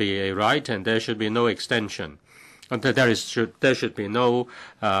 there should be a right, and there should be no extension. There should be no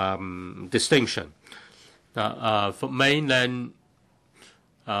distinction. For mainland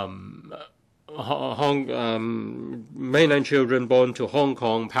mainland children born to Hong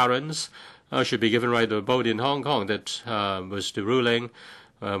Kong parents should be given right to abode in Hong Kong. That was the ruling.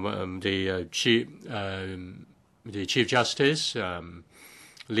 The Chief Justice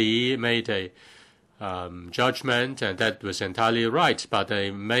Lee made a judgment, and that was entirely right. But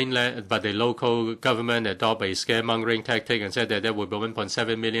the local government adopted a scaremongering tactic and said that there would be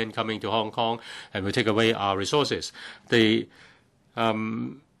 1.7 million coming to Hong Kong and will take away our resources. The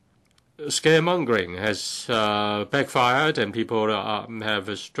scaremongering has backfired, and people have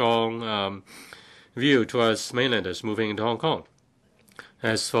a strong view towards mainlanders moving into Hong Kong.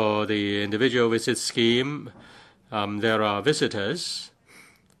 As for the individual visit scheme, there are visitors.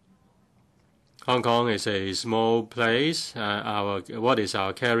 Hong Kong is a small place. What is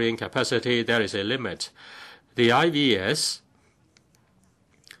our carrying capacity? There is a limit. The IVS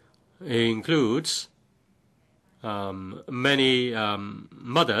includes many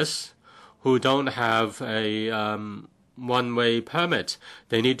mothers who don't have a one-way permit.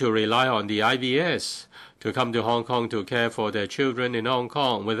 They need to rely on the IVS to come to Hong Kong to care for their children in Hong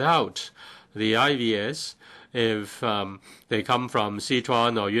Kong. Without the IVS, if they come from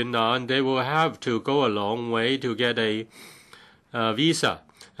Sichuan or Yunnan, they will have to go a long way to get a visa.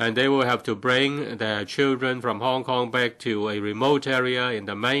 And they will have to bring their children from Hong Kong back to a remote area in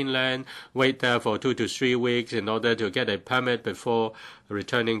the mainland, wait there for 2 to 3 weeks in order to get a permit before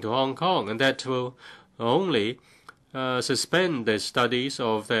returning to Hong Kong. And that will only suspend the studies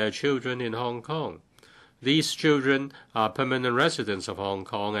of their children in Hong Kong. These children are permanent residents of Hong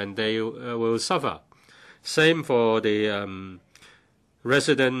Kong, and they will suffer. Same for the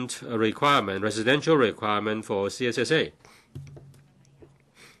residential requirement for CSSA.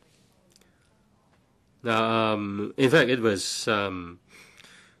 Now, in fact, it was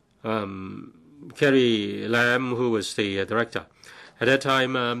Carrie Lam, who was the director. At that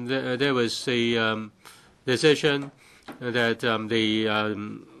time, there was the decision that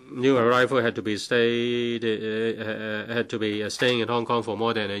the new arrival had to be staying in Hong Kong for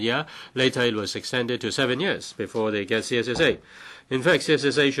more than a year. Later, it was extended to 7 years before they get CSSA. In fact,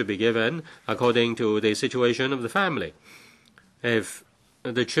 CSSA should be given according to the situation of the family. If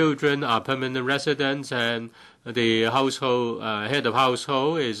the children are permanent residents and the household head of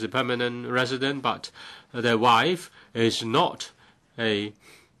household is a permanent resident, but their wife is not a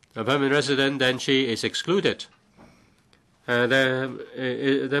permanent resident, then she is excluded.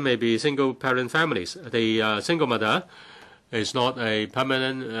 There may be single-parent families. The single mother is not a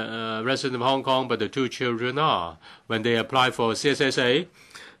permanent resident of Hong Kong, but the 2 children are. When they apply for CSSA,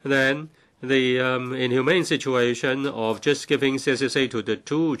 then the inhumane situation of just giving CSSA to the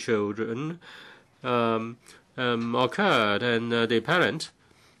 2 children occurred, and the parent,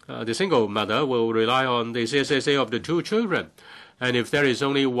 the single mother, will rely on the CSSA of the 2 children. And if there is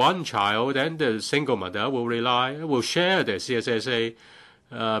only 1 child, then the single mother will share the CSSA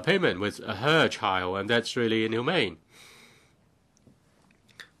payment with her child, and that's really inhumane.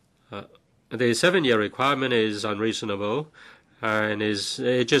 The 7-year requirement is unreasonable, and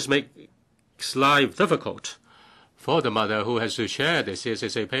it just makes life difficult for the mother who has to share the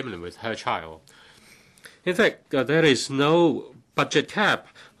CSSA payment with her child. In fact, there is no budget cap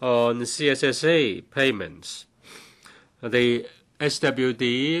on CSSA payments. The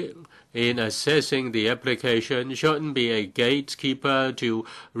SWD, in assessing the application, shouldn't be a gatekeeper to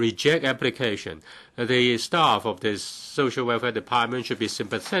reject application. The staff of the Social Welfare Department should be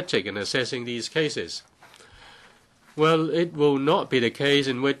sympathetic in assessing these cases. Well, it will not be the case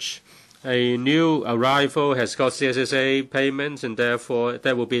in which a new arrival has got CSSA payments, and therefore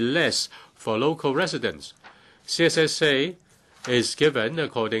there will be less for local residents. CSSA is given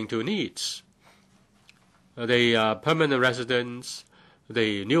according to needs. The permanent residents,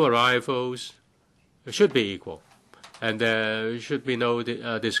 the new arrivals should be equal, and there should be no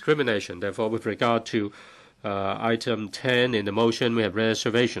discrimination. Therefore, with regard to item 10 in the motion, we have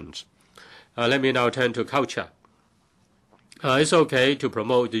reservations. Let me now turn to culture. It's okay to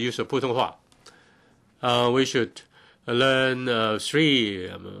promote the use of Putonghua. We should learn 3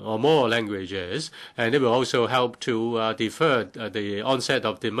 or more languages, and it will also help to defer the onset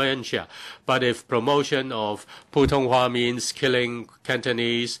of dementia. But if promotion of Putonghua means killing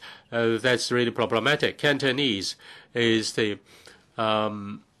Cantonese, that's really problematic. Cantonese is the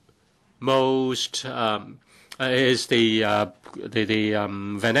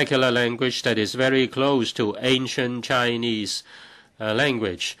vernacular language that is very close to ancient Chinese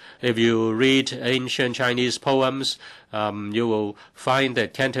language. If you read ancient Chinese poems, you will find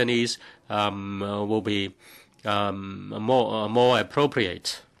that Cantonese will be more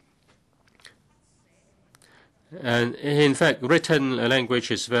appropriate. And in fact, written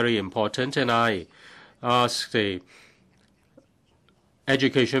language is very important, and I ask the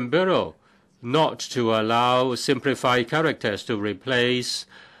Education Bureau not to allow simplified characters to replace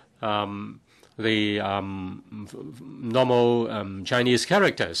the normal Chinese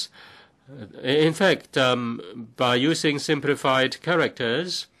characters. In fact, by using simplified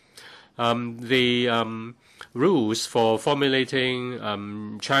characters, the rules for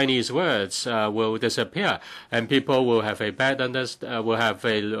formulating Chinese words will disappear, and people will have a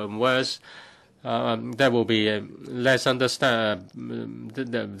worse. There will be less the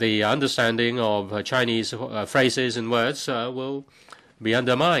understanding of Chinese phrases and words will be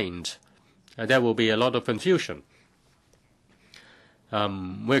undermined. There will be a lot of confusion.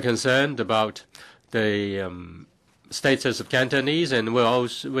 We're concerned about the status of Cantonese, and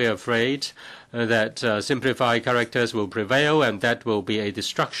we're afraid that simplified characters will prevail, and that will be a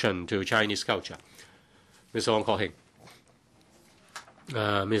destruction to Chinese culture. Mr. Hon Gary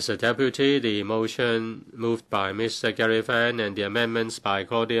Fan. Mr. Deputy, the motion moved by Mr. Gary Fan and the amendments by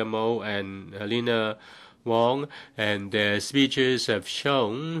Claudia Mo and Helena Wong, and their speeches have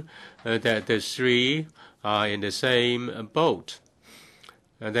shown that the 3 are in the same boat.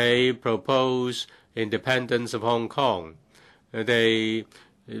 They propose independence of Hong Kong. They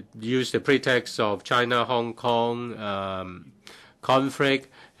use the pretext of China-Hong Kong conflict,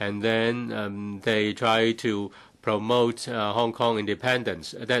 and then they try to promote Hong Kong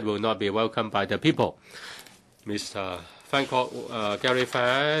independence. That will not be welcomed by the people. Mr. Gary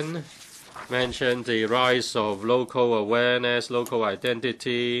Fan mentioned the rise of local awareness, local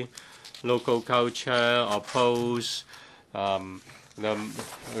identity, local culture, oppose the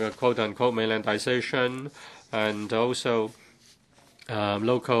quote-unquote mainlandization, and also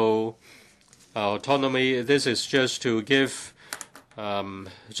local autonomy. This is just to give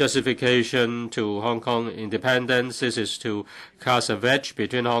justification to Hong Kong independence. This is to cast a wedge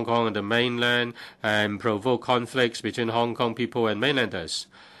between Hong Kong and the mainland and provoke conflicts between Hong Kong people and mainlanders.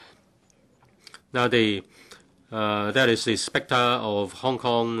 Now, that is the specter of Hong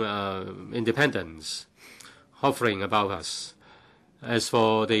Kong independence hovering about us. As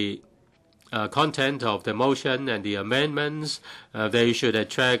for the content of the motion and the amendments, they should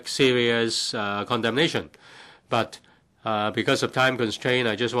attract serious condemnation. But because of time constraint,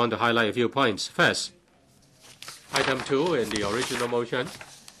 I just want to highlight a few points. First, item 2 in the original motion.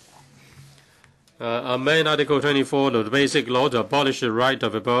 Amend Article 24 of the Basic Law to abolish the right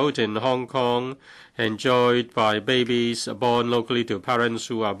of abode in Hong Kong enjoyed by babies born locally to parents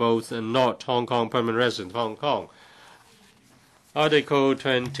who are both not Hong Kong permanent residents of Hong Kong. Article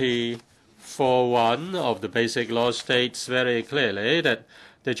 24(1) of the Basic Law states very clearly that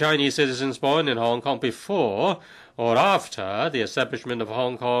the Chinese citizens born in Hong Kong before or after the establishment of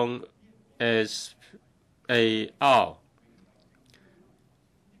Hong Kong SAR.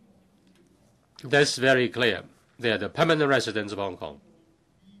 That's very clear. They are the permanent residents of Hong Kong.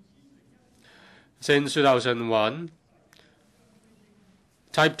 Since 2001,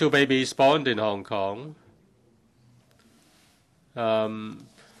 Type 2 babies born in Hong Kong have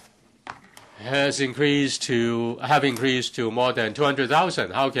increased to more than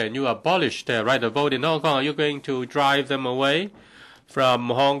 200,000. How can you abolish their right of vote in Hong Kong? Are you going to drive them away from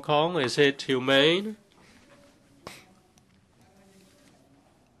Hong Kong? Is it humane?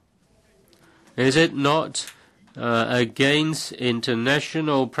 Is it not against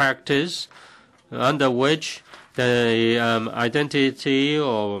international practice under which the identity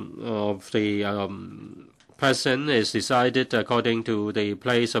of the person is decided according to the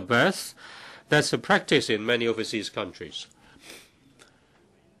place of birth? That's a practice in many overseas countries.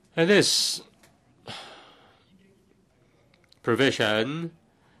 And this provision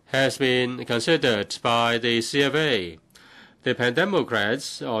has been considered by the CFA. The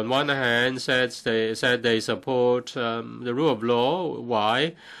Pan-Democrats, on one hand, said they support the rule of law.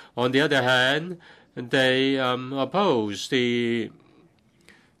 Why? On the other hand, they oppose the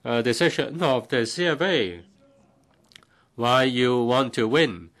decision of the CFA. Why you want to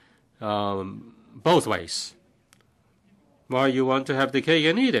win both ways? Why you want to have the cake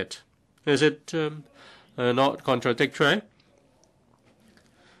and eat it? Is it not contradictory?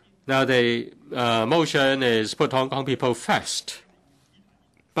 Now, the motion is put Hong Kong people first.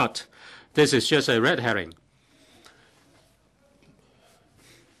 But this is just a red herring.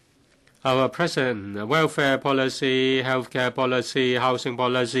 Our present welfare policy, healthcare policy, housing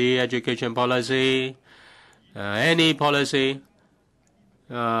policy, education policy, any policy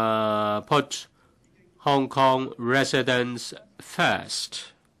put Hong Kong residents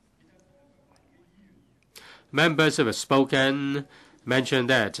first. Members have spoken, mentioned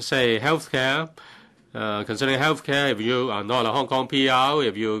that, say, healthcare, concerning healthcare, if you are not a Hong Kong PR,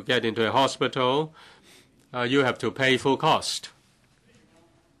 if you get into a hospital, you have to pay full cost.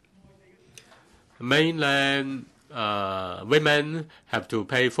 Mainland women have to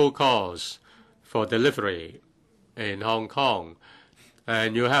pay full cost for delivery in Hong Kong.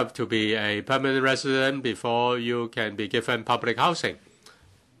 And you have to be a permanent resident before you can be given public housing.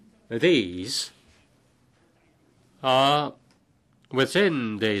 These are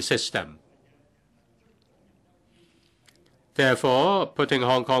within the system. Therefore, putting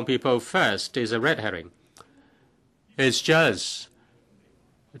Hong Kong people first is a red herring. It's just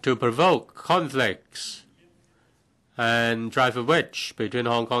to provoke conflicts and drive a wedge between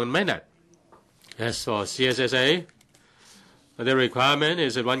Hong Kong and mainland. As for CSSA, the requirement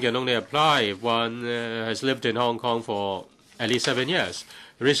is that one can only apply if one has lived in Hong Kong for at least 7 years.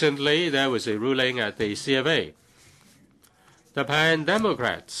 Recently, there was a ruling at the CFA. The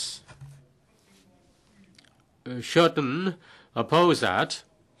Pan-Democrats shouldn't oppose that.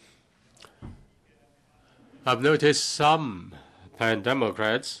 I've noticed some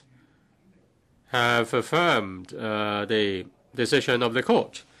Pan-Democrats have affirmed the decision of the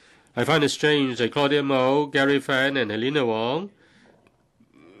court. I find it strange that Claudia Mo, Gary Fan, and Helena Wong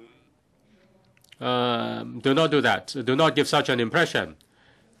do not do that, do not give such an impression.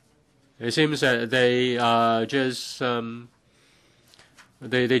 It seems that they just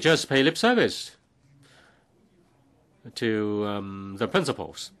they just pay lip service to the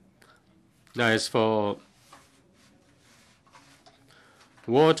principles. Now, as for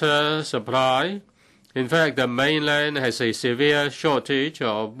water supply, in fact, the mainland has a severe shortage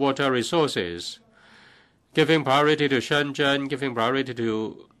of water resources. Giving priority to Shenzhen, giving priority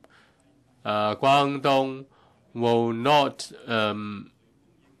to Guangdong will not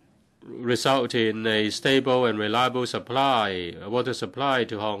result in a stable and reliable supply, water supply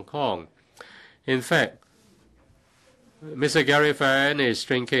to Hong Kong. In fact, Mr. Gary Fan is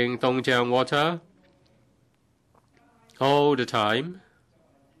drinking Dongjiang water all the time.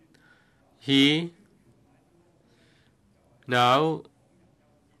 He now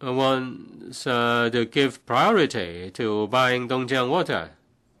wants to give priority to buying Dongjiang water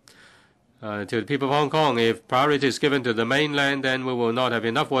to the people of Hong Kong. If priority is given to the mainland, then we will not have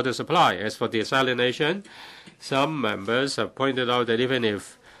enough water supply. As for desalination, some members have pointed out that even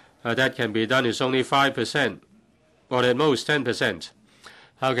if that can be done, it's only 5%, or at most 10%.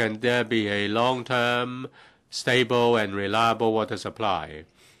 How can there be a long-term, stable and reliable water supply?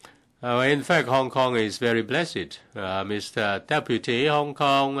 In fact, Hong Kong is very blessed. Mr. Deputy, Hong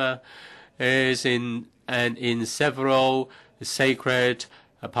Kong is in several sacred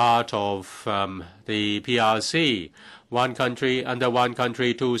part of the PRC. One country, under one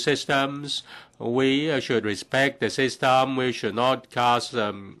country, two systems. We should respect the system. We should not cause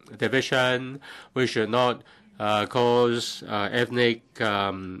division. We should not cause ethnic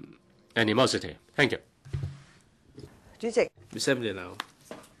animosity. Thank you. Assembly now.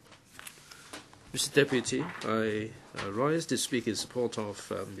 Mr. Deputy, I rise to speak in support of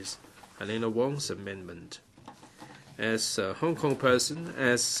Ms. Helena Wong's amendment. As a Hong Kong person,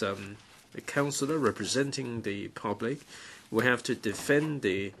 as a councillor representing the public, we have to defend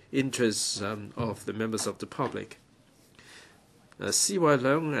the interests of the members of the public. C.Y.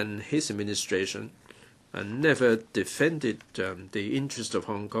 Leung and his administration never defended the interest of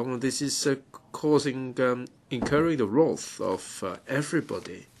Hong Kong. This is incurring the wrath of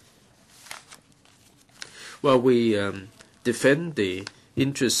everybody. While we defend the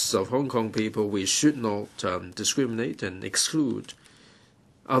interests of Hong Kong people, we should not discriminate and exclude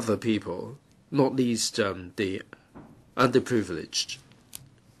other people, not least the underprivileged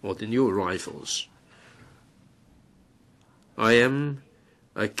or the new arrivals. I am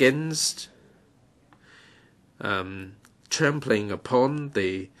against trampling upon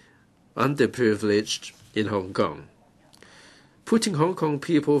the underprivileged in Hong Kong, putting Hong Kong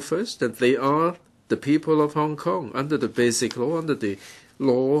people first, that they are the people of Hong Kong under the basic law, under the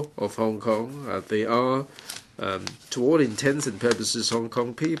law of Hong Kong. They are, to all intents and purposes, Hong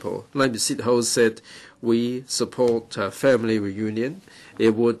Kong people. Like Ms. Ho said, we support family reunion.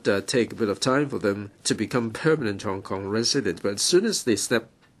 It would take a bit of time for them to become permanent Hong Kong residents, but as soon as they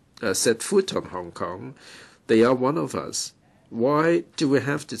set foot on Hong Kong, they are one of us. Why do we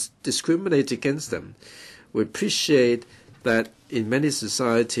have to discriminate against them? We appreciate that in many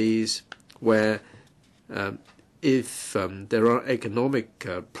societies where if there are economic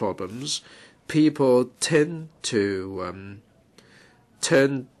problems, people tend to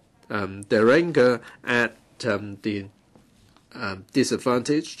turn their anger at the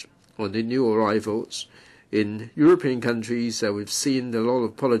disadvantaged or the new arrivals. In European countries, we've seen a lot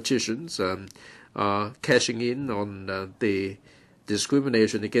of politicians are cashing in on the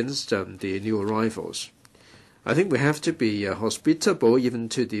discrimination against the new arrivals. I think we have to be hospitable even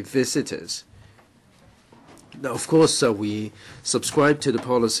to the visitors. Now, of course, we subscribe to the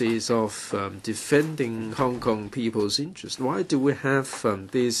policies of defending Hong Kong people's interests. Why do we have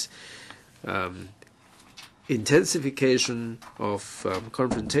this intensification of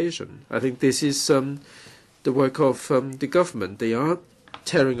confrontation? I think this is the work of the government. They are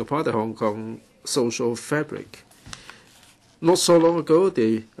tearing apart the Hong Kong social fabric. Not so long ago,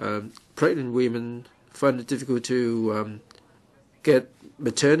 the pregnant women find it difficult to get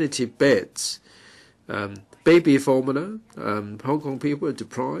maternity beds. Baby formula, Hong Kong people are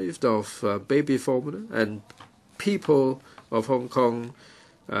deprived of baby formula, and people of Hong Kong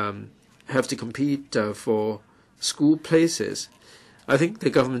have to compete for school places. I think the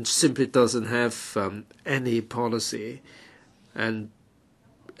government simply doesn't have any policy, and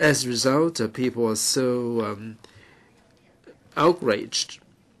as a result, people are so outraged.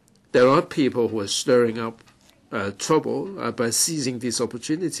 There are people who are stirring up trouble by seizing this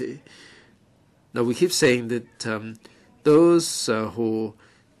opportunity. Now, we keep saying that those who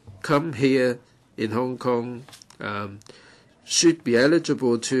come here in Hong Kong should be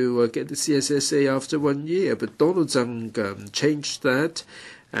eligible to get the CSSA after 1 year, but Donald Tsang changed that,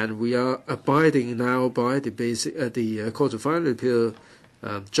 and we are abiding now by the Court of Final Appeal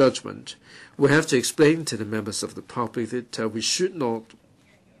judgment. We have to explain to the members of the public that we should not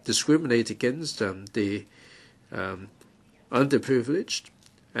discriminate against the underprivileged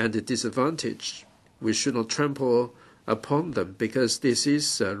and the disadvantaged. We should not trample upon them, because this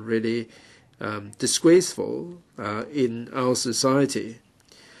is really disgraceful in our society.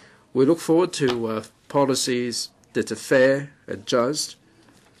 We look forward to policies that are fair and just.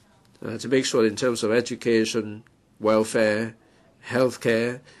 to make sure in terms of education, welfare,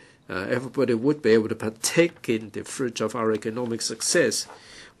 healthcare, everybody would be able to partake in the fruit of our economic success.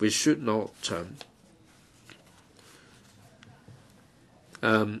 We should not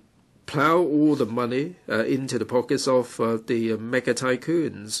plow all the money into the pockets of the mega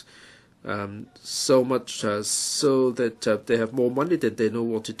tycoons, so much so that they have more money than they know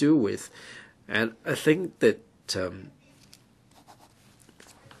what to do with. And I think that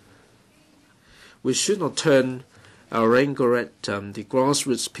we should not turn our anger at the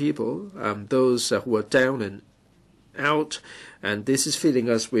grassroots people, those who are down and out, and this is filling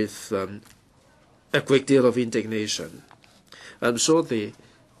us with a great deal of indignation. I'm sure the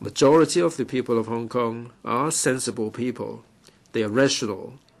majority of the people of Hong Kong are sensible people. They are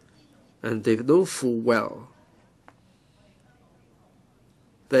rational, and they know full well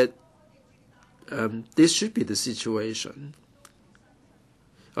that this should be the situation.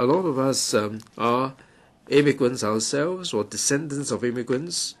 A lot of us are immigrants ourselves or descendants of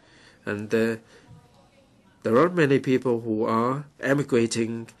immigrants, and there aren't many people who are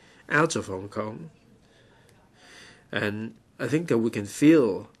emigrating out of Hong Kong. And I think that we can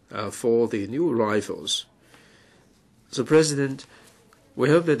feel for the new arrivals. So, President, we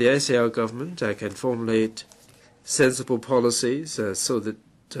hope that the SAR government can formulate sensible policies so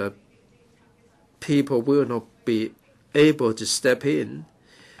that people will not be able to step in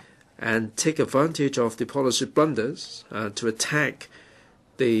and take advantage of the policy blunders to attack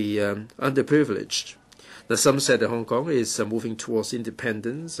the underprivileged. Now, some said that Hong Kong is moving towards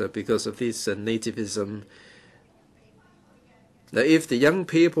independence because of this nativism. Now, if the young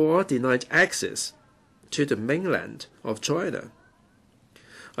people are denied access to the mainland of China,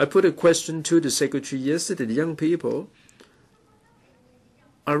 I put a question to the Secretary yesterday. The young people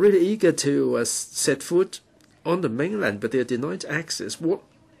are really eager to set foot on the mainland, but they are denied access. What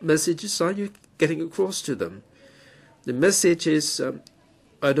messages are you getting across to them? The message is,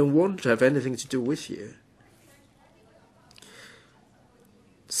 I don't want to have anything to do with you.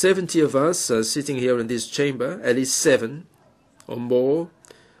 70 of us are sitting here in this chamber, at least 7 or more,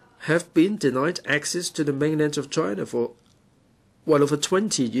 have been denied access to the mainland of China for well over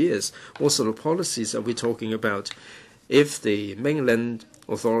 20 years. What sort of policies are we talking about? If the mainland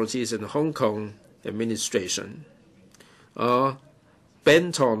authorities and the Hong Kong administration are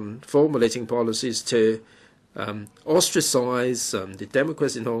bent on formulating policies to ostracize the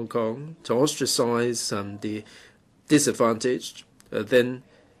Democrats in Hong Kong, to ostracize the disadvantaged, then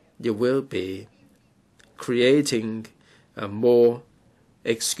you will be creating more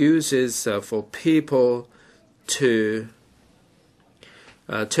excuses for people to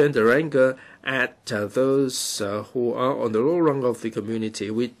turn their anger at those who are on the lower rung of the community.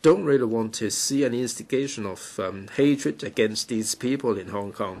 We don't really want to see an instigation of hatred against these people in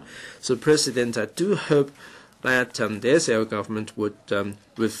Hong Kong. So, President, I do hope that the SAR government would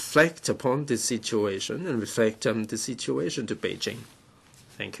reflect upon this situation and reflect the situation to Beijing.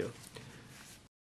 Thank you.